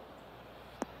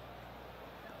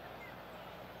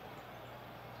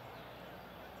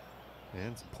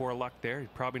 And some poor luck there. He's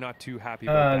probably not too happy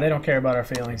about that. They don't care about our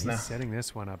feelings He's now. setting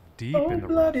this one up deep in the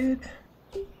rough. Cold-blooded.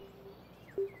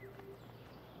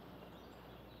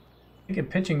 You can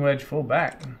pitching wedge full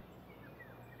back.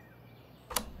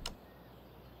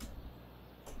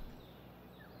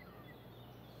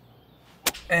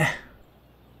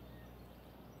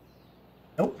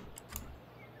 Nope.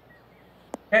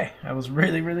 Okay, that was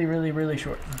really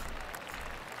short.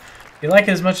 You like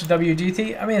it as much as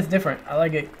WGT? I mean, it's different. I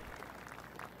like it.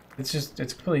 It's just,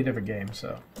 it's a completely different game,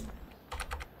 so.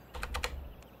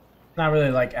 Not really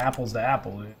like apples to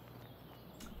apples.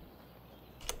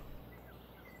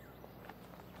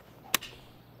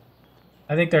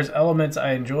 I think there's elements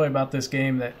I enjoy about this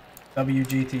game that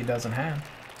WGT doesn't have.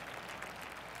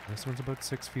 This one's about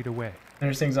 6 feet away.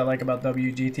 There's things I like about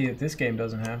WGT that this game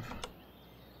doesn't have.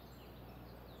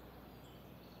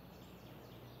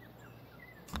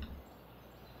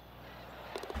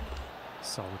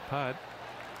 Solid putt.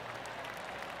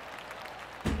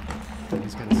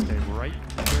 He's going to stay right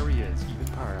where he is, even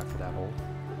par after that hole.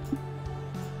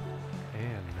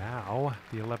 And now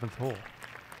the 11th hole.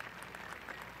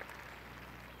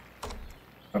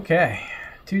 Okay,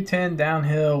 210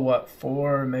 downhill, what,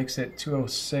 4 makes it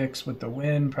 206 with the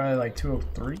wind, probably like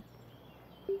 203.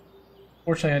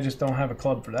 Fortunately, I just don't have a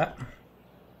club for that. We're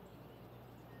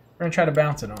gonna try to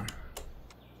bounce it on.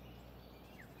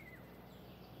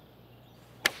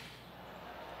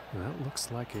 That looks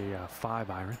like a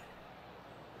 5-iron.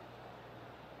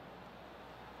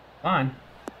 Fine.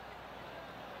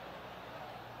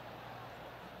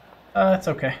 It's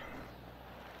okay.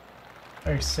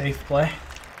 Very safe play.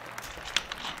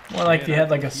 More like if you had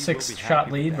like a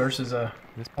 6-shot lead versus a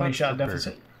 20-shot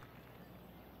deficit.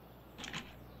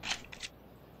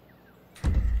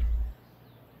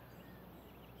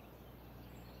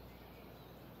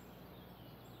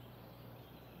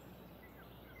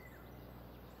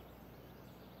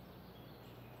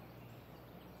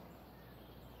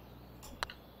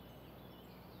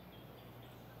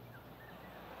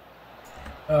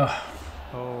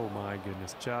 Oh my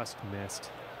goodness, just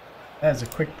missed. That's a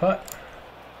quick putt.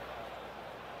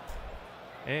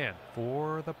 And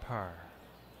for the par.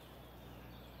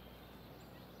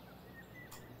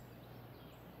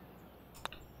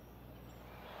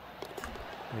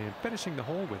 And finishing the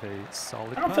hole with a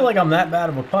solid I don't feel like I'm that bad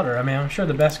of a putter. I mean, I'm sure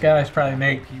the best guys probably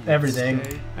make everything.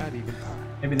 At even par.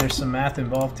 Maybe there's some math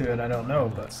involved to it, I don't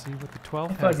know, but Let's see what the I 12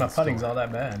 don't feel like my has in putting's store. all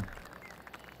that bad.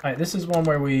 Alright, this is one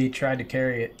where we tried to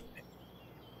carry it.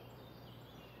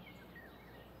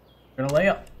 We're gonna lay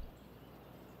up.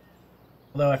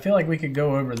 Although I feel like we could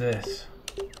go over this.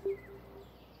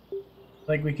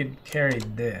 Like we could carry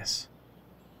this.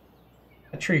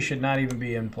 That tree should not even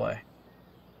be in play.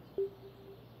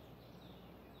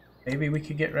 Maybe we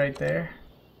could get right there.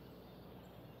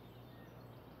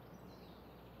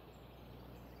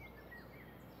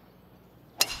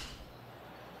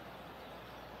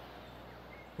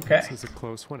 Okay. This is a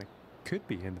close one. It could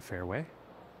be in the fairway.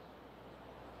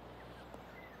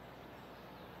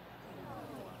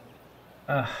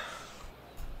 Oh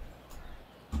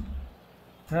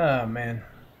man.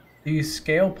 Do you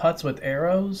scale putts with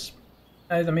arrows?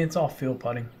 I mean, it's all field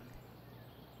putting.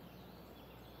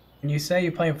 When you say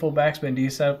you're playing full backspin, do you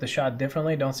set up the shot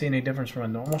differently? Don't see any difference from a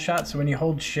normal shot. So when you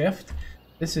hold shift,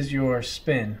 this is your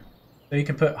spin. So you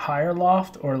can put higher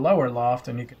loft or lower loft,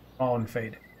 and you can fall and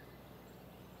fade it.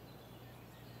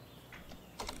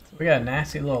 So we got a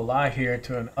nasty little lie here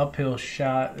to an uphill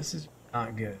shot. This is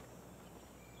not good.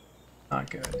 Not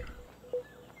good.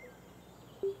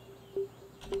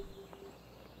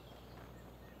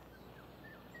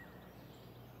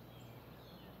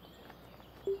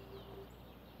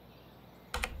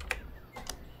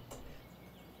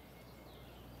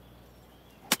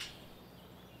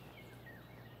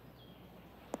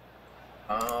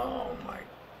 Oh my.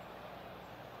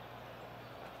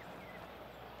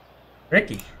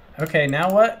 Ricky. Okay,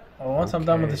 now what? Well, once I'm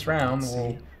done with this round, let's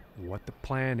we'll see what the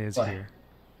plan is play. here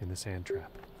in the sand trap.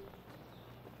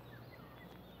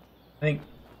 I think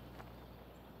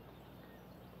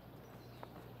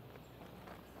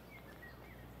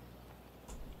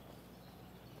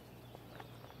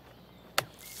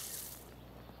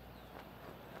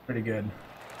pretty good.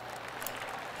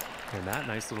 And that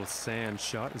nice little sand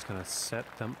shot is going to set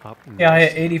them up. Yeah, I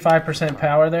nice. hit 85%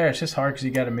 power there. It's just hard because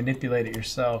you got to manipulate it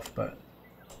yourself, but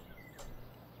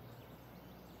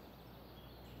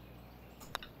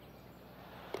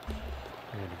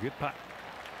And a good putt.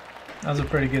 that was a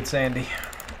pretty good Sandy.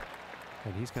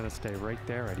 And he's going to stay right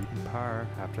there at even par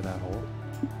after that hole.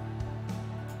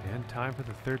 And time for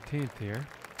the 13th here.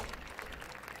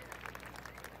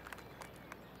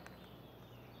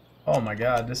 Oh my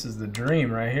god, this is the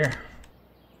dream right here.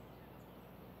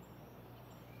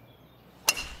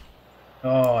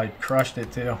 Oh, I crushed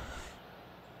it too.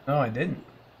 No, I didn't.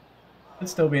 It'd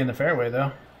still be in the fairway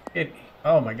though.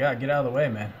 Oh my god, get out of the way,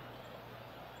 man.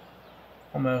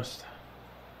 Almost.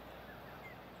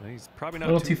 He's probably not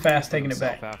A little too fast taking it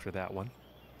back. after that one.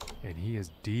 And he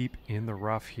is deep in the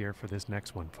rough here for this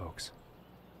next one, folks.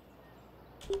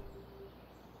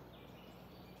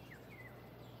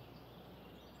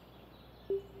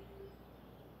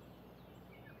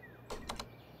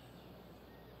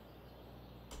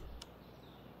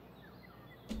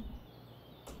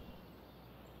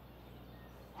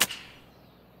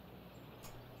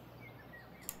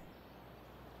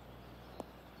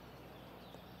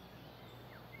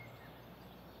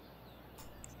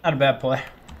 Not a bad play.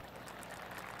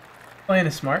 Playing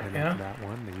is smart, And you after know. that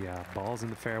one, the ball's in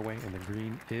the fairway and the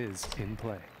green is in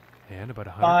play. And about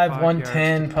 5, 105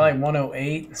 110, yards probably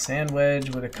 108. Sand wedge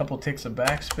with a couple ticks of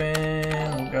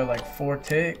backspin. We'll go like 4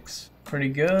 ticks. Pretty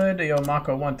good. Yo,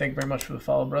 Mako1, thank you very much for the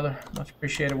follow, brother. Much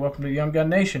appreciated. Welcome to the Young Gun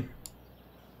Nation.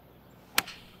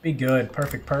 Be good.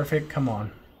 Perfect, perfect. Come on.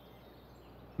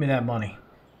 Give me that money.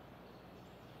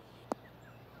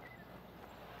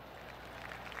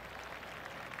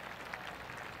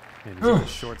 And he's in the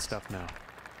short stuff now.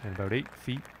 And about 8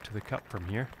 feet to the cup from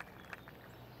here.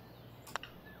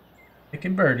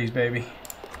 Picking birdies, baby.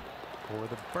 For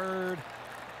the bird.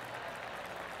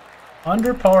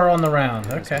 Under par on the round.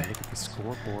 There's Okay. a look at the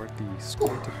scoreboard. The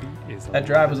score to beat is That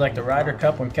drive was like the 11 Ryder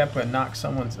Cup when Kepka knocked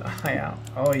someone's eye out.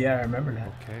 Oh, yeah, I remember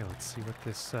that. Okay, let's see what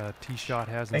this tee shot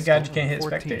has. Thank God you installed. can't hit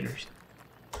 14. spectators.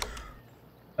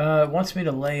 Wants me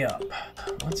to lay up.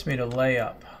 Wants me to lay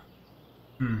up.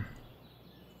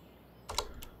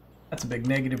 That's a big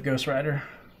negative, Ghost Rider.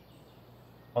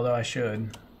 Although I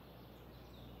should.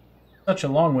 Such a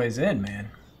long ways in,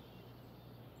 man.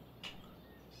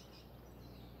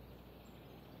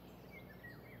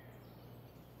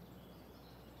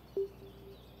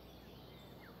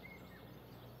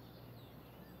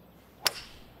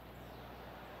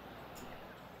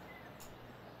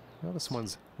 Well, this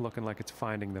one's looking like it's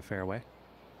finding the fairway.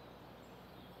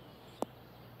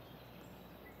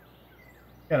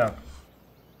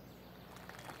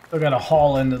 Still got to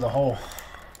haul into the hole.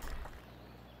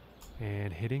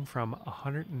 And hitting from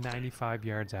 195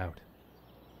 yards out.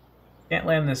 Can't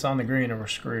land this on the green or we're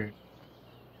screwed.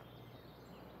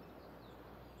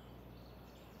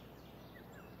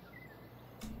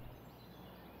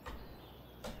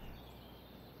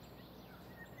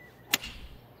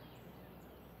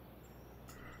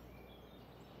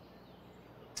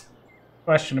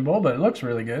 Questionable, but it looks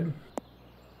really good.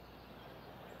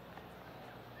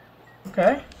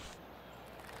 Okay.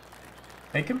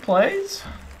 Making plays.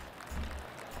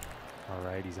 All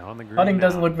right, he's on the green. Putting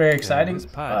doesn't now. look very And exciting. his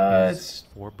putt is It's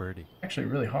for birdie. actually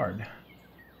really hard, in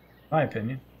my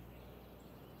opinion.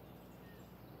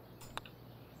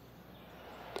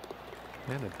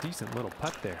 And a decent little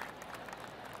putt there.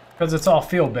 Because it's all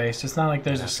field based. It's not like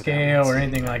there's a After that, scale let's or see.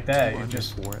 anything like that. 2 You're under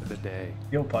just for the day.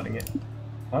 field putting it.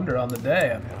 Under on the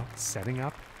day. I mean, Now setting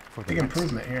up for the big next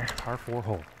improvement here. par 4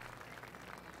 hole.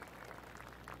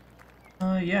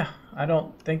 Yeah. I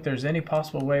don't think there's any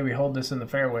possible way we hold this in the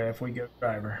fairway if we go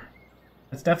driver.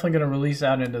 It's definitely going to release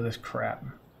out into this crap.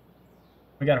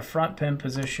 We got a front pin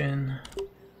position.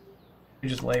 We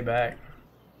just lay back.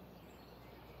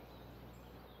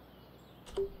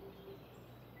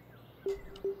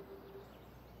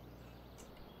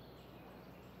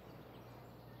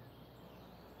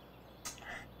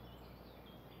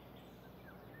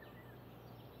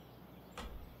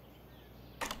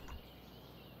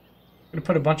 Gonna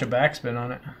put a bunch of backspin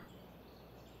on it.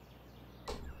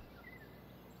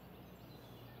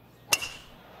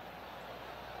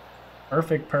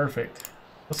 Perfect, perfect.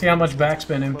 We'll see how much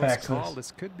backspin impacts Close call. this.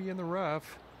 This could be in the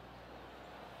rough.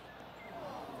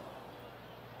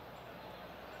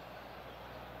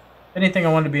 If anything,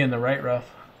 I wanted to be in the right rough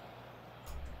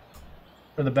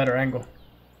for the better angle.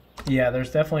 Yeah,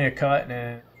 there's definitely a cut,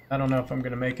 and I don't know if I'm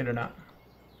gonna make it or not.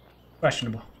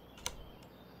 Questionable.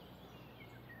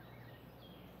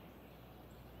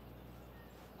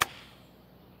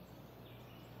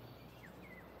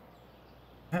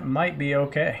 That might be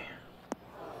okay.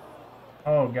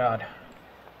 Oh, God.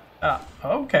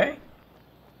 Okay.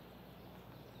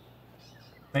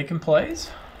 Making plays?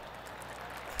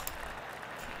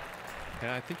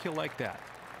 Yeah, I think you'll like that.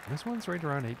 This one's right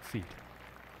around 8 feet.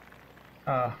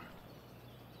 A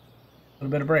little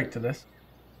bit of break to this.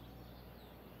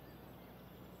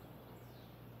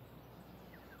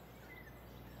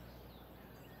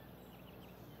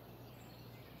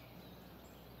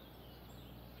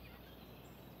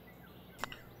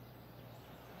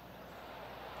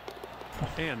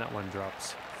 And that one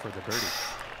drops for the birdie.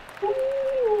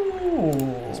 Ooh.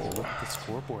 As we look at the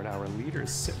scoreboard, our leader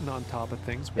is sitting on top of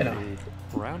things with You know,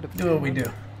 a round of do what 10 we do.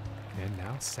 under. And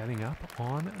now setting up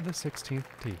on the 16th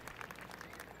tee.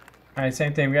 Alright,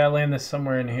 same thing. We gotta land this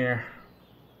somewhere in here.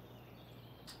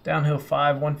 Downhill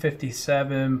 5,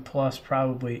 157 plus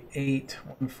probably 8,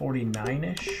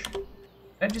 149-ish. Did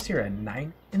I just hear a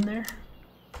 9 in there?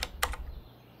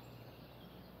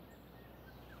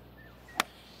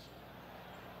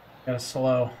 Got to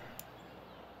slow.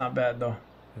 Not bad though.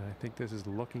 And I think this is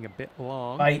looking a bit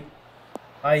long. Fight.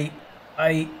 Fight.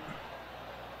 Fight.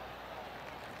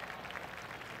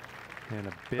 And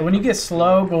a bit But when you of get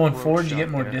slow going approach forward, you shot get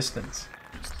more there. distance.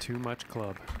 Just too much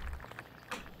club.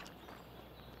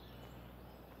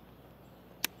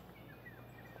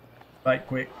 Bite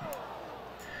quick.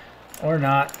 Or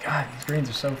not. God, these greens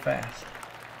are so fast.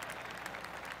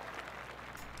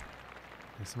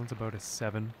 This one's about a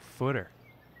 7-footer.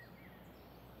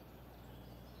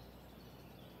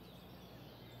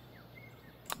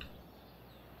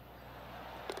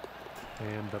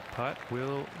 And the putt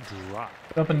will drop.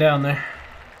 Up and down there.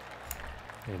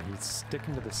 And he's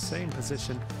sticking to the same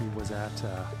position he was at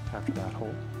after that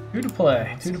hole. 2 to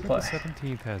play. 2 to See what play. the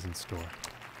 17th has in store.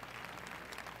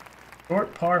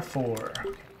 Short par 4.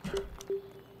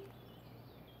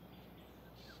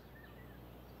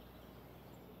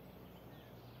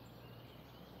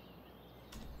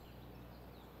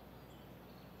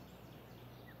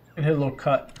 And hit a little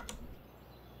cut.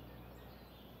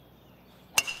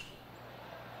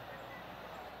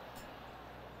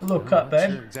 A little cut, I'm not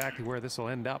babe. sure exactly where this will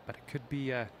end up, but it could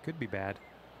be bad.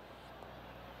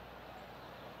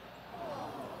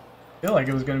 Feel like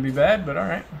it was going to be bad, but all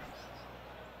right.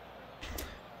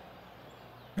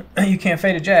 You can't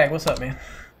fade a jag. What's up, man?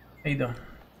 How you doing?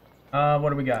 What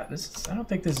do we got? I don't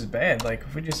think this is bad. Like,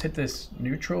 if we just hit this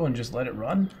neutral and just let it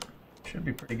run, should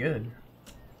be pretty good.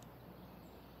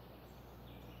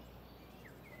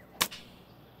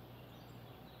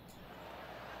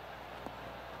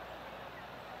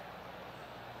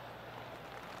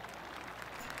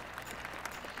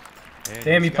 And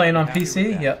Damn, he's you playing gotta on be happy with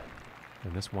PC? that. Yep.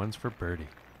 And this one's for birdie.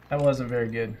 That wasn't very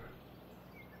good.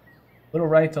 Little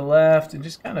right to left, and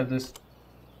just kind of this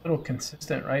little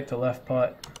consistent right to left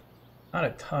putt. Not a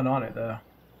ton on it, though.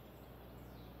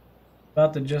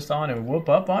 About to just on and whoop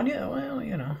up on you? Well,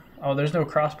 you know. Oh, there's no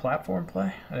cross-platform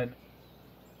play? I didn't.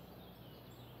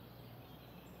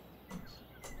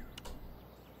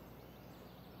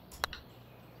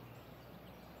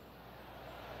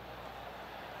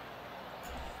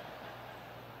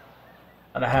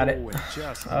 I'd have had it. and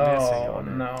just missing Oh, on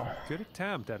it. no. Good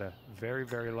attempt at a very,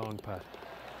 very long putt.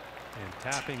 And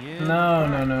tapping in. No,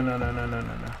 no, no, no, no, no, no,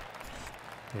 no, no.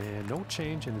 And no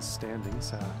change in the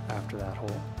standings after that hole.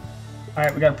 All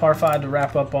right, we got a par 5 to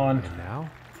wrap up on. And now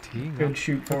teeing Good up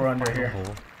shoot for 4 the under final here.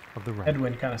 hole of the round.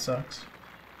 Headwind kind of sucks.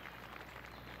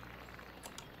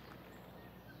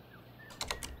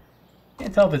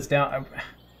 Can't tell if it's down. I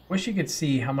wish you could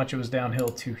see how much it was downhill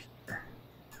to here.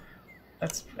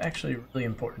 That's actually really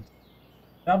important.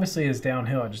 It obviously is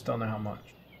downhill, I just don't know how much.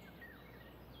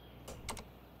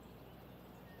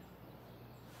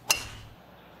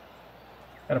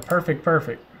 Got a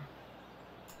perfect.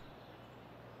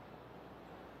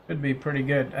 Could be pretty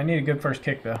good. I need a good first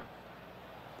kick, though.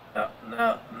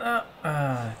 No.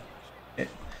 Do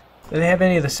they have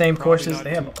any of the same courses?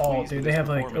 They have all, dude. They have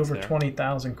like over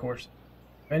 20,000 courses.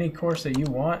 Any course that you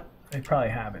want, they probably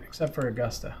have it, except for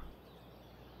Augusta.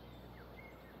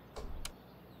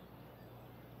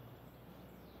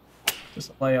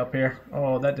 Just a layup here.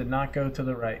 Oh, that did not go to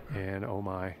the right. And oh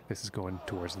my, this is going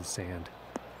towards the sand.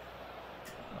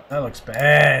 That looks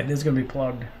bad. This is going to be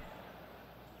plugged.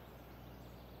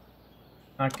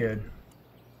 Not good.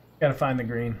 Gotta find the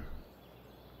green.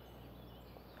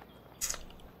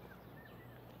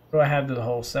 What do I have to the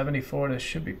hole? 74. This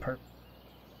should be perfect.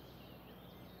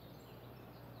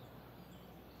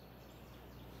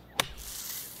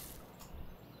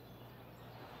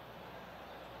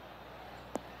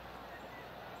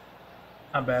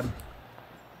 Not bad.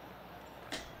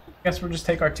 Guess we'll just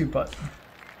take our 2-putt.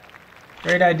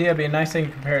 Great idea. Be a nice thing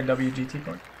to compare a WGT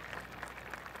course.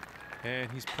 And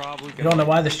he's probably You don't know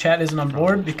why this chat isn't on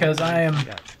board? Because I am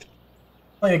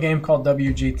playing a game called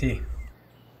WGT.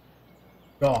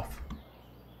 Golf.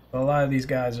 So a lot of these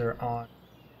guys are on.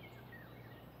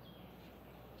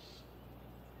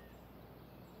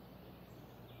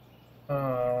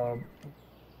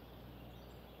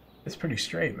 It's pretty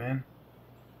straight, man.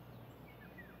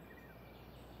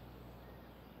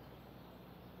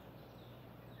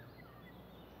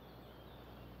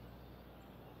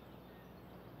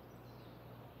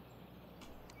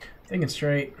 Thinking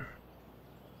straight.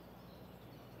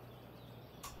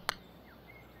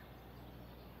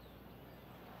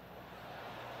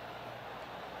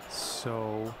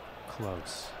 So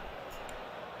close.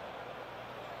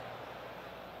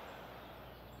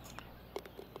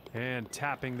 And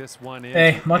tapping this one in.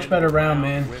 Hey, much better round, around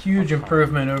man. with Huge a par.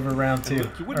 improvement over round And 2.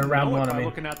 look, you Or wouldn't round know it 1, I by mean.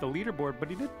 looking at the leaderboard, but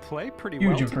he did play pretty Huge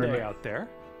well improvement. today out there.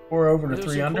 4 over to There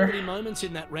were 3 some under. quality moments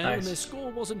in that round, and Nice. their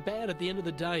score wasn't bad at the end of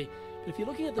the day. But if you're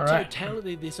looking at the All right.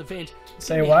 totality of this event, it's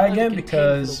Say gonna be why hard to again? contend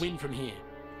Because for the win from here.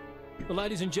 Well,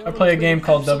 ladies and I gentlemen, play a it's been game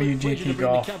called an absolute WGT pleasure to bring the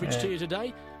Golf, coverage to and you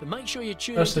today, but make sure you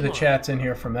tune most in of the tomorrow. chat's in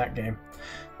here from that game.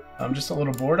 I'm just a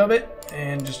little bored of it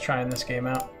and just trying this game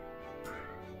out.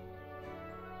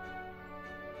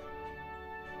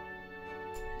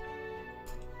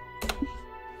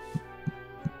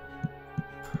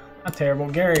 Not terrible.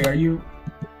 Gary, are you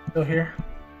still here?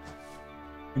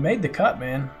 We made the cut,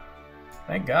 man.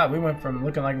 Thank God. We went from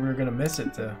looking like we were going to miss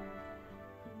it to...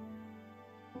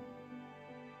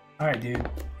 Alright, dude.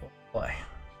 We'll play.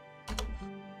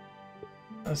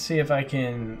 Let's see if I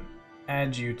can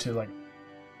add you to, like...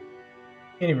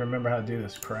 I can't even remember how to do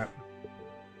this crap.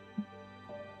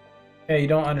 Okay, you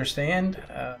don't understand?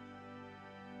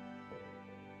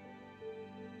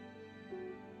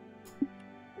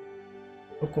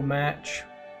 Local match.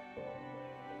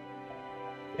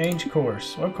 Change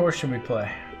course. What course should we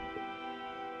play?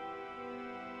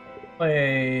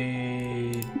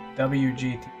 Play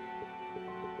WGT.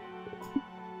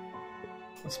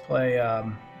 Let's play,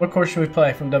 what course should we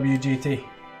play from WGT?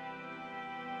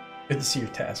 Good to see your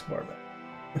taskbar back.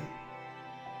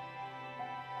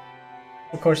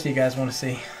 What course do you guys want to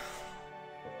see?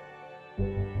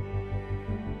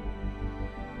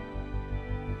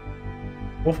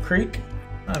 Wolf Creek?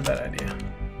 Not a bad idea.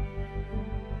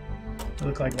 You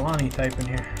look like Lonnie typing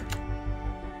here.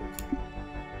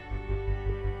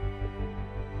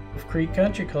 Wolf Creek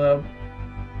Country Club.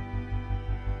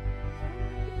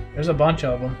 There's a bunch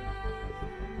of them.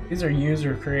 These are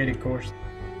user-created courses.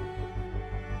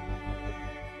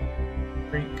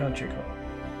 Creek Country Club.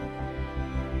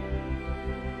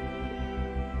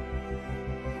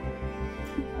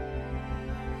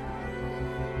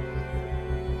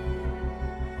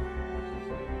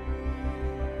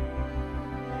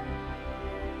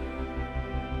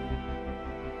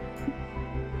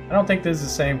 I don't think this is the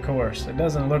same course. It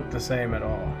doesn't look the same at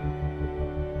all.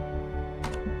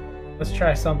 Let's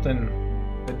try something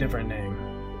with a different name.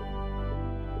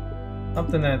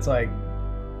 Something that's like,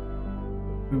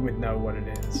 we would know what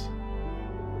it is.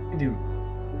 We do.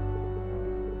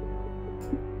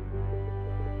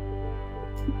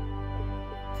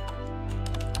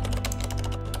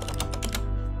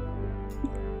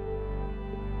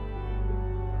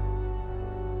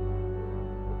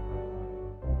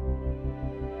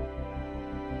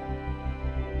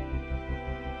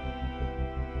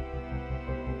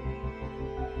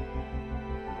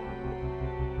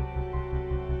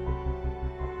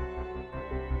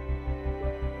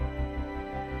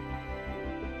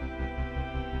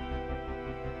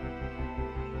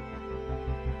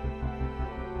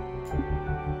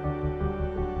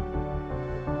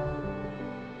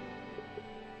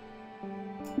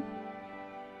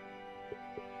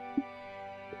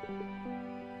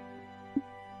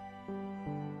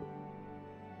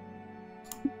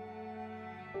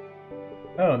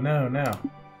 Oh, no, no.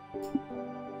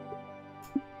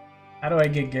 How do I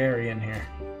get Gary in here?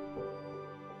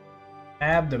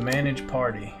 Tab to manage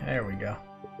party. There we go.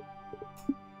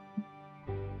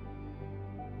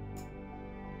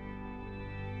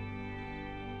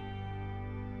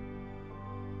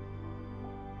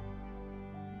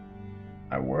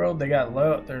 My world, they got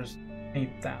low. There's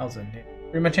 8,000.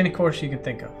 Pretty much any course you can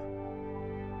think of.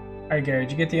 Alright, Gary,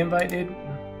 did you get the invite, dude?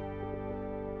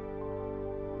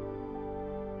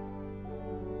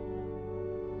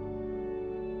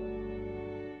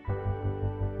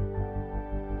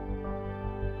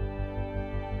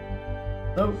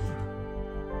 Oh,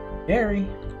 Gary.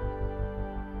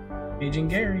 Agent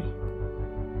Gary.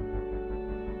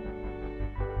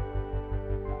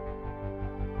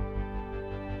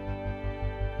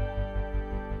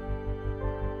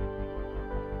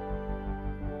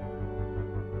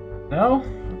 No?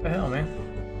 What the hell, man?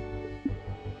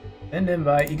 Send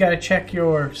invite. You gotta check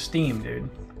your Steam, dude.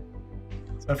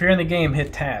 So if you're in the game,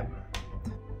 hit tab.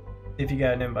 See if you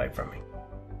got an invite from me.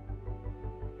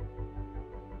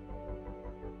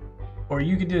 Or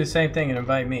you could do the same thing and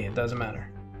invite me. It doesn't matter.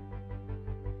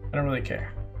 I don't really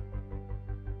care.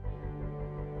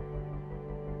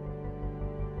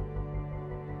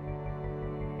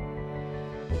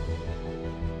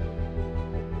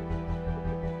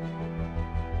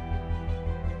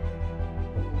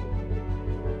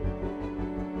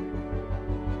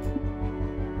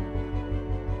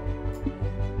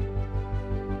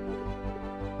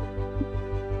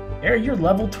 Gary, you're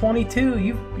level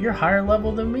 22. You're higher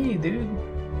level than me, dude.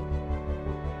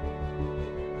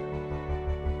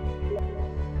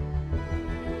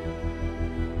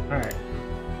 All right.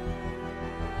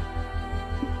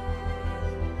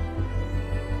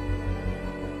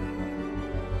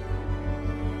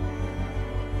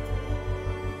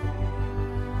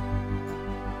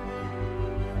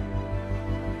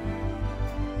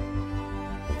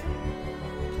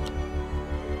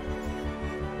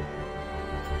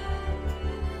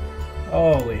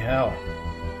 Holy hell.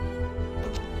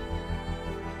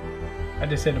 I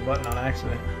just hit a button on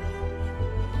accident.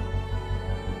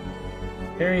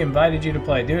 Gary invited you to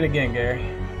play. Do it again, Gary.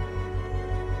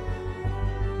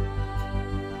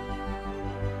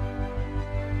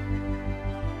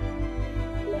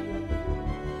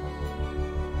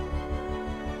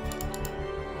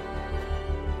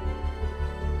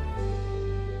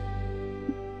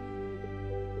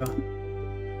 It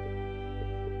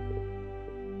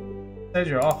says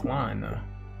you're offline though.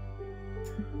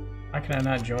 Why can I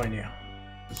not join you?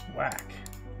 Just whack.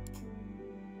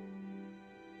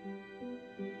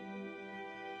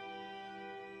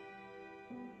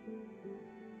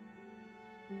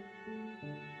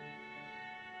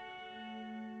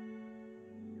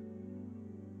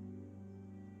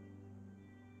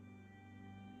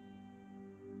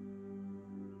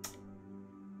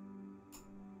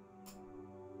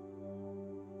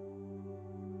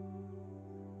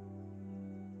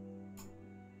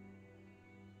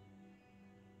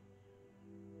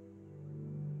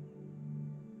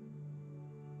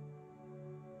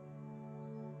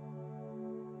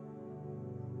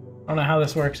 I don't know how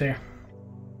this works here.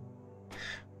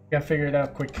 Gotta figure it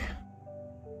out quick.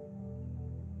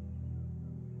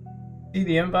 See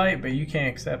the invite, but you can't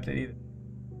accept it either.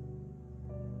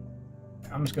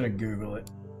 I'm just gonna Google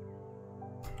it.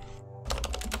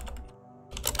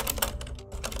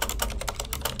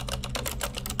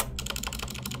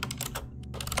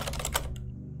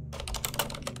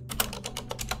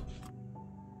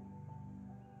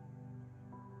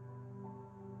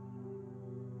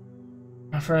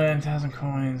 My friend, 1,000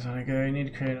 coins. When I go, you need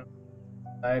to create a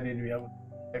society to be able to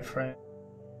get friends.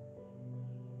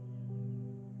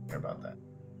 Care about that.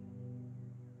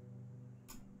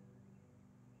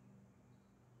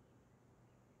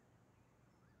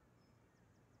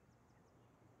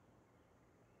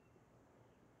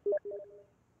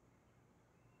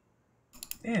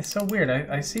 Yeah, it's so weird.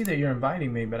 I see that you're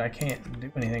inviting me, but I can't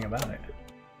do anything about it.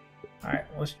 Alright,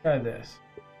 let's try this.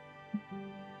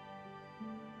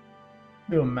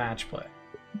 Do a match play.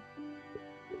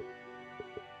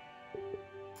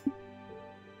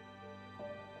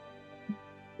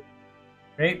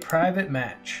 Create private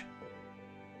match.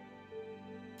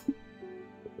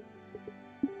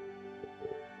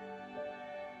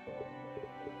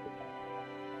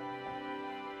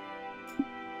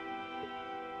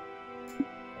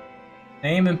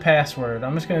 Name and password.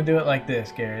 I'm just going to do it like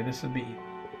this, Gary. This would be easy.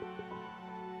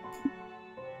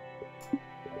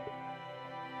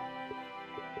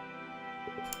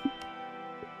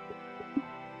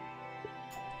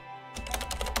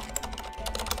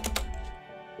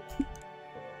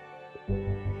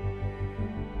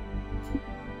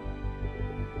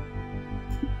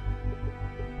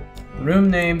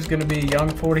 Room name's going to be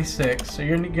Young46, so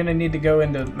you're going to need to go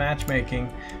into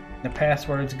matchmaking. The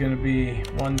password's going to be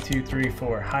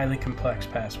 1234, highly complex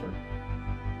password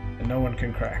that no one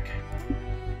can crack.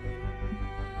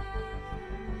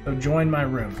 So join my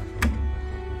room.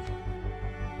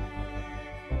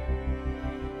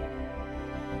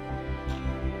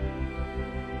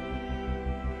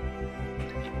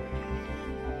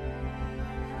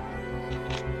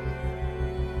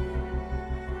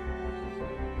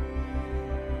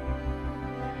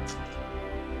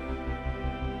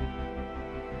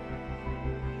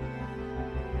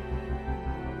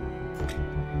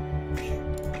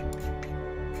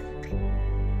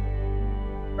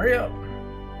 Hurry up.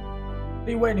 What are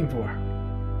you waiting for?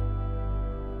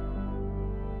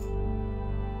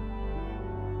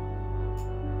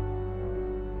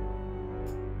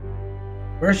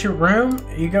 Where's your room?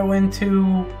 You go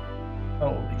into...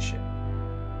 Holy shit.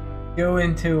 Go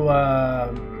into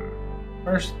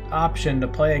first option to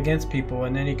play against people,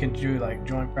 and then you can do like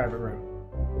join private room.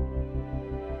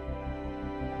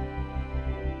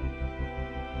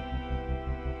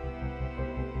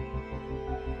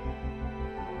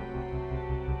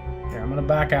 I'm gonna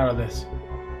back out of this.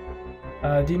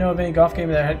 Do you know of any golf game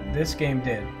that this game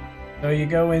did? So you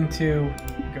go to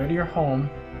your home,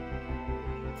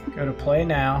 go to play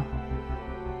now,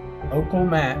 local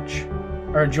match,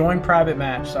 or join private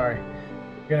match, sorry.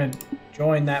 You're gonna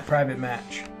join that private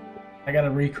match. I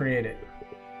gotta recreate it.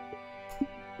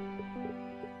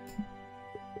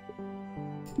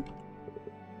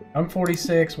 I'm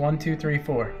 46,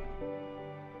 1234.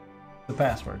 The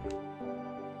password.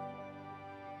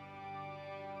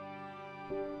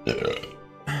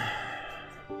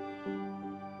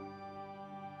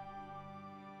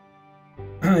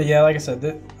 Yeah, like I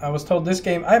said, I was told this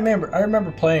game. I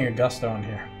remember playing Augusta on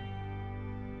here.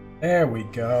 There we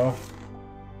go.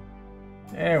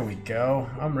 There we go.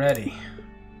 I'm ready.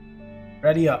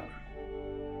 Ready up.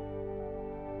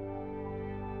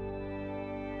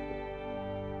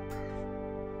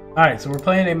 All right, so we're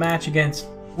playing a match against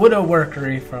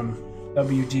Woodoworkery from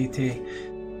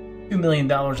WGT. $2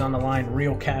 million on the line,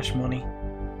 real cash money.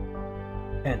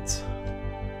 Pence.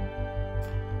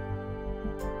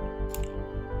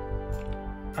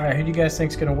 Alright, who do you guys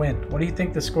think's gonna win? What do you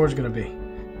think the score's gonna be?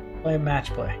 Play a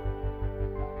match play.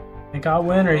 Think I'll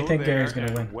win, or you Hello think Gary's there,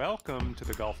 gonna and win? welcome to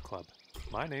the golf club.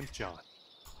 My name's John.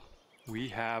 We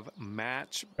have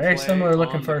match Very play similar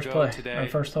looking on the first go play, or today.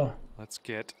 first hole. Let's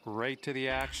get right to the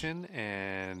action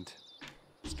and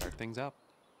start things up.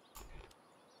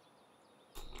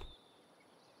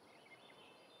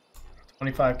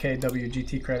 25K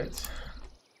WGT credits.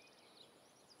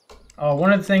 Oh,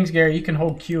 one of the things, Gary, you can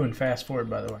hold Q and fast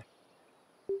forward, by the way.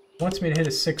 He wants me to hit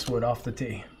a 6-wood off the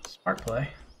tee. Smart play.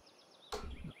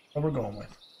 What we're going with.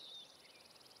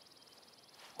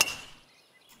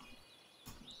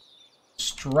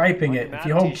 Striping it. If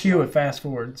you hold Q, it fast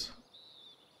forwards.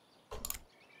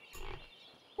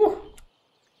 Whew.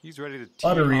 He's ready to tee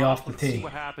Buttery off off the Let's see tee.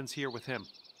 what happens here with him.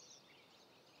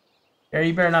 Gary,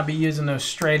 you better not be using no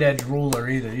straight edge ruler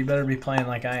either. You better be playing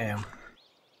like I am.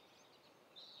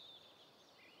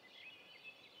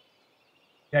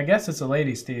 Yeah, I guess it's a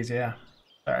ladies' tees, yeah.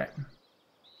 Alright.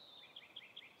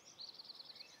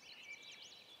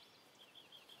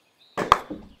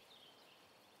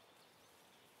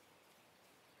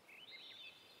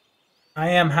 I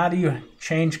am, how do you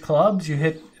change clubs? You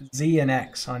hit Z and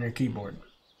X on your keyboard.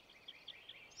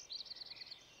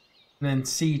 And then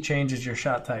C changes your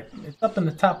shot type. It's up in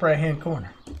the top right hand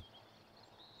corner.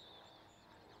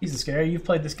 Jesus, Gary, you've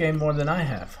played this game more than I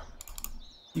have.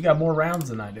 You got more rounds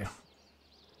than I do.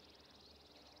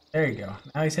 There you go.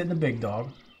 Now he's hitting the big dog.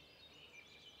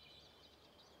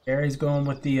 Gary's going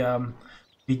with the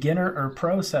beginner or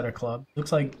pro set of clubs.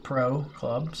 Looks like pro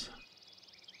clubs.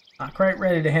 Not quite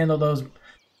ready to handle those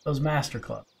master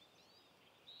clubs.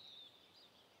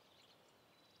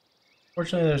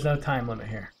 Fortunately, there's no time limit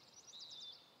here.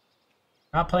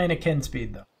 Not playing at Ken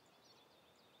speed though.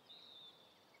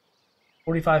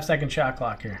 45-second shot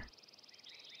clock here.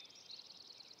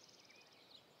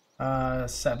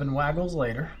 7 waggles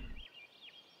later.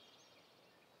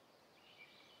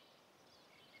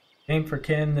 Game for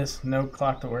Ken, this no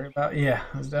clock to worry about. Yeah,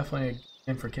 it's definitely a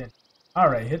game for Ken.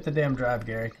 Alright, hit the damn drive,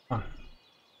 Gary. Come on.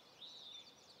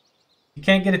 You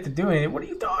can't get it to do anything. What are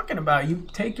you talking about? You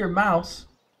take your mouse,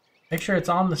 make sure it's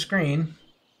on the screen,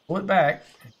 pull it back,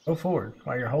 and go forward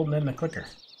while you're holding in the clicker.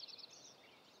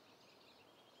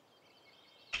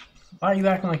 Why are you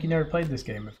acting like you never played this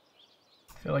game?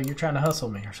 I feel like you're trying to hustle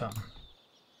me or something.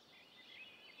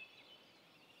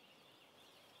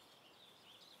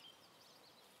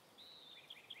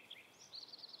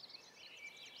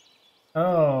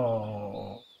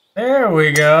 Oh, there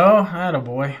we go.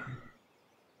 Attaboy.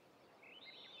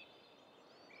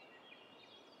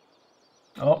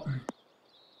 Oh.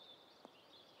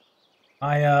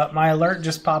 My alert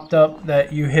just popped up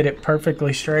that you hit it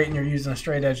perfectly straight and you're using a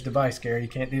straight edge device, Gary. You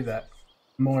can't do that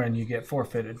more and you get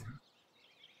forfeited.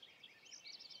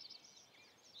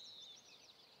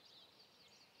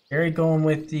 Gary going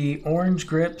with the orange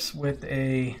grips with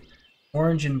a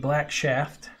orange and black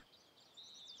shaft.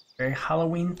 Very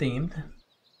Halloween themed.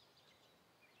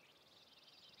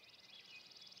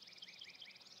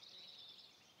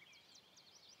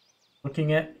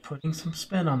 Looking at putting some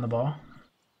spin on the ball.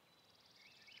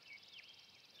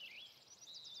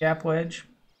 Gap wedge.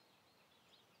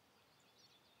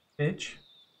 Pitch.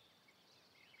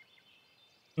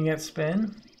 Looking at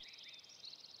spin.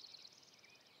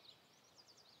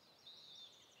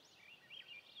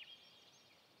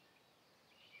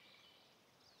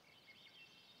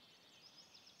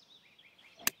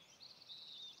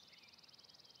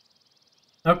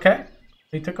 Okay,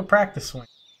 he took a practice swing.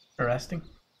 Interesting.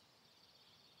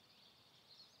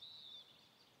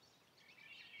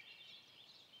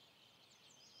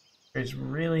 He's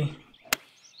really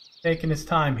taking his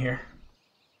time here.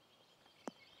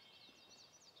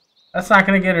 That's not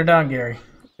going to get her done, Gary.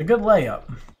 It's a good layup.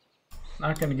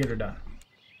 Not going to get her done.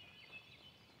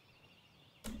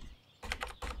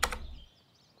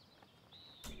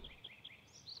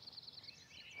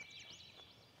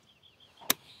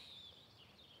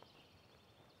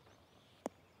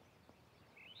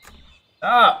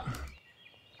 Up.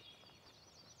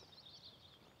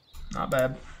 Not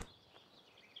bad.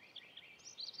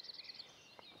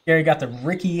 Gary got the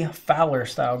Ricky Fowler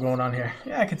style going on here.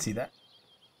 Yeah, I can see that.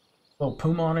 Little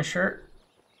Puma on his shirt.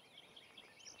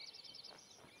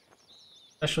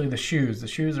 Especially the shoes. The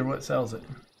shoes are what sells it.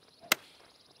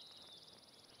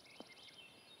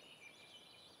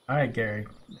 Alright, Gary.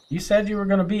 You said you were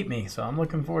going to beat me, so I'm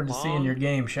looking forward to seeing your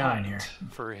game shine here.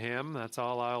 For him, that's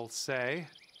all I'll say.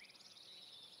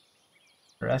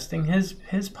 Interesting.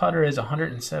 His putter is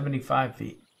 175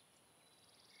 feet.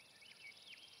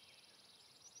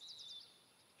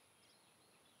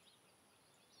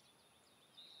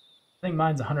 I think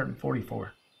mine's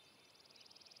 144.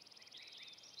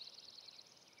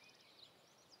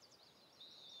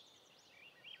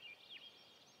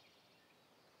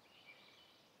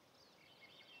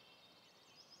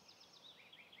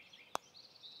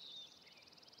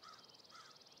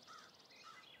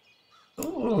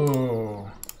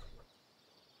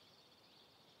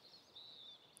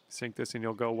 sink this and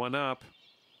you'll go 1 up.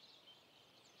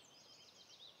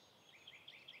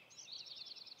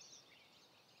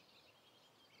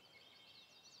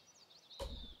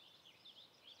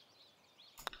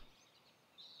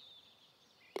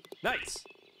 Nice.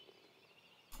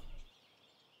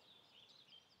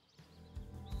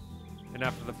 And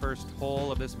after the first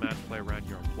hole of this match play round,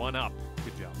 you're 1 up.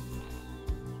 Good job.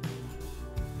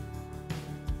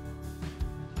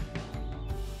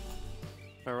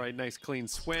 All right, nice clean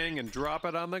swing and drop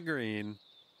it on the green.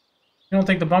 You don't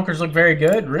think the bunkers look very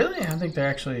good? Really? I think they're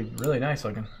actually really nice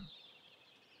looking.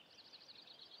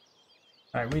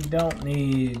 All right, we don't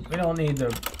need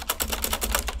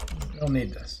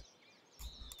this.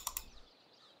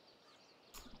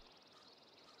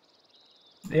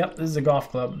 Yep, this is a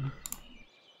golf club.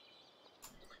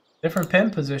 Different pin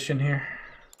position here.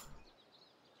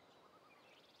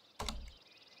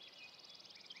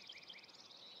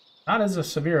 Not as a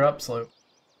severe upslope.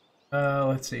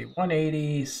 Let's see,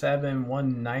 187,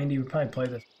 190. We probably play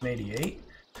this 188.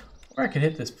 Or I could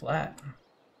hit this flat.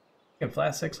 A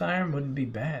flat 6-iron wouldn't be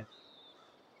bad.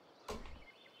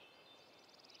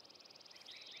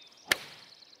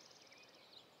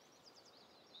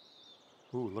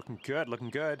 Ooh, looking good, looking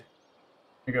good.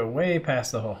 We go way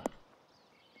past the hole.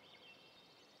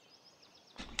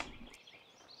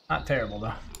 Not terrible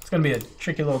though. It's gonna be a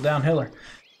tricky little downhiller.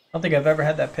 I don't think I've ever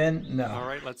had that pin. No. All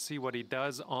right, let's see what he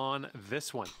does on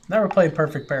this one. Never played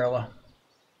perfect parallel.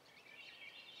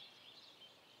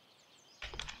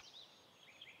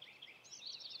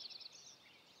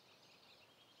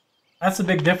 That's the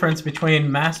big difference between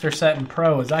master set and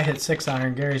pro. Is I hit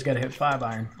 6-iron, Gary's got to hit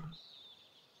 5-iron.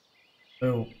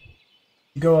 So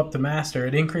you go up to master,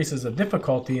 it increases the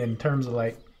difficulty in terms of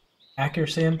like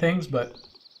accuracy and things, but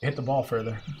you hit the ball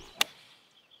further.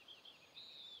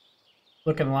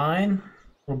 Looking line,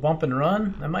 little bump and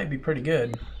run, that might be pretty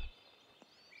good.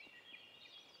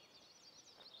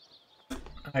 All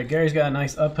right, Gary's got a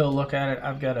nice uphill look at it.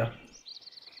 I've got a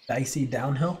dicey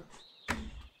downhill.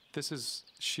 This is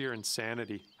sheer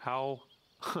insanity. How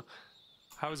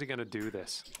is he going to do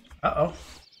this? Uh-oh.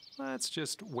 Let's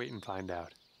just wait and find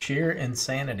out. Sheer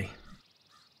insanity.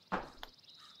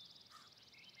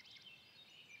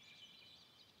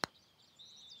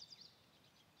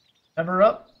 Ever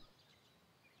up?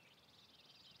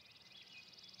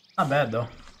 Not bad though.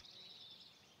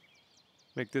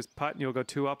 Make this putt and you'll go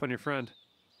 2 up on your friend.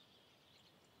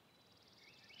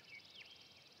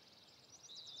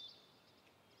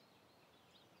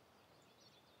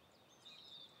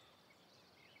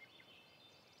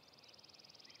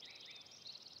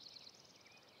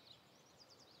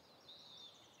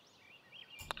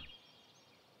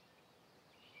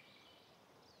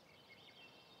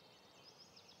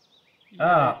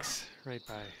 Ah. Yikes. Right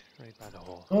by the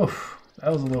hole. Oof,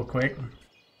 that was a little quick.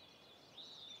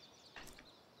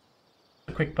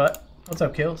 A quick putt. What's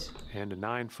up, Kills? And a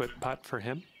 9-foot putt for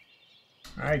him.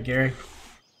 All right, Gary.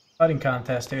 Putting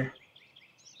contest here.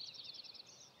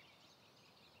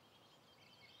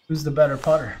 Who's the better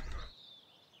putter?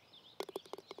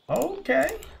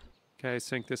 Okay. Okay,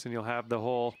 sink this and you'll have the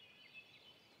hole.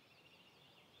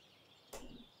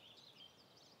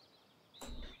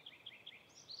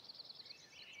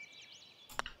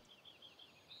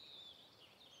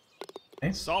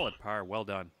 Nice. Solid par, well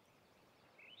done.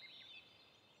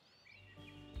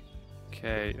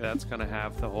 Okay, that's gonna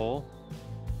have the hole.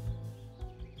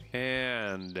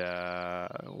 And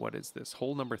what is this?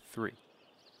 Hole number 3.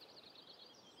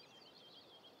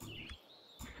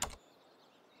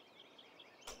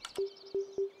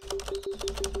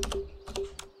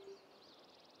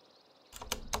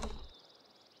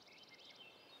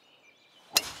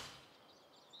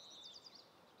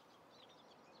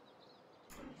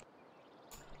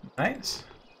 Nice.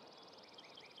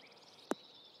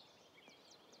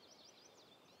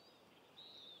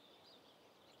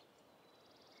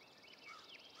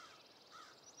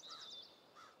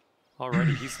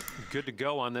 Alrighty, he's good to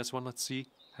go on this one. Let's see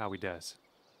how he does.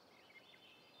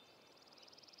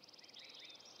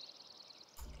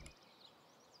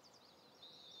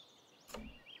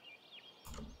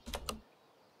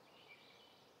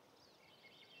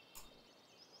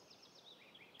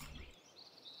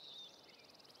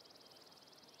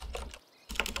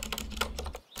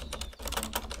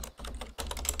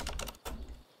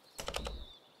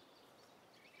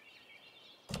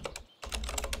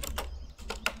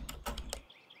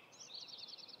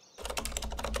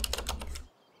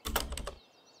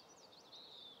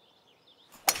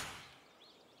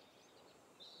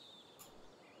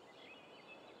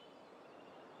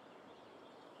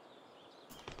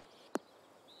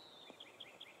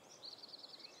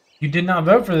 You did not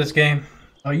vote for this game.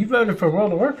 Oh, you voted for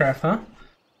World of Warcraft, huh?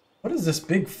 What is this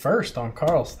big first on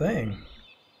Carl's thing?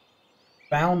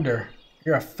 Founder.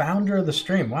 You're a founder of the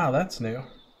stream. Wow, that's new.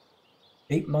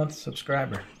 8-month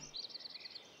subscriber.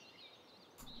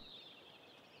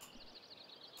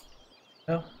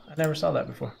 Oh, I never saw that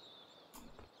before.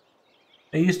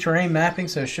 They use terrain mapping,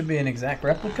 so it should be an exact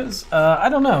replicas. I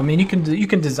don't know. I mean, you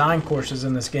can design courses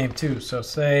in this game too. So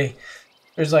say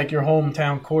there's like your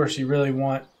hometown course you really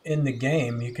want in the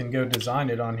game, you can go design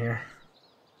it on here.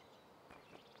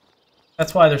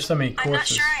 That's why there's so many courses. I'm not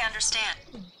sure I understand.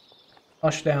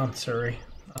 Hush down, Surrey.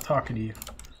 I'm talking to you.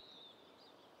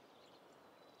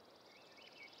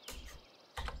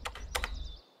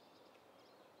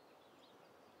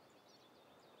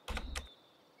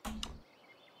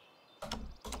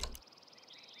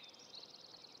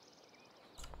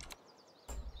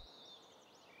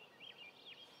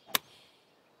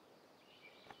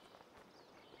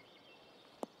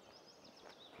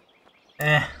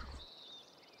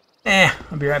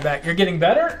 I'll be right back. You're getting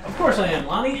better? Of course I am,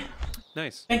 Lonnie.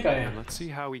 Nice. I think I am. And let's see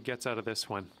how he gets out of this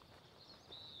one.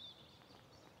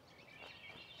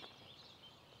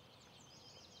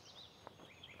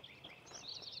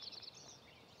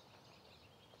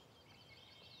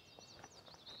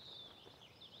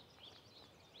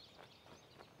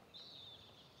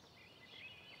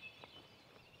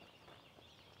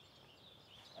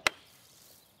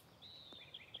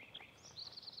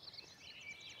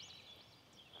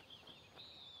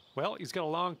 Well, he's got a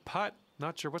long putt.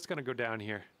 Not sure what's going to go down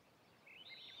here.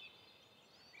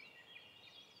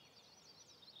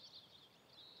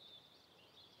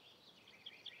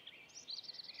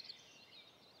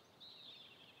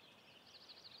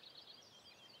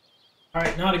 All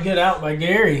right, not a good out by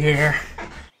Gary here.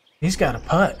 He's got a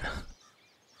putt.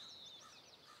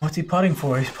 What's he putting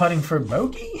for? He's putting for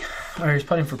bogey? Or he's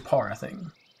putting for par, I think.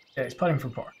 Yeah, he's putting for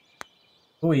par.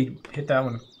 Oh, he hit that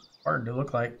one hard to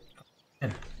look like.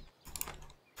 Man.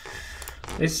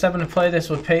 They used to have to play this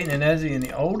with Peyton and Ezzy in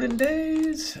the olden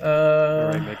days. All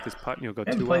right, make this putt and you'll go 2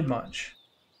 up. Haven't played much.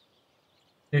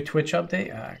 New Twitch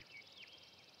update?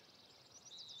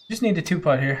 Just need a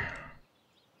 2-putt here.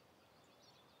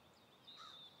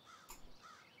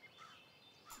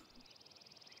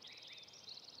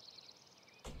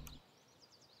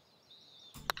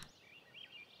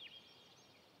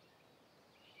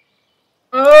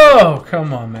 Oh,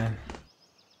 come on, man.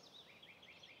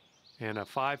 And a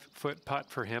 5-foot putt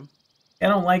for him. I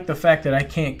don't like the fact that I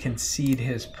can't concede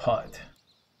his putt.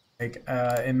 Like,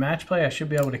 in match play, I should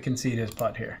be able to concede his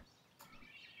putt here.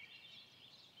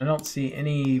 I don't see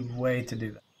any way to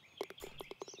do that.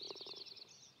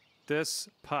 This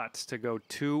putt to go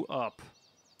 2 up.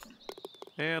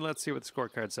 And let's see what the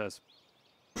scorecard says.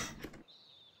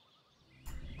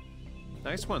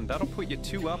 Nice one. That'll put you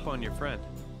 2 up on your friend.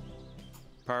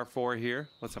 Par 4 here.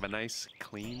 Let's have a nice,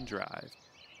 clean drive.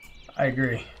 I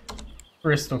agree.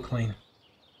 Crystal clean.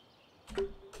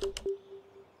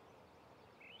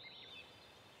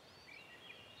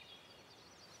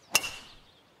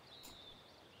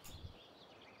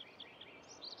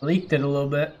 Leaked it a little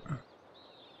bit.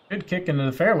 Good kick into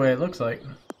the fairway, it looks like.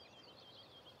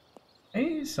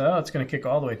 Hey, so it's going to kick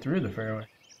all the way through the fairway.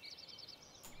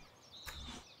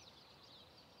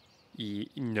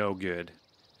 No good.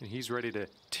 And he's ready to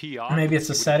tee off. Maybe it's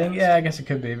a setting. Yeah, I guess it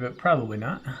could be, but probably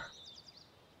not.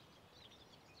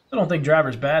 I don't think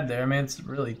driver's bad there. I mean, it's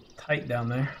really tight down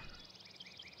there.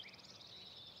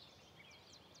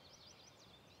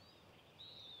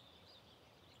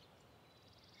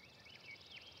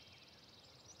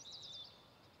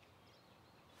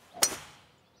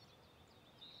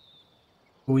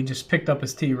 We just picked up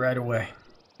his tee right away.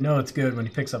 You know it's good when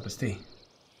he picks up his tee.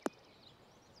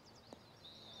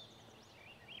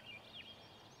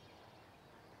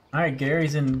 All right,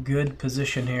 Gary's in good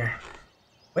position here.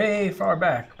 Way far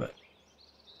back, but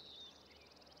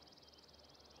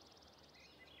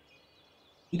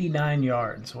 89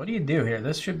 yards. What do you do here?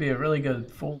 This should be a really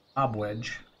good full lob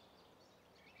wedge.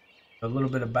 A little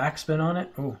bit of backspin on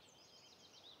it. Ooh.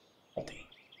 Faulty.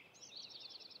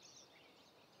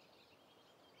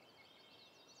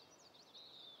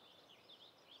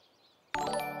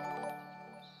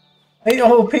 Hey,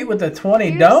 oh, Pete with the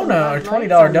 20 dono, or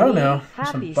 $20 dono.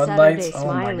 Some Bud Lights.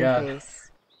 Oh my god.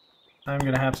 I'm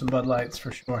gonna have some Bud Lights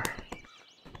for sure.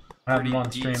 I'll have them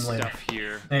on stream later.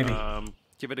 Here. Maybe.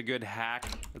 Give it a good hack.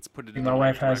 Let's put it in My the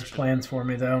wife right has direction. plans for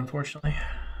me though, unfortunately.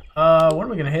 What are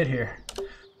we gonna hit here?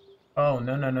 Oh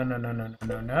no no no no no no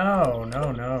no no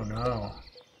no no no.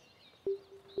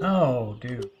 No,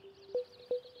 dude.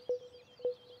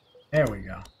 There we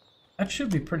go. That should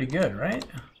be pretty good, right?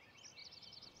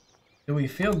 Do we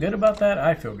feel good about that?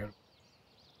 I feel good.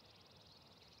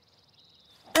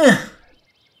 A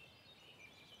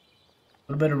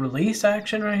little bit of release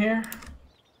action right here.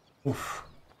 Oof.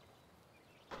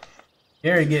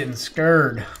 Gary getting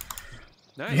scared.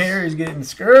 Nice. Gary's getting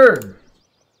scared.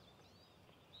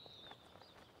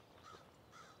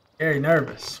 Very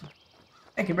nervous.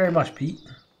 Thank you very much, Pete.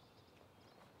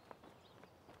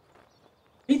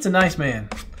 Pete's a nice man.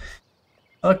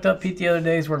 I looked up Pete the other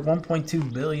day. He's worth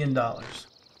 $1.2 billion.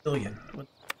 Billion.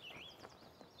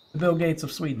 The Bill Gates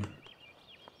of Sweden.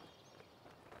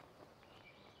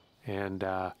 And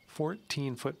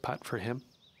 14-foot putt for him.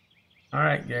 All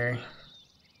right, Gary.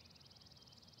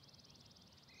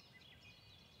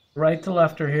 Right to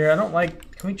lefter here. I don't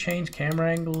like... Can we change camera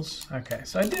angles? Okay,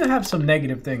 so I do have some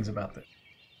negative things about this.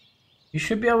 You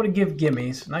should be able to give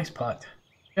gimmies. Nice putt.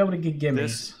 Be able to give gimmies.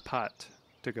 This putt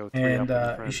to go 3 And up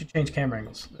in front. you should change camera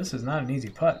angles. This is not an easy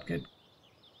putt. Good.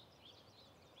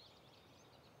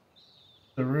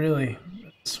 A really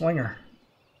swinger.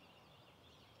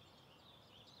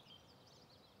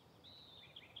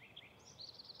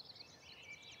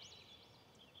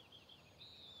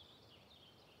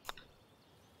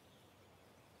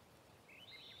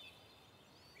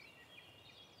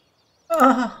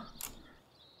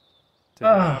 To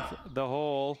have the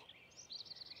hole.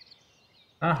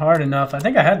 Not hard enough. I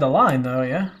think I had the line though,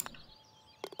 yeah?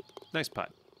 Nice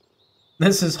putt.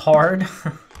 This is hard.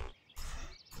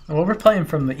 Well, we're playing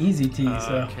from the easy tee,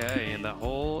 so... Okay, and the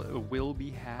hole will be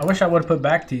had. I wish I would have put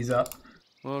back tees up.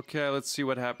 Okay, let's see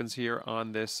what happens here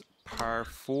on this par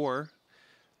 4.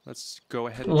 Let's go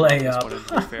ahead and Lay drop up. this one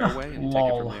into the fairway and take it from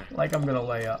Lol. there. Like I'm gonna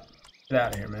lay up. Get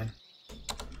out of here, man.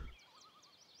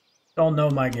 Don't know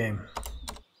my game.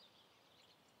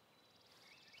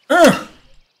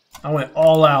 I went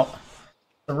all out.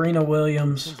 Serena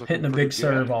Williams hitting a big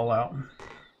serve all out.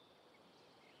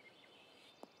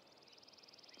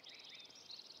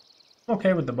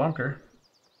 Okay with the bunker.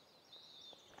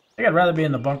 I think I'd rather be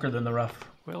in the bunker than the rough.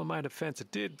 Well, in my defense,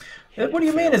 it did. What do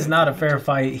you mean it's not a fair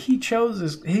fight?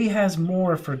 He has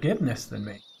more forgiveness than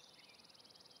me.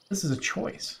 This is a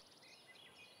choice.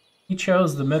 He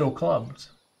chose the middle clubs.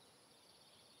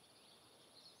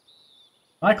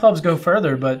 My clubs go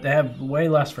further, but they have way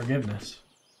less forgiveness.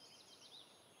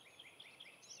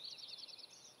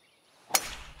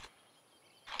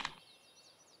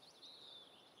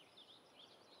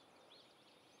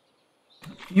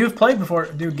 You've played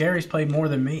before. Dude, Gary's played more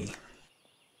than me.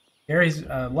 Gary's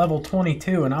level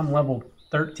 22 and I'm level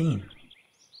 13.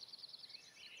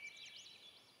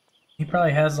 He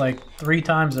probably has like 3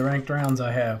 times the ranked rounds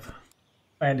I have.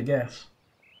 If I had to guess.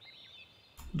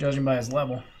 Judging by his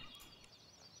level.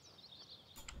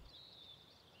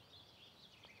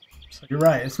 So you're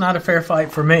right. It's not a fair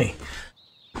fight for me.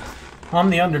 I'm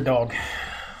the underdog.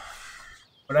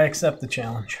 But I accept the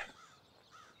challenge.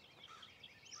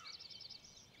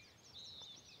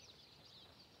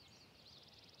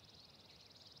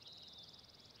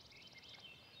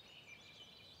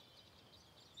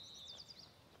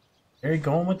 Gary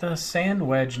going with the sand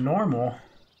wedge normal. I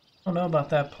don't know about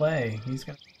that play. He's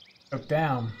going to go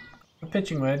down. A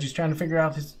pitching wedge. He's trying to figure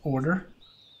out his order.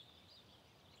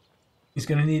 He's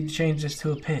going to need to change this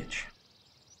to a pitch.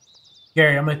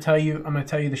 Gary, I'm going to tell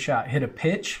you the shot. Hit a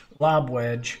pitch, lob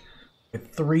wedge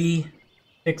with 3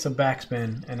 kicks of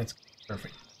backspin and it's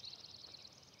perfect.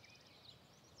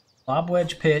 Lob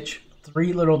wedge pitch,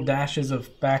 3 little dashes of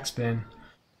backspin.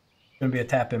 It's going to be a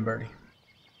tap-in birdie.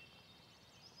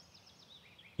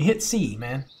 You hit C,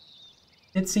 man.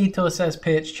 Hit C till it says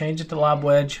pitch. Change it to lob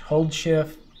wedge. Hold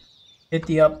shift. Hit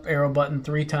the up arrow button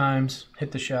 3 times.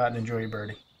 Hit the shot and enjoy your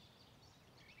birdie.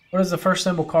 What is the first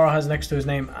symbol Carl has next to his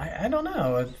name? I don't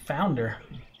know. A founder.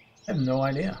 I have no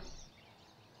idea.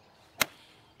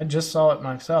 I just saw it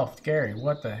myself. Gary,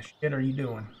 what the shit are you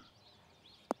doing?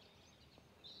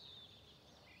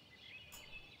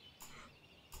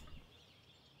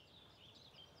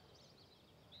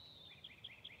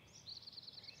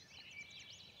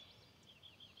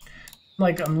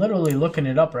 Like, I'm literally looking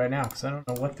it up right now because I don't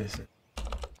know what this is.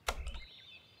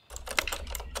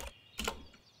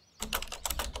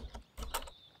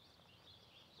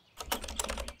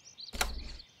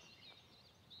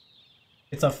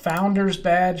 It's a founder's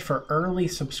badge for early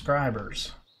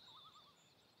subscribers.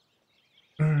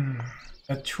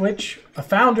 A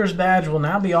founder's badge will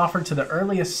now be offered to the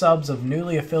earliest subs of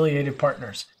newly affiliated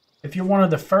partners. If you're one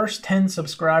of the first 10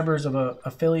 subscribers of an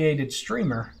affiliated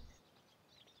streamer,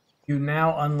 you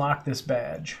now unlock this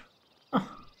badge. Huh.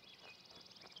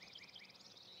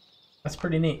 That's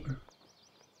pretty neat.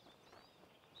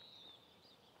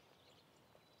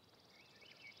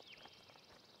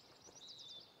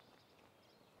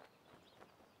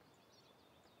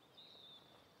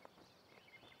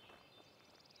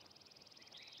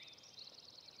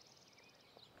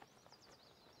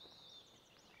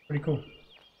 Pretty cool.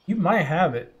 You might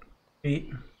have it, Pete.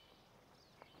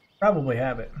 Probably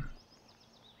have it.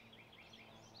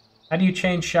 How do you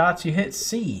change shots? You hit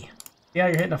C. Yeah,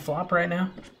 you're hitting a flop right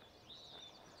now?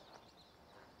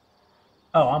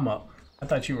 Oh, I'm up. I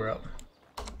thought you were up.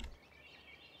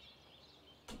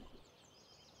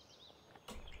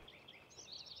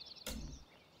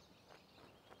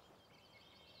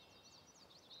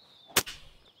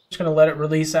 Just gonna let it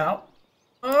release out.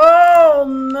 Oh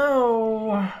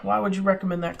no! Why would you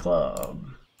recommend that club?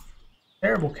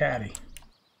 Terrible caddy.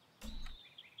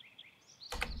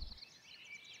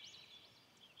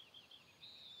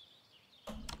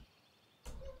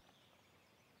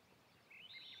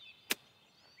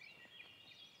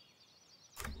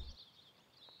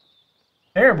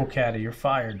 Terrible caddy, you're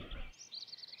fired.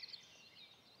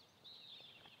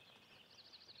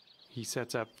 He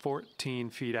sets up 14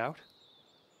 feet out.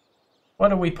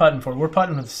 What are we putting for? We're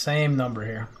putting with the same number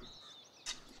here.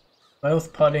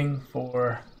 Both putting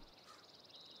for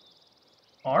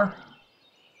R.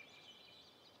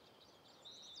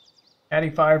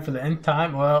 Caddy fired for the end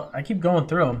time. Well, I keep going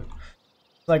through them.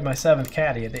 It's like my 7th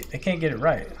caddy. They can't get it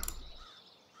right. It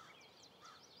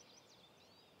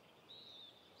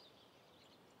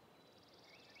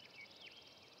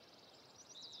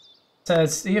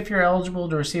says, see if you're eligible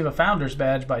to receive a Founder's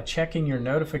Badge by checking your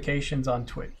notifications on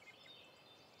Twitch.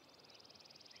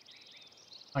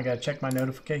 I gotta check my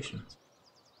notifications.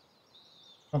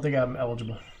 I don't think I'm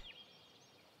eligible.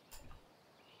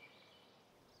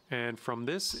 And from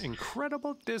this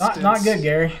incredible distance... Not good,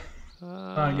 Gary.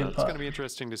 Not a good it's putt. going to be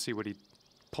interesting to see what he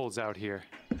pulls out here.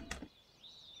 I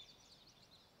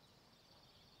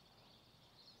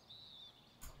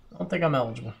don't think I'm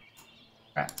eligible.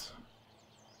 Rats.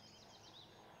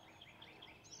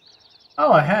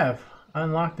 Oh, I have. I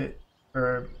unlocked it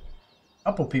for a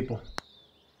couple people.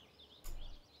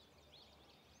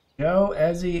 Joe,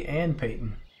 Ezzy, and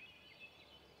Peyton.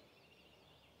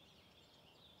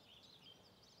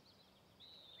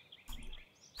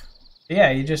 Yeah,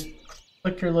 you just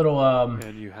click your little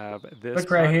And you have this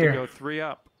click right putt here. to go 3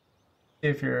 up. See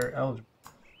if you're eligible.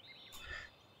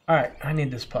 Alright, I need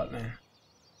this putt, man.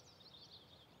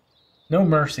 No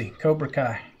mercy, Cobra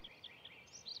Kai.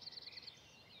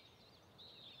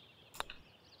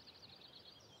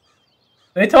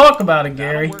 They talk about it,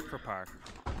 Gary. That'll work for par.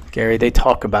 Gary, they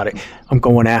talk about it. I'm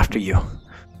going after you,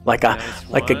 like a Nice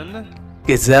a one.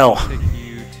 gazelle. Take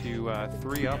you to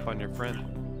 3 up on your friend.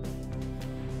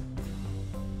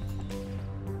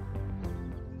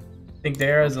 I think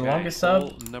Dara is the Okay, longest sub.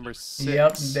 hole number 6.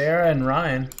 Yep, Dara and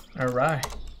Ryan or Rye.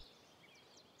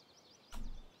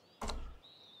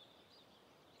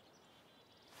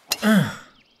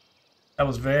 That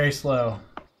was very slow.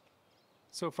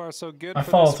 So far, so good. My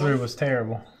for fall this one. through was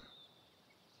terrible.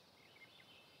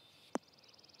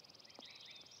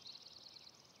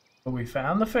 But we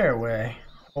found the fairway.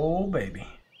 Oh, baby.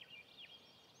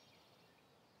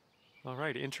 All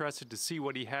right, interested to see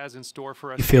what he has in store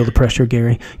for us. You feel the pressure,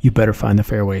 Gary? You better find the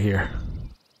fairway here.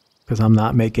 Because I'm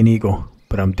not making eagle,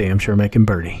 but I'm damn sure making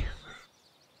birdie.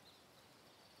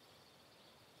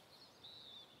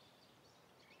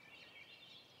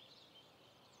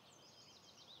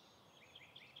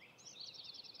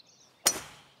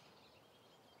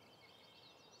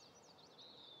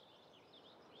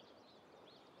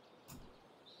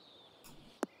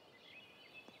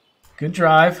 Good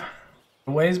drive.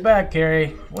 A ways back, Gary.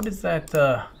 What is that?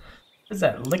 What is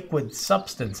that liquid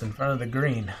substance in front of the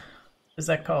green? What is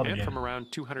that called And again? from around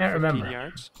Can't 215 remember.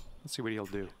 yards. Let's see what he'll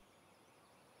do.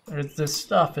 There's this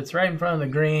stuff. It's right in front of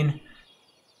the green.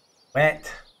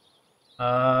 Wet.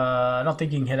 I don't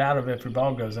think you can hit out of it if your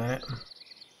ball goes in it.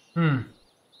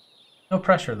 No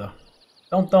pressure though.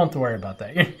 Don't worry about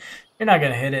that. You're not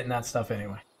gonna hit it in that stuff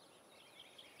anyway.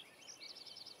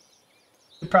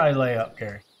 You'd probably lay up,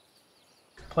 Gary.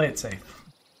 Play it safe.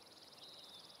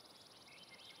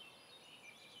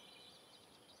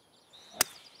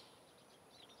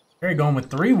 Gary going with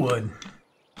 3 wood.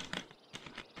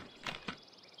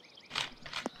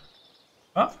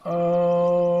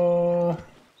 Uh-oh.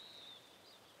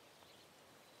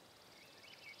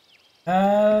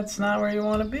 That's not where you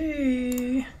want to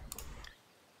be.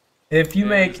 If you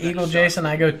make Eagle Jason,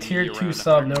 I go tier 2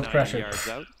 sub, no pressure.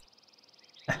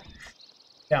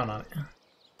 Down on it.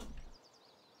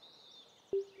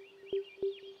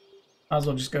 Might as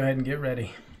well just go ahead and get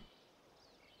ready.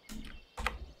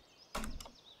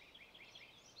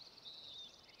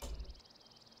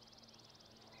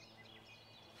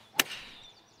 Go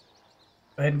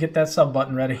ahead and get that sub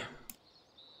button ready.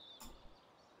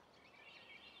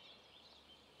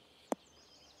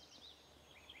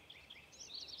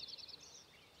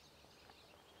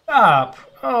 Stop.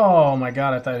 Oh my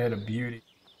god, I thought I hit a beauty.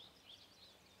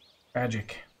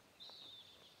 Tragic.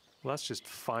 Well, that's just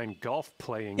fine golf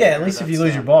playing. Yeah, there. at least if you That's,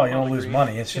 lose your ball, you on don't the lose green,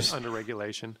 money. It's just under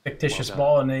regulation. fictitious Well done.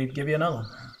 ball and they give you another one.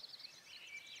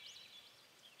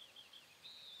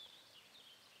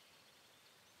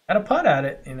 Got a putt at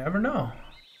it. You never know.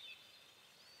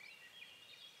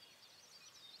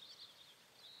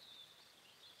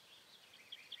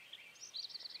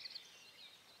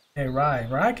 Hey, Rye.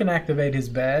 Rye can activate his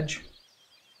badge.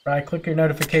 Rye, click your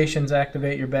notifications,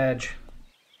 activate your badge.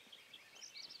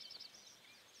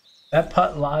 That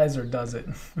putt lies or does it?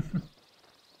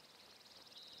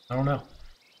 I don't know.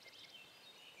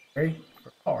 Ready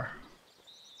for par.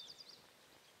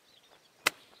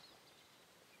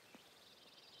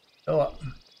 Fill up.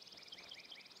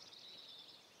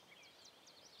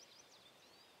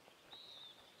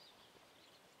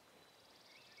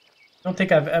 I don't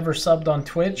think I've ever subbed on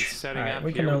Twitch. Alright,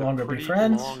 we can no longer be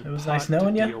friends. It was nice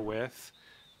knowing you.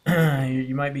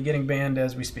 You might be getting banned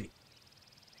as we speak.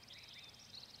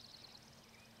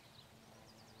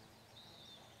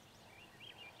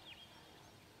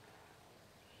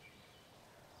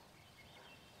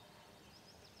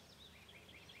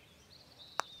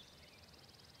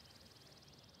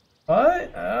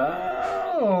 What?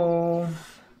 Oh.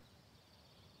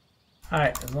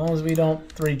 Alright, as long as we don't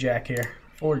 3-jack here.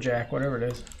 4-jack, whatever it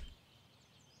is.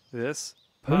 This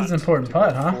is an important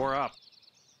putt, huh? 4 up.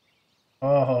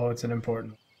 Oh, it's an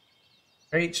important.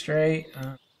 Straight.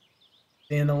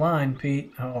 Seeing the line,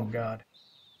 Pete. Oh, God.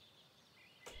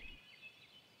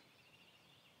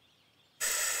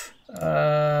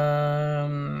 A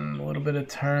little bit of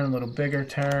turn, a little bigger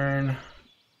turn.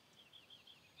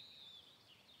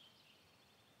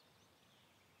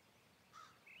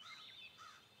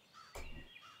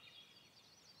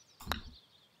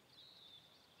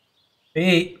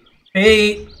 Pete!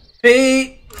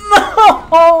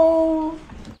 No!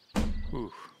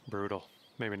 Ooh, brutal.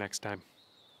 Maybe next time.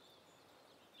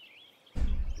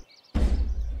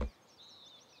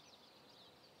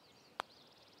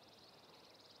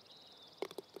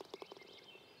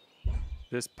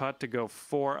 This putt to go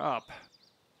 4 up.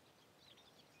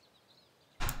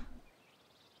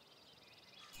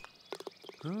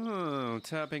 Oh,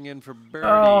 tapping in for birdie.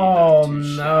 Oh, Not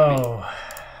too no. shabby.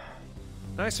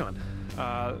 Nice one.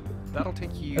 That'll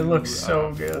take you It looks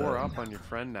so good. 4 up on your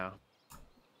friend now.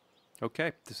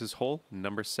 Okay, this is hole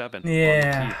number 7.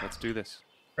 Yeah. On the tee. Let's do this.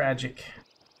 Tragic.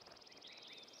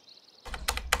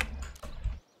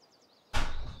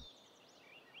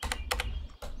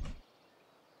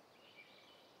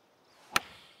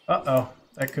 Uh-oh.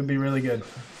 That could be really good.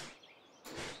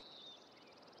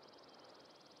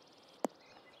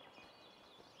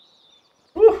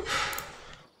 Woo!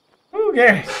 Woo,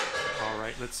 Gary. All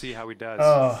right, let's see how he does.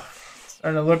 Oh,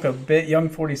 starting to look a bit young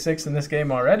 46 in this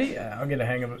game already. I'll get a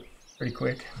hang of it pretty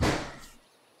quick.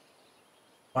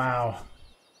 Wow.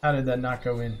 How did that not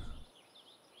go in?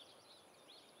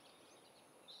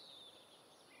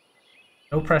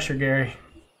 No pressure, Gary.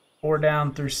 4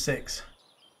 down through 6.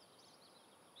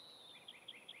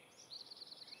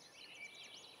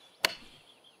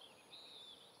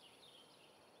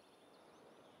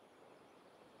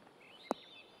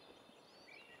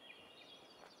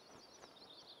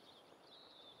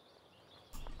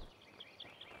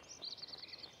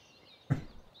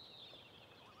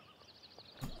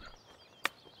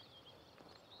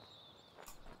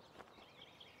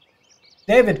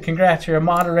 David, congrats. You're a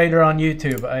moderator on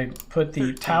YouTube. I put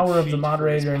the power of the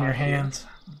moderator in your hands.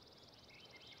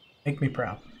 Make me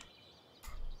proud.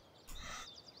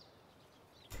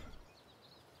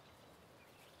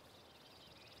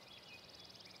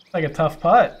 Like a tough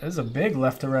putt. This is a big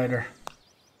left to righter.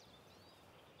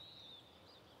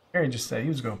 Gary just said he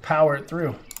was going to power it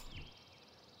through.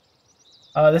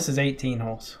 This is 18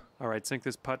 holes. All right, sink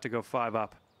this putt to go 5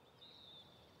 up.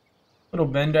 Little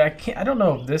bender. I don't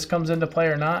know if this comes into play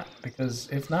or not, because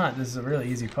if not, this is a really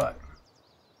easy putt.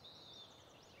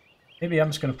 Maybe I'm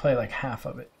just going to play like half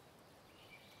of it.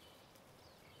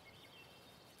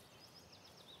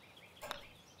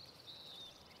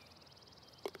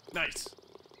 Nice.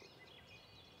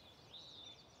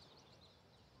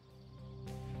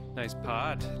 Nice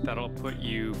putt. That'll put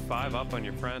you 5 up on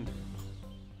your friend.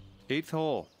 8th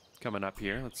hole coming up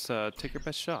here. Let's take your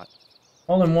best shot.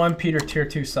 Hole in one, Peter tier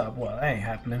 2 sub. Well, that ain't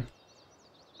happening.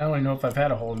 I don't even know if I've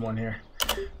had a hole in one here.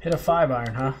 Hit a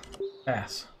 5-iron, huh?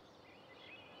 Pass.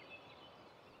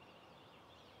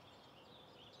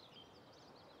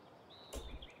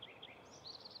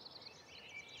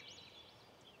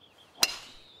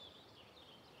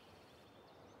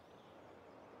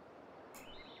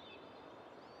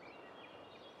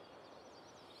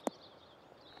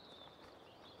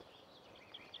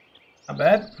 Not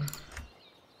bad.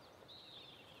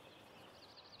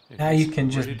 If Now he's you can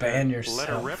just ready to ban Let her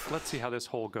yourself. rip. Let's see how this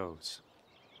hole goes.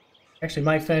 Actually,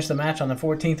 might finish the match on the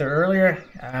 14th or earlier.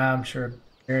 I'm sure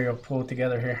Gary will pull it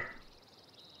together here.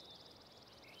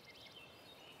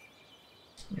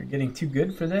 You're getting too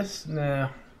good for this? No.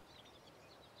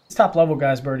 These top level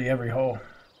guys birdie every hole.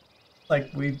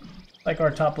 Like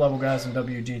our top level guys in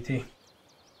WGT.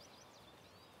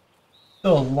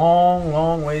 Still a long,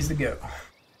 long ways to go.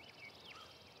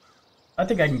 I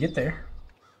think I can get there.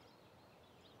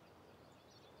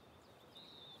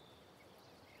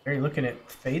 Are you looking at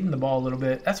fading the ball a little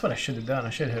bit? That's what I should have done. I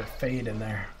should have hit a fade in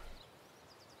there.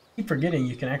 I keep forgetting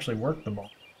you can actually work the ball.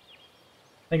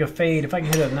 I think a fade, if I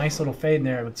could hit a nice little fade in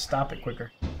there, it would stop it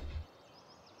quicker.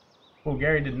 Well,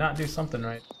 Gary did not do something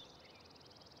right.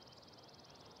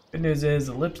 Good news is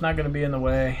the lip's not going to be in the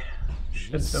way.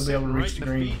 Should still be able to reach the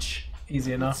green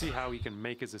easy enough. Let's see how he can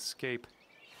make his escape.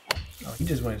 Oh, he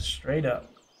just went straight up.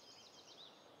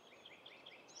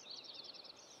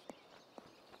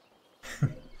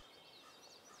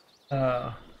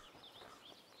 And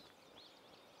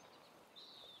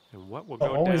what will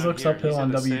go always down looks here? uphill He's on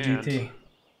in the WGT. sand.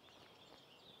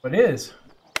 But it is,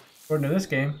 according to this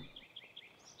game.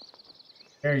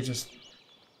 Gary's just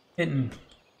hitting.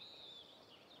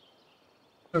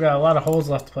 Still got a lot of holes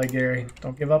left to play, Gary.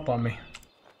 Don't give up on me.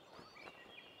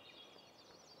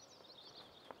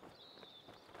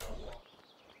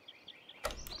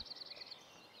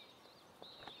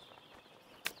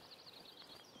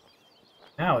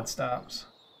 Now it stops.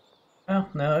 Oh,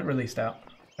 no, it released out.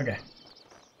 Okay.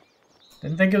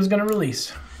 Didn't think it was going to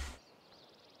release.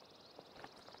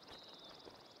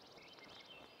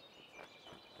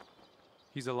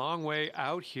 He's a long way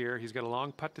out here. He's got a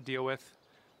long putt to deal with.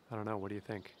 I don't know. What do you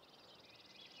think?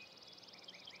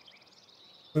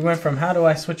 We went from how do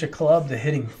I switch a club to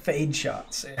hitting fade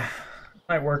shots. Yeah.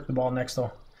 Might work the ball next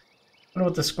hole. I wonder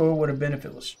what the score would have been if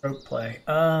it was stroke play.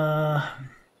 I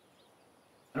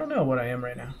don't know what I am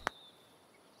right now.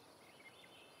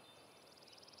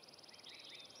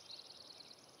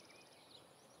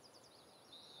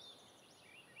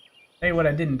 Hey, what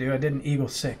I didn't do, I did an eagle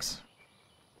 6.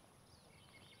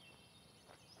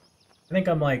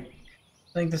 I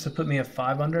think this would put me at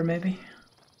 5 under maybe.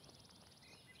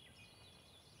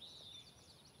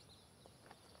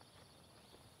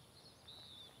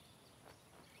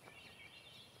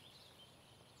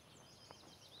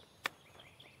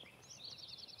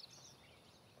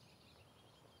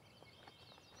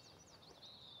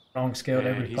 Wrong scaled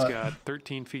And every he's putt. got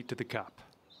 13 feet to the cup.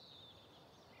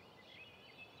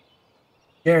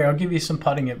 Gary, I'll give you some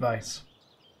putting advice.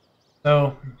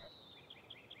 So,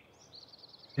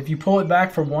 if you pull it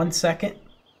back for 1 second,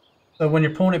 so when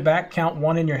you're pulling it back, count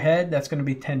 1 in your head, that's going to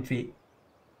be 10 feet.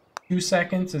 2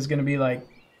 seconds is going to be like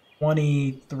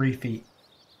 23 feet.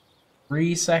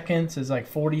 3 seconds is like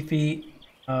 40 feet.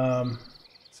 4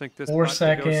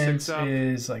 seconds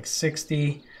is like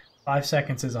 60. 5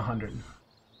 seconds is 100.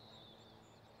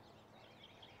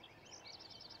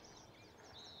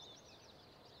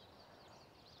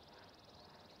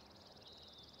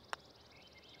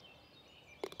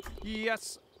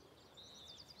 Yes.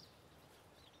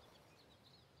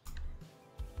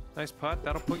 Nice putt.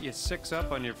 That'll put you 6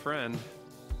 up on your friend.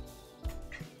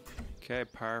 Okay,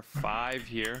 par 5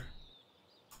 here.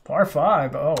 Par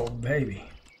 5. Oh, baby.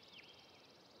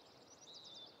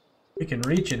 We can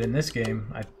reach it in this game,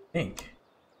 I think.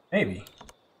 Maybe.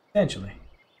 Potentially.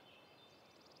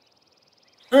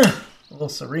 A little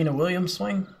Serena Williams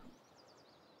swing.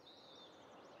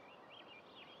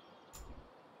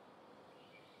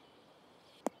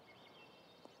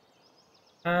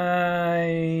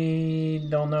 I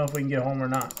don't know if we can get home or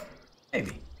not.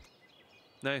 Maybe.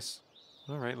 Nice.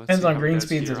 All right. Let's Depends see on how it green does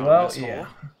speeds here as on well. this hole. Yeah.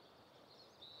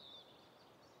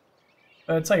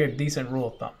 But it's like a decent rule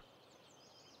of thumb.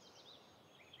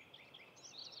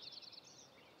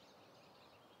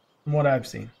 From what I've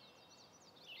seen.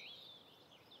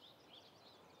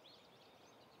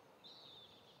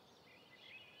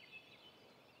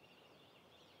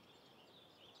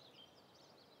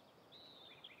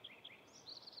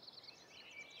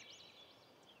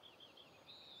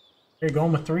 You're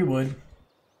going with 3 wood.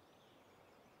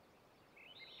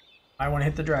 I want to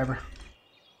hit the driver.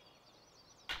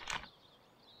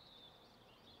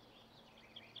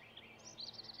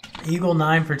 Eagle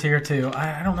 9 for tier 2.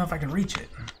 I don't know if I can reach it.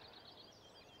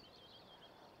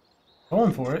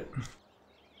 Going for it.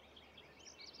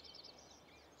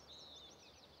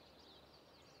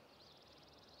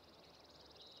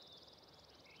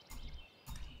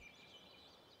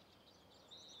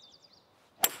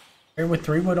 Here with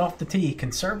 3 wood off the tee.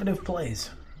 Conservative plays.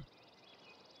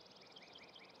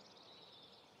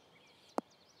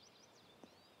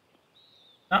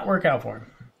 not work out for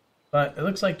him. But it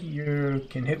looks like you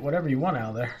can hit whatever you want out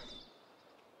of there.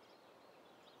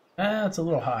 That's a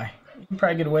little high. You can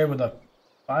probably get away with a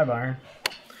 5-iron.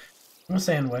 I'm a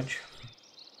sandwich.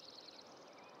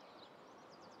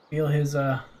 Feel his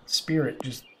spirit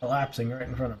just collapsing right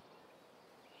in front of him.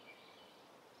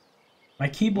 My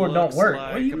keyboard don't work.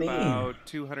 Like what do you mean? About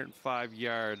 205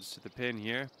 yards to the pin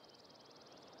here.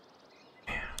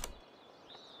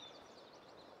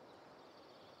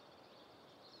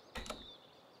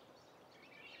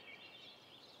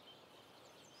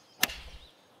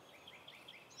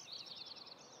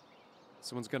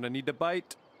 Someone's gonna need to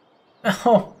bite.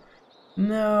 Oh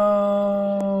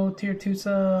no! Tier 2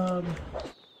 sub.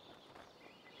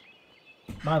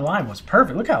 My line was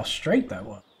perfect. Look how straight that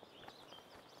was.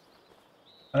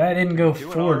 But I didn't go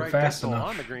Doing forward all right, fast Gessel enough.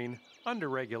 on the green, under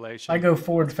regulation. I go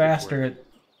forward That's good faster, work. it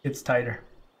gets tighter.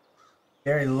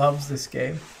 Gary loves this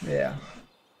game. Yeah.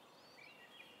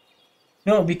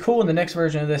 You know, it'd be cool in the next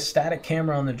version of this, static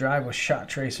camera on the drive with shot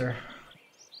tracer.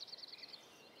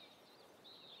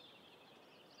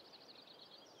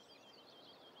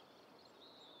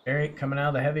 Gary coming out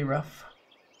of the heavy rough.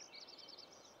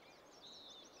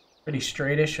 Pretty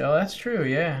straightish. Oh, that's true,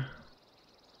 yeah.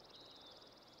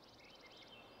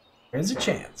 There's a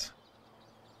chance.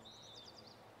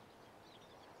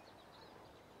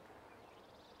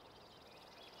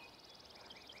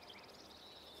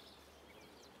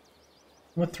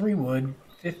 With 3 wood,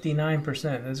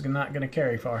 59%. This is not going to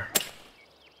carry far.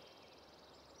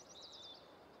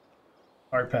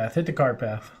 Cart path. Hit the cart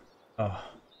path. Oh.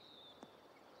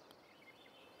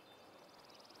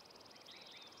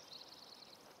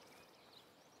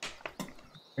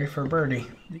 Ready for a birdie.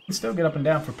 You can still get up and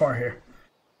down for par here.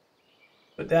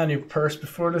 Put down your purse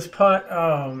before this putt.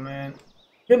 Oh, man.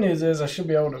 Good news is I should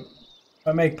be able to, if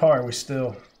I make par, we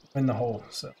still win the hole.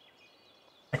 So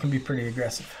I can be pretty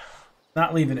aggressive.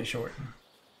 Not leaving it short.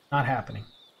 Not happening.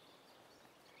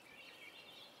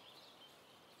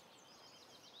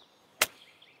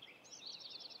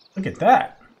 Look at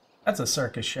that. That's a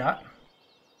circus shot.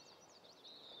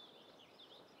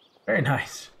 Very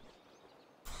nice.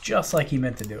 Just like he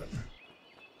meant to do it.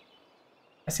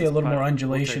 I see a little more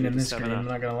undulation in this green, I'm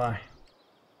not gonna lie.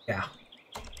 Yeah.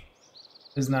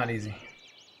 It's not easy.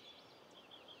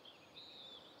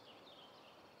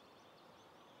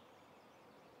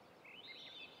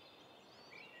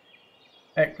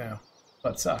 Heck no.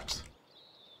 That sucks.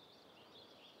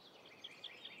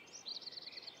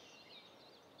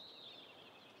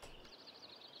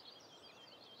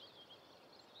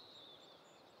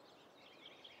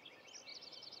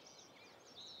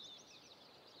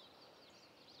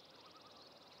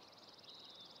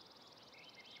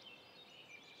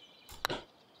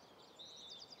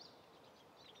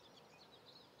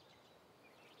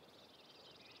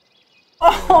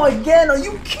 Oh, again? Are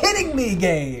you kidding me,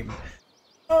 game?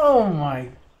 Oh my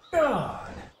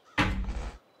god.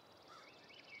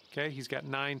 Okay, he's got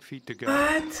 9 feet to go.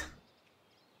 What?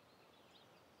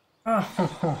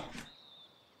 Oh.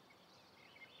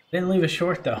 Didn't leave it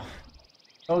short though.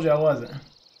 Told you I wasn't.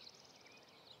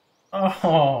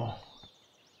 Oh.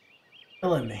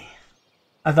 Killing me.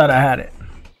 I thought I had it.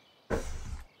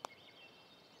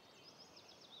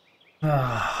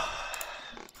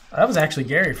 That was actually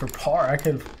Gary for par. I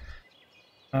could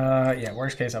have... yeah,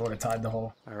 worst case, I would have tied the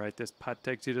hole. All right, this putt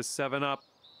takes you to 7 up.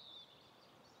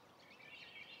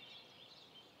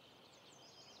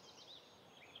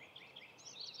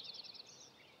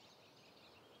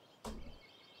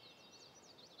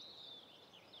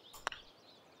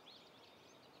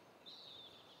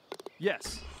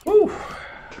 Yes. Woo!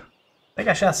 I think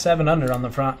I shot 7 under on the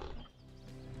front.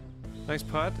 Nice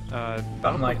putt.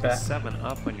 Something like that. 7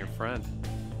 up on your friend.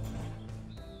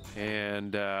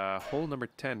 And hole number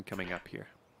 10 coming up here.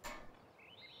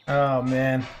 Oh,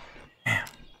 man. Damn.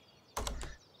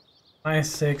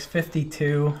 -6,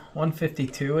 52,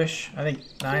 152-ish. I think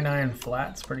 9-iron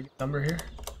flat's pretty good number here.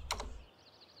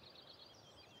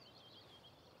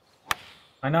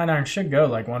 My 9-iron should go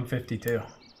like 152.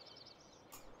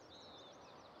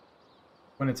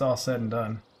 When it's all said and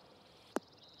done.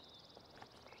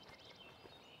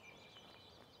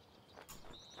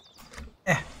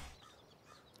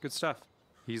 Good stuff.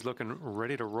 He's looking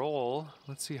ready to roll.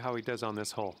 Let's see how he does on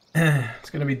this hole.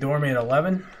 It's going to be Dormy at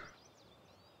 11.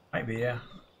 Might be, yeah.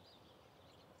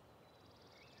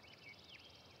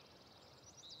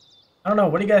 I don't know.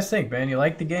 What do you guys think, man? You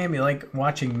like the game? You like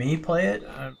watching me play it?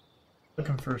 I'm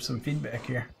looking for some feedback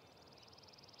here.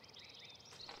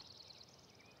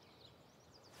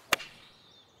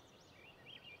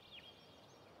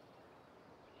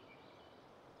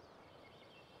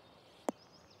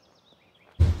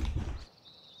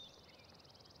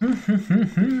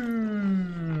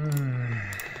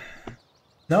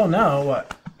 No,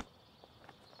 what?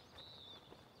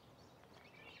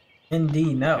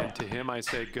 Indeed, no. And to him, I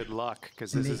say good luck,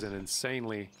 because this is an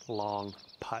insanely long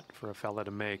putt for a fella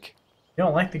to make. You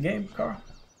don't like the game, Carl?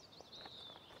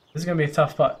 This is going to be a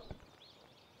tough putt.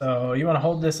 So you want to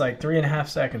hold this like 3.5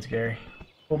 seconds, Gary.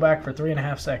 Pull back for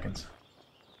 3.5 seconds.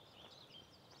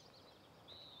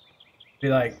 Be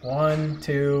like 1,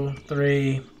 2,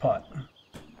 3, putt.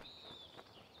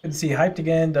 Good to see hyped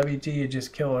again. WT, you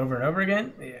just kill over and over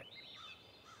again. Yeah.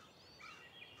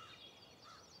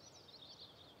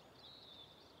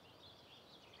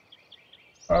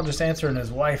 Carl just answering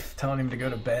his wife, telling him to go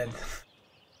to bed.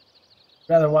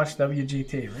 Rather watch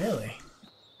WGT, really?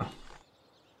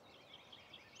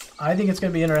 I think it's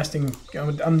going to be interesting.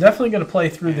 I'm definitely going to play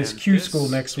through this Q School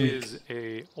next week. Is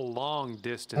a long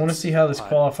distance. I want to see how this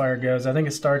qualifier goes. I think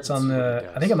it starts on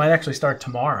the. I think it might actually start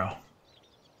tomorrow.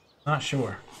 Not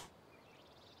sure.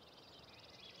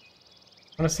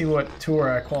 I want to see what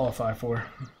tour I qualify for.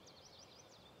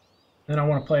 Then I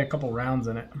want to play a couple rounds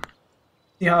in it.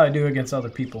 See how I do against other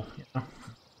people. You know?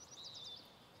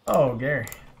 Oh, Gary.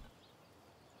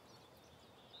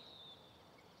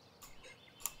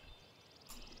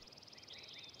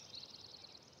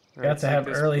 Got to have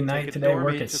early night today,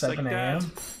 work at 7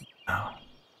 a.m. Oh,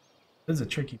 this is a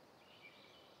tricky.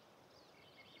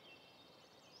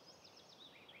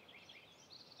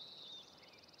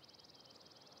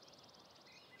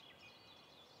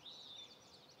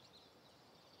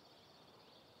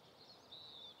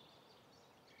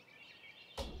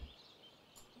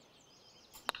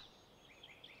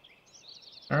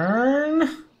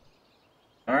 Earn.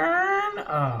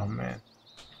 Oh, man.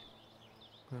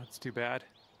 That's too bad.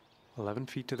 11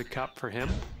 feet to the cup for him.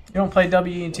 You don't play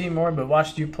WET more, but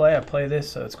watched you play. I play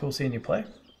this, so it's cool seeing you play.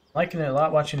 Liking it a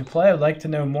lot, watching you play. I'd like to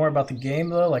know more about the game,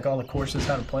 though, like all the courses,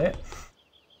 how to play it.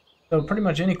 So pretty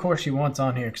much any course you want's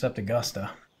on here except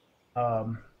Augusta.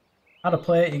 How to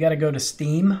play it, you got to go to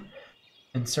Steam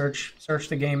and search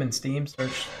the game in Steam.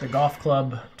 Search the Golf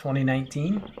Club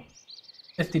 2019.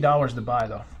 $50 to buy,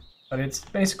 though. But it's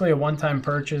basically a one-time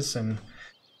purchase, and you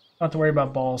don't have to worry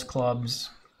about balls, clubs,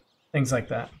 things like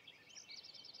that.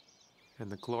 And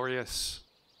the glorious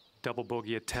double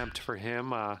bogey attempt for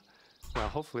him. Well,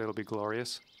 hopefully it'll be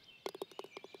glorious.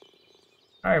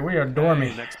 All right, we are dormy.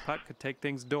 Hey, next putt could take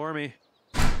things dormy.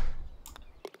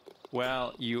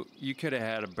 Well, you could have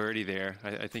had a birdie there.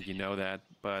 I think you know that.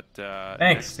 But thanks,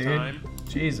 next dude. time,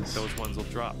 Jesus. those ones will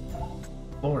drop.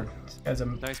 Lord, this guy's a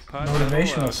Nice putt.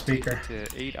 motivational speaker.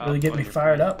 Really get me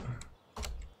fired up.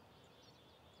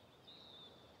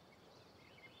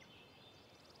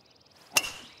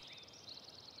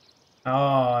 Oh,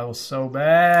 I was so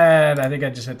bad. I think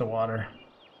I just hit the water.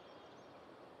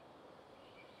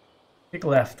 Kick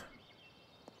left.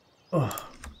 Oh.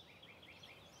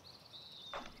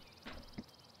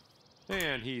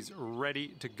 And he's ready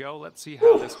to go. Let's see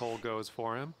how this hole goes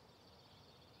for him.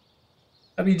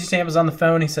 WG Sam is on the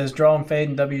phone. He says, draw and fade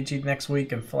in WG next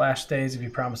week and flash days if you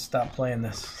promise to stop playing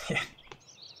this.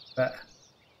 Yeah.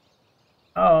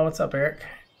 Oh, what's up, Eric?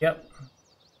 Yep.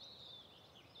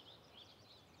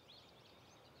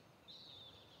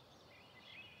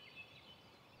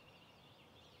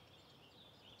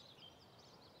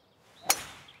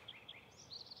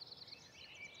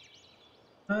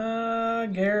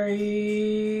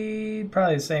 Gary,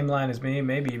 probably the same line as me,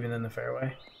 maybe even in the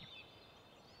fairway.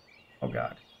 Oh,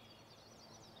 God.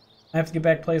 I have to get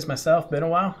back to plays myself. Been a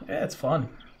while? Yeah, it's fun.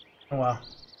 Been a while.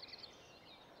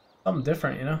 Something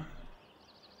different, you know?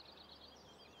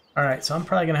 Alright, so I'm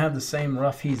probably going to have the same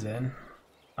rough he's in.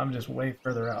 I'm just way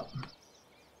further out.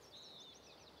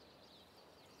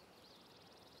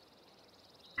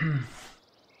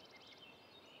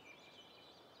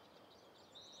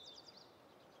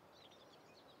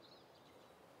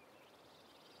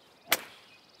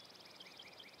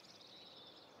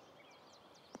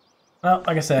 Well,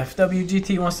 like I said, if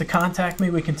WGT wants to contact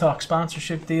me, we can talk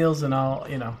sponsorship deals, and I'll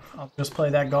just play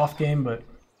that golf game, but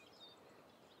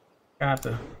I have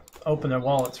to open their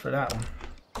wallets for that one.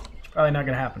 It's probably not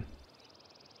going to happen.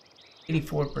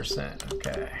 84%,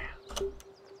 okay.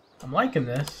 I'm liking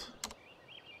this.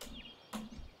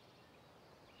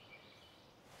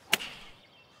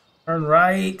 Turn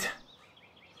right.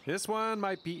 This one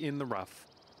might be in the rough.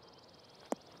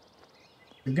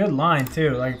 A good line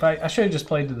too. Like if I should have just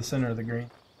played to the center of the green.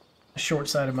 I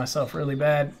short-sighted myself really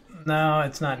bad. No,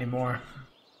 it's not anymore.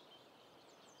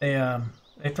 They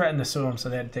threatened to sue him, so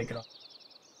they had to take it off.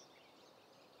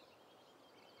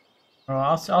 Oh,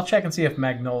 I'll check and see if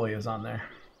Magnolia's on there.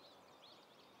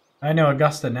 I know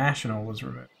Augusta National was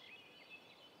removed.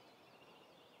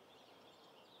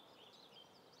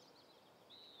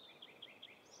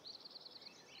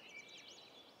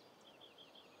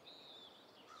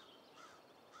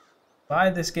 Buy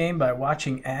this game by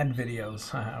watching ad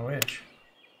videos. I wish.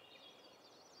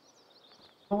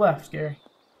 To the left, Gary.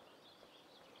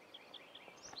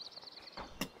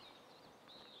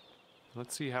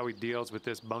 Let's see how he deals with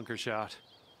this bunker shot.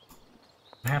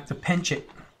 I have to pinch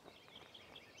it.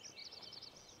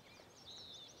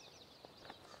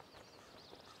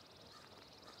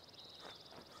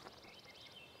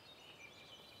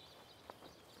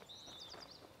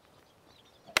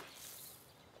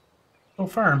 So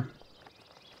firm.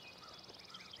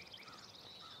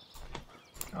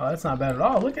 Oh, that's not bad at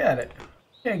all. Look at it.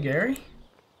 Okay, Gary.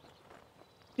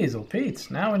 Diesel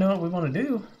Pete's. Now we know what we want to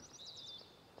do.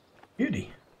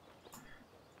 Beauty.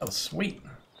 That was sweet.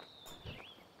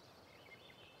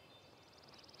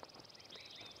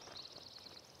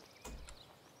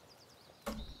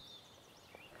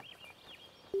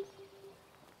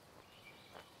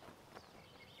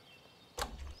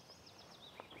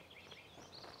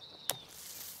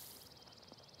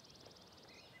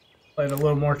 Played a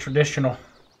little more traditional.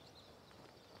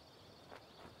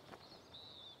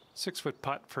 6-foot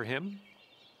putt for him.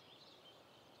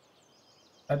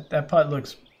 That putt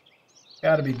looks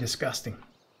gotta be disgusting.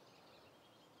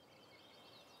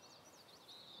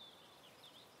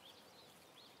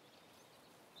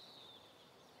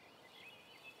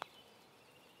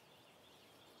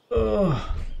 Ugh.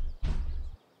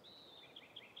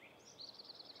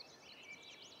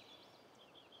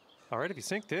 All right, if you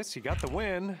sink this, you got the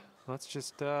win. Let's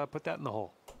just put that in the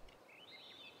hole.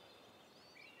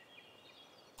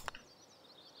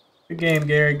 Good game,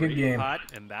 Gary. Good Great game. putt,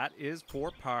 and that is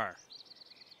for par.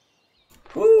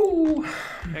 Woo!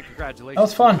 And congratulations That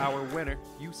was fun. to our winner.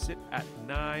 You sit at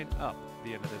 9 up at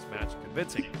the end of this match.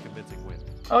 Convincing win.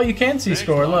 Oh, you can see Thanks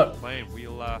score. a lot Look, for playing.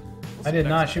 We'll I see did you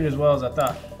not next shoot time. as well as I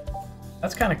thought.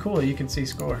 That's kind of cool. You can see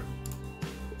score.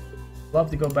 Love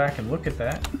to go back and look at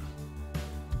that.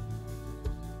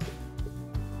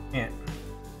 Can't.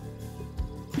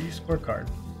 View scorecard.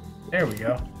 There we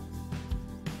go.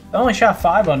 I only shot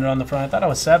 5 under on the front. I thought I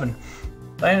was 7.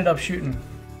 I ended up shooting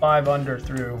 5 under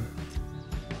through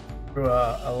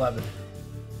 11.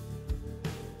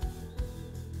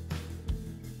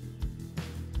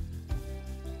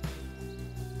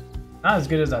 Not as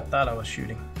good as I thought I was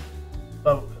shooting.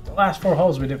 But the last 4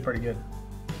 holes we did pretty good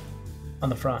on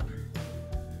the front.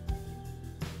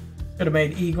 Could have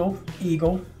made eagle.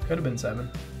 Could have been 7.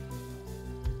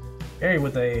 Gary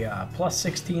with a plus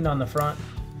 16 on the front,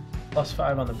 plus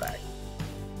 5 on the back.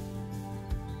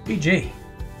 GG.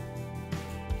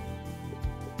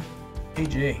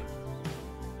 GG.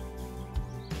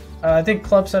 I think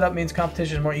club setup means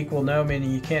competition is more equal. No,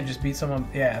 meaning you can't just beat someone.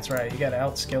 Yeah, that's right. You got to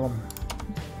outskill them.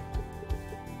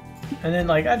 And then,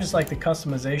 like, I just like the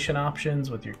customization options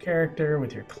with your character,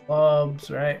 with your clubs,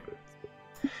 right?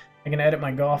 I can edit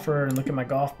my golfer and look at my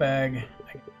golf bag.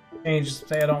 I can change,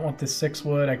 say I don't want this 6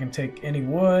 wood, I can take any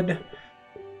wood.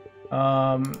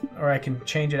 Or I can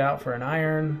change it out for an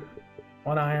iron,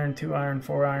 1 iron, 2 iron,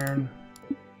 4 iron.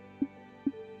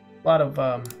 A lot of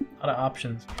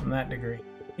options from that degree.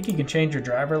 I think you can change your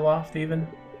driver loft even.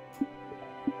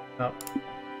 Nope.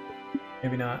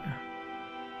 Maybe not.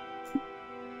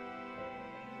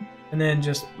 And then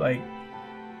just like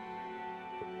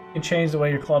you can change the way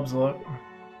your clubs look.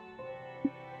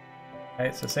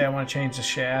 Right, so say I want to change the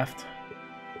shaft.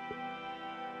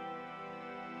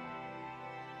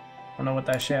 I don't know what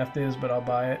that shaft is, but I'll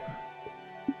buy it.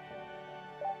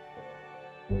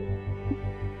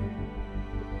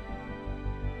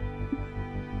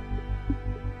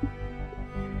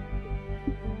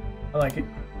 I like it.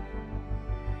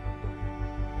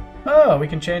 Oh, we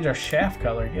can change our shaft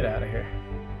color. Get out of here.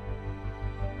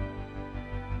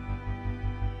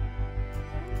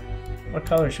 What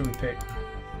color should we pick?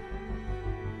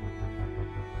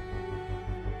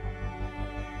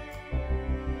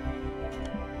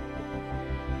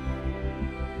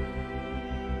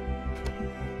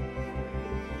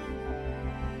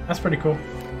 That's pretty cool.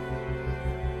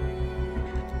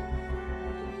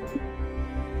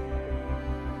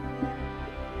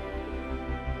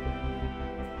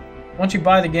 Once you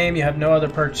buy the game, you have no other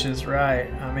purchases,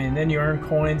 right? I mean, then you earn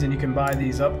coins and you can buy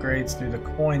these upgrades through the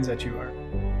coins that you earn.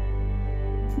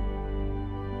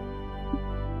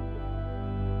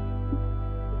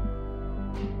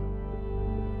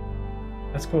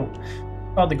 That's cool.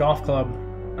 It's called the golf club.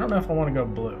 I don't know if I want to go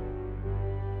blue.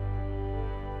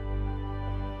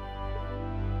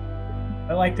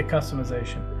 I like the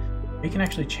customization. You can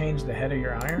actually change the head of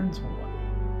your irons.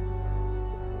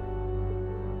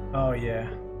 Oh yeah.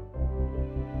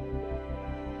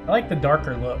 I like the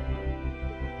darker look.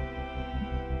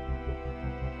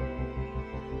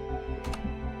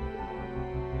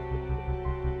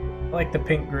 I like the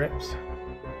pink grips.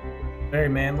 Very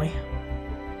manly.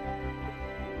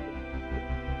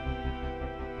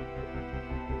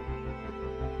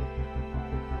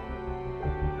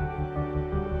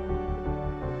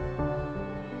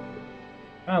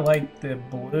 I like the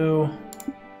blue.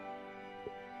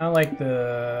 I like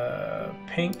the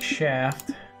pink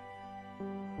shaft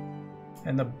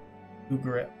and the blue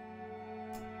grip.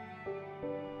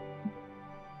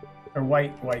 Or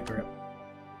white grip.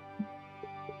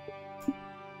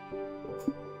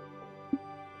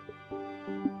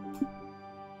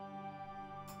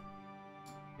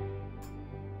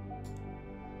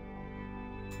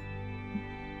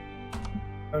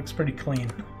 That looks pretty clean.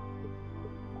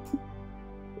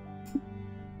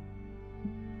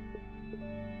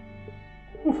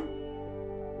 Whew.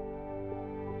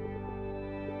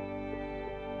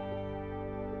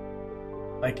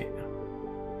 Like it.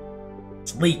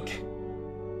 Sleek.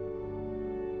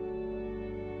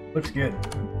 Looks good.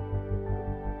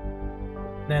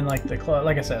 And then like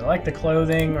like I said, I like the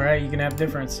clothing, right? You can have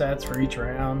different sets for each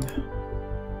round.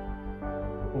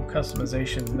 Cool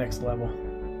customization next level.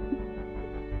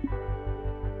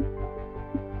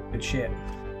 Good shit.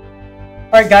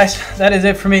 Alright guys, that is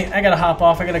it for me. I gotta hop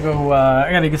off. I gotta go I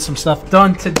gotta get some stuff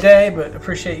done today, but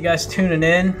appreciate you guys tuning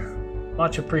in.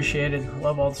 Much appreciated.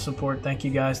 Love all the support. Thank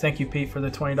you guys. Thank you, Pete, for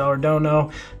the $20 dono.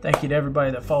 Thank you to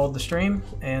everybody that followed the stream.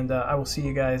 And I will see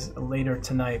you guys later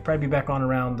tonight. Probably be back on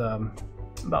around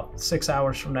about 6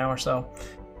 hours from now or so.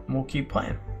 And we'll keep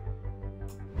playing.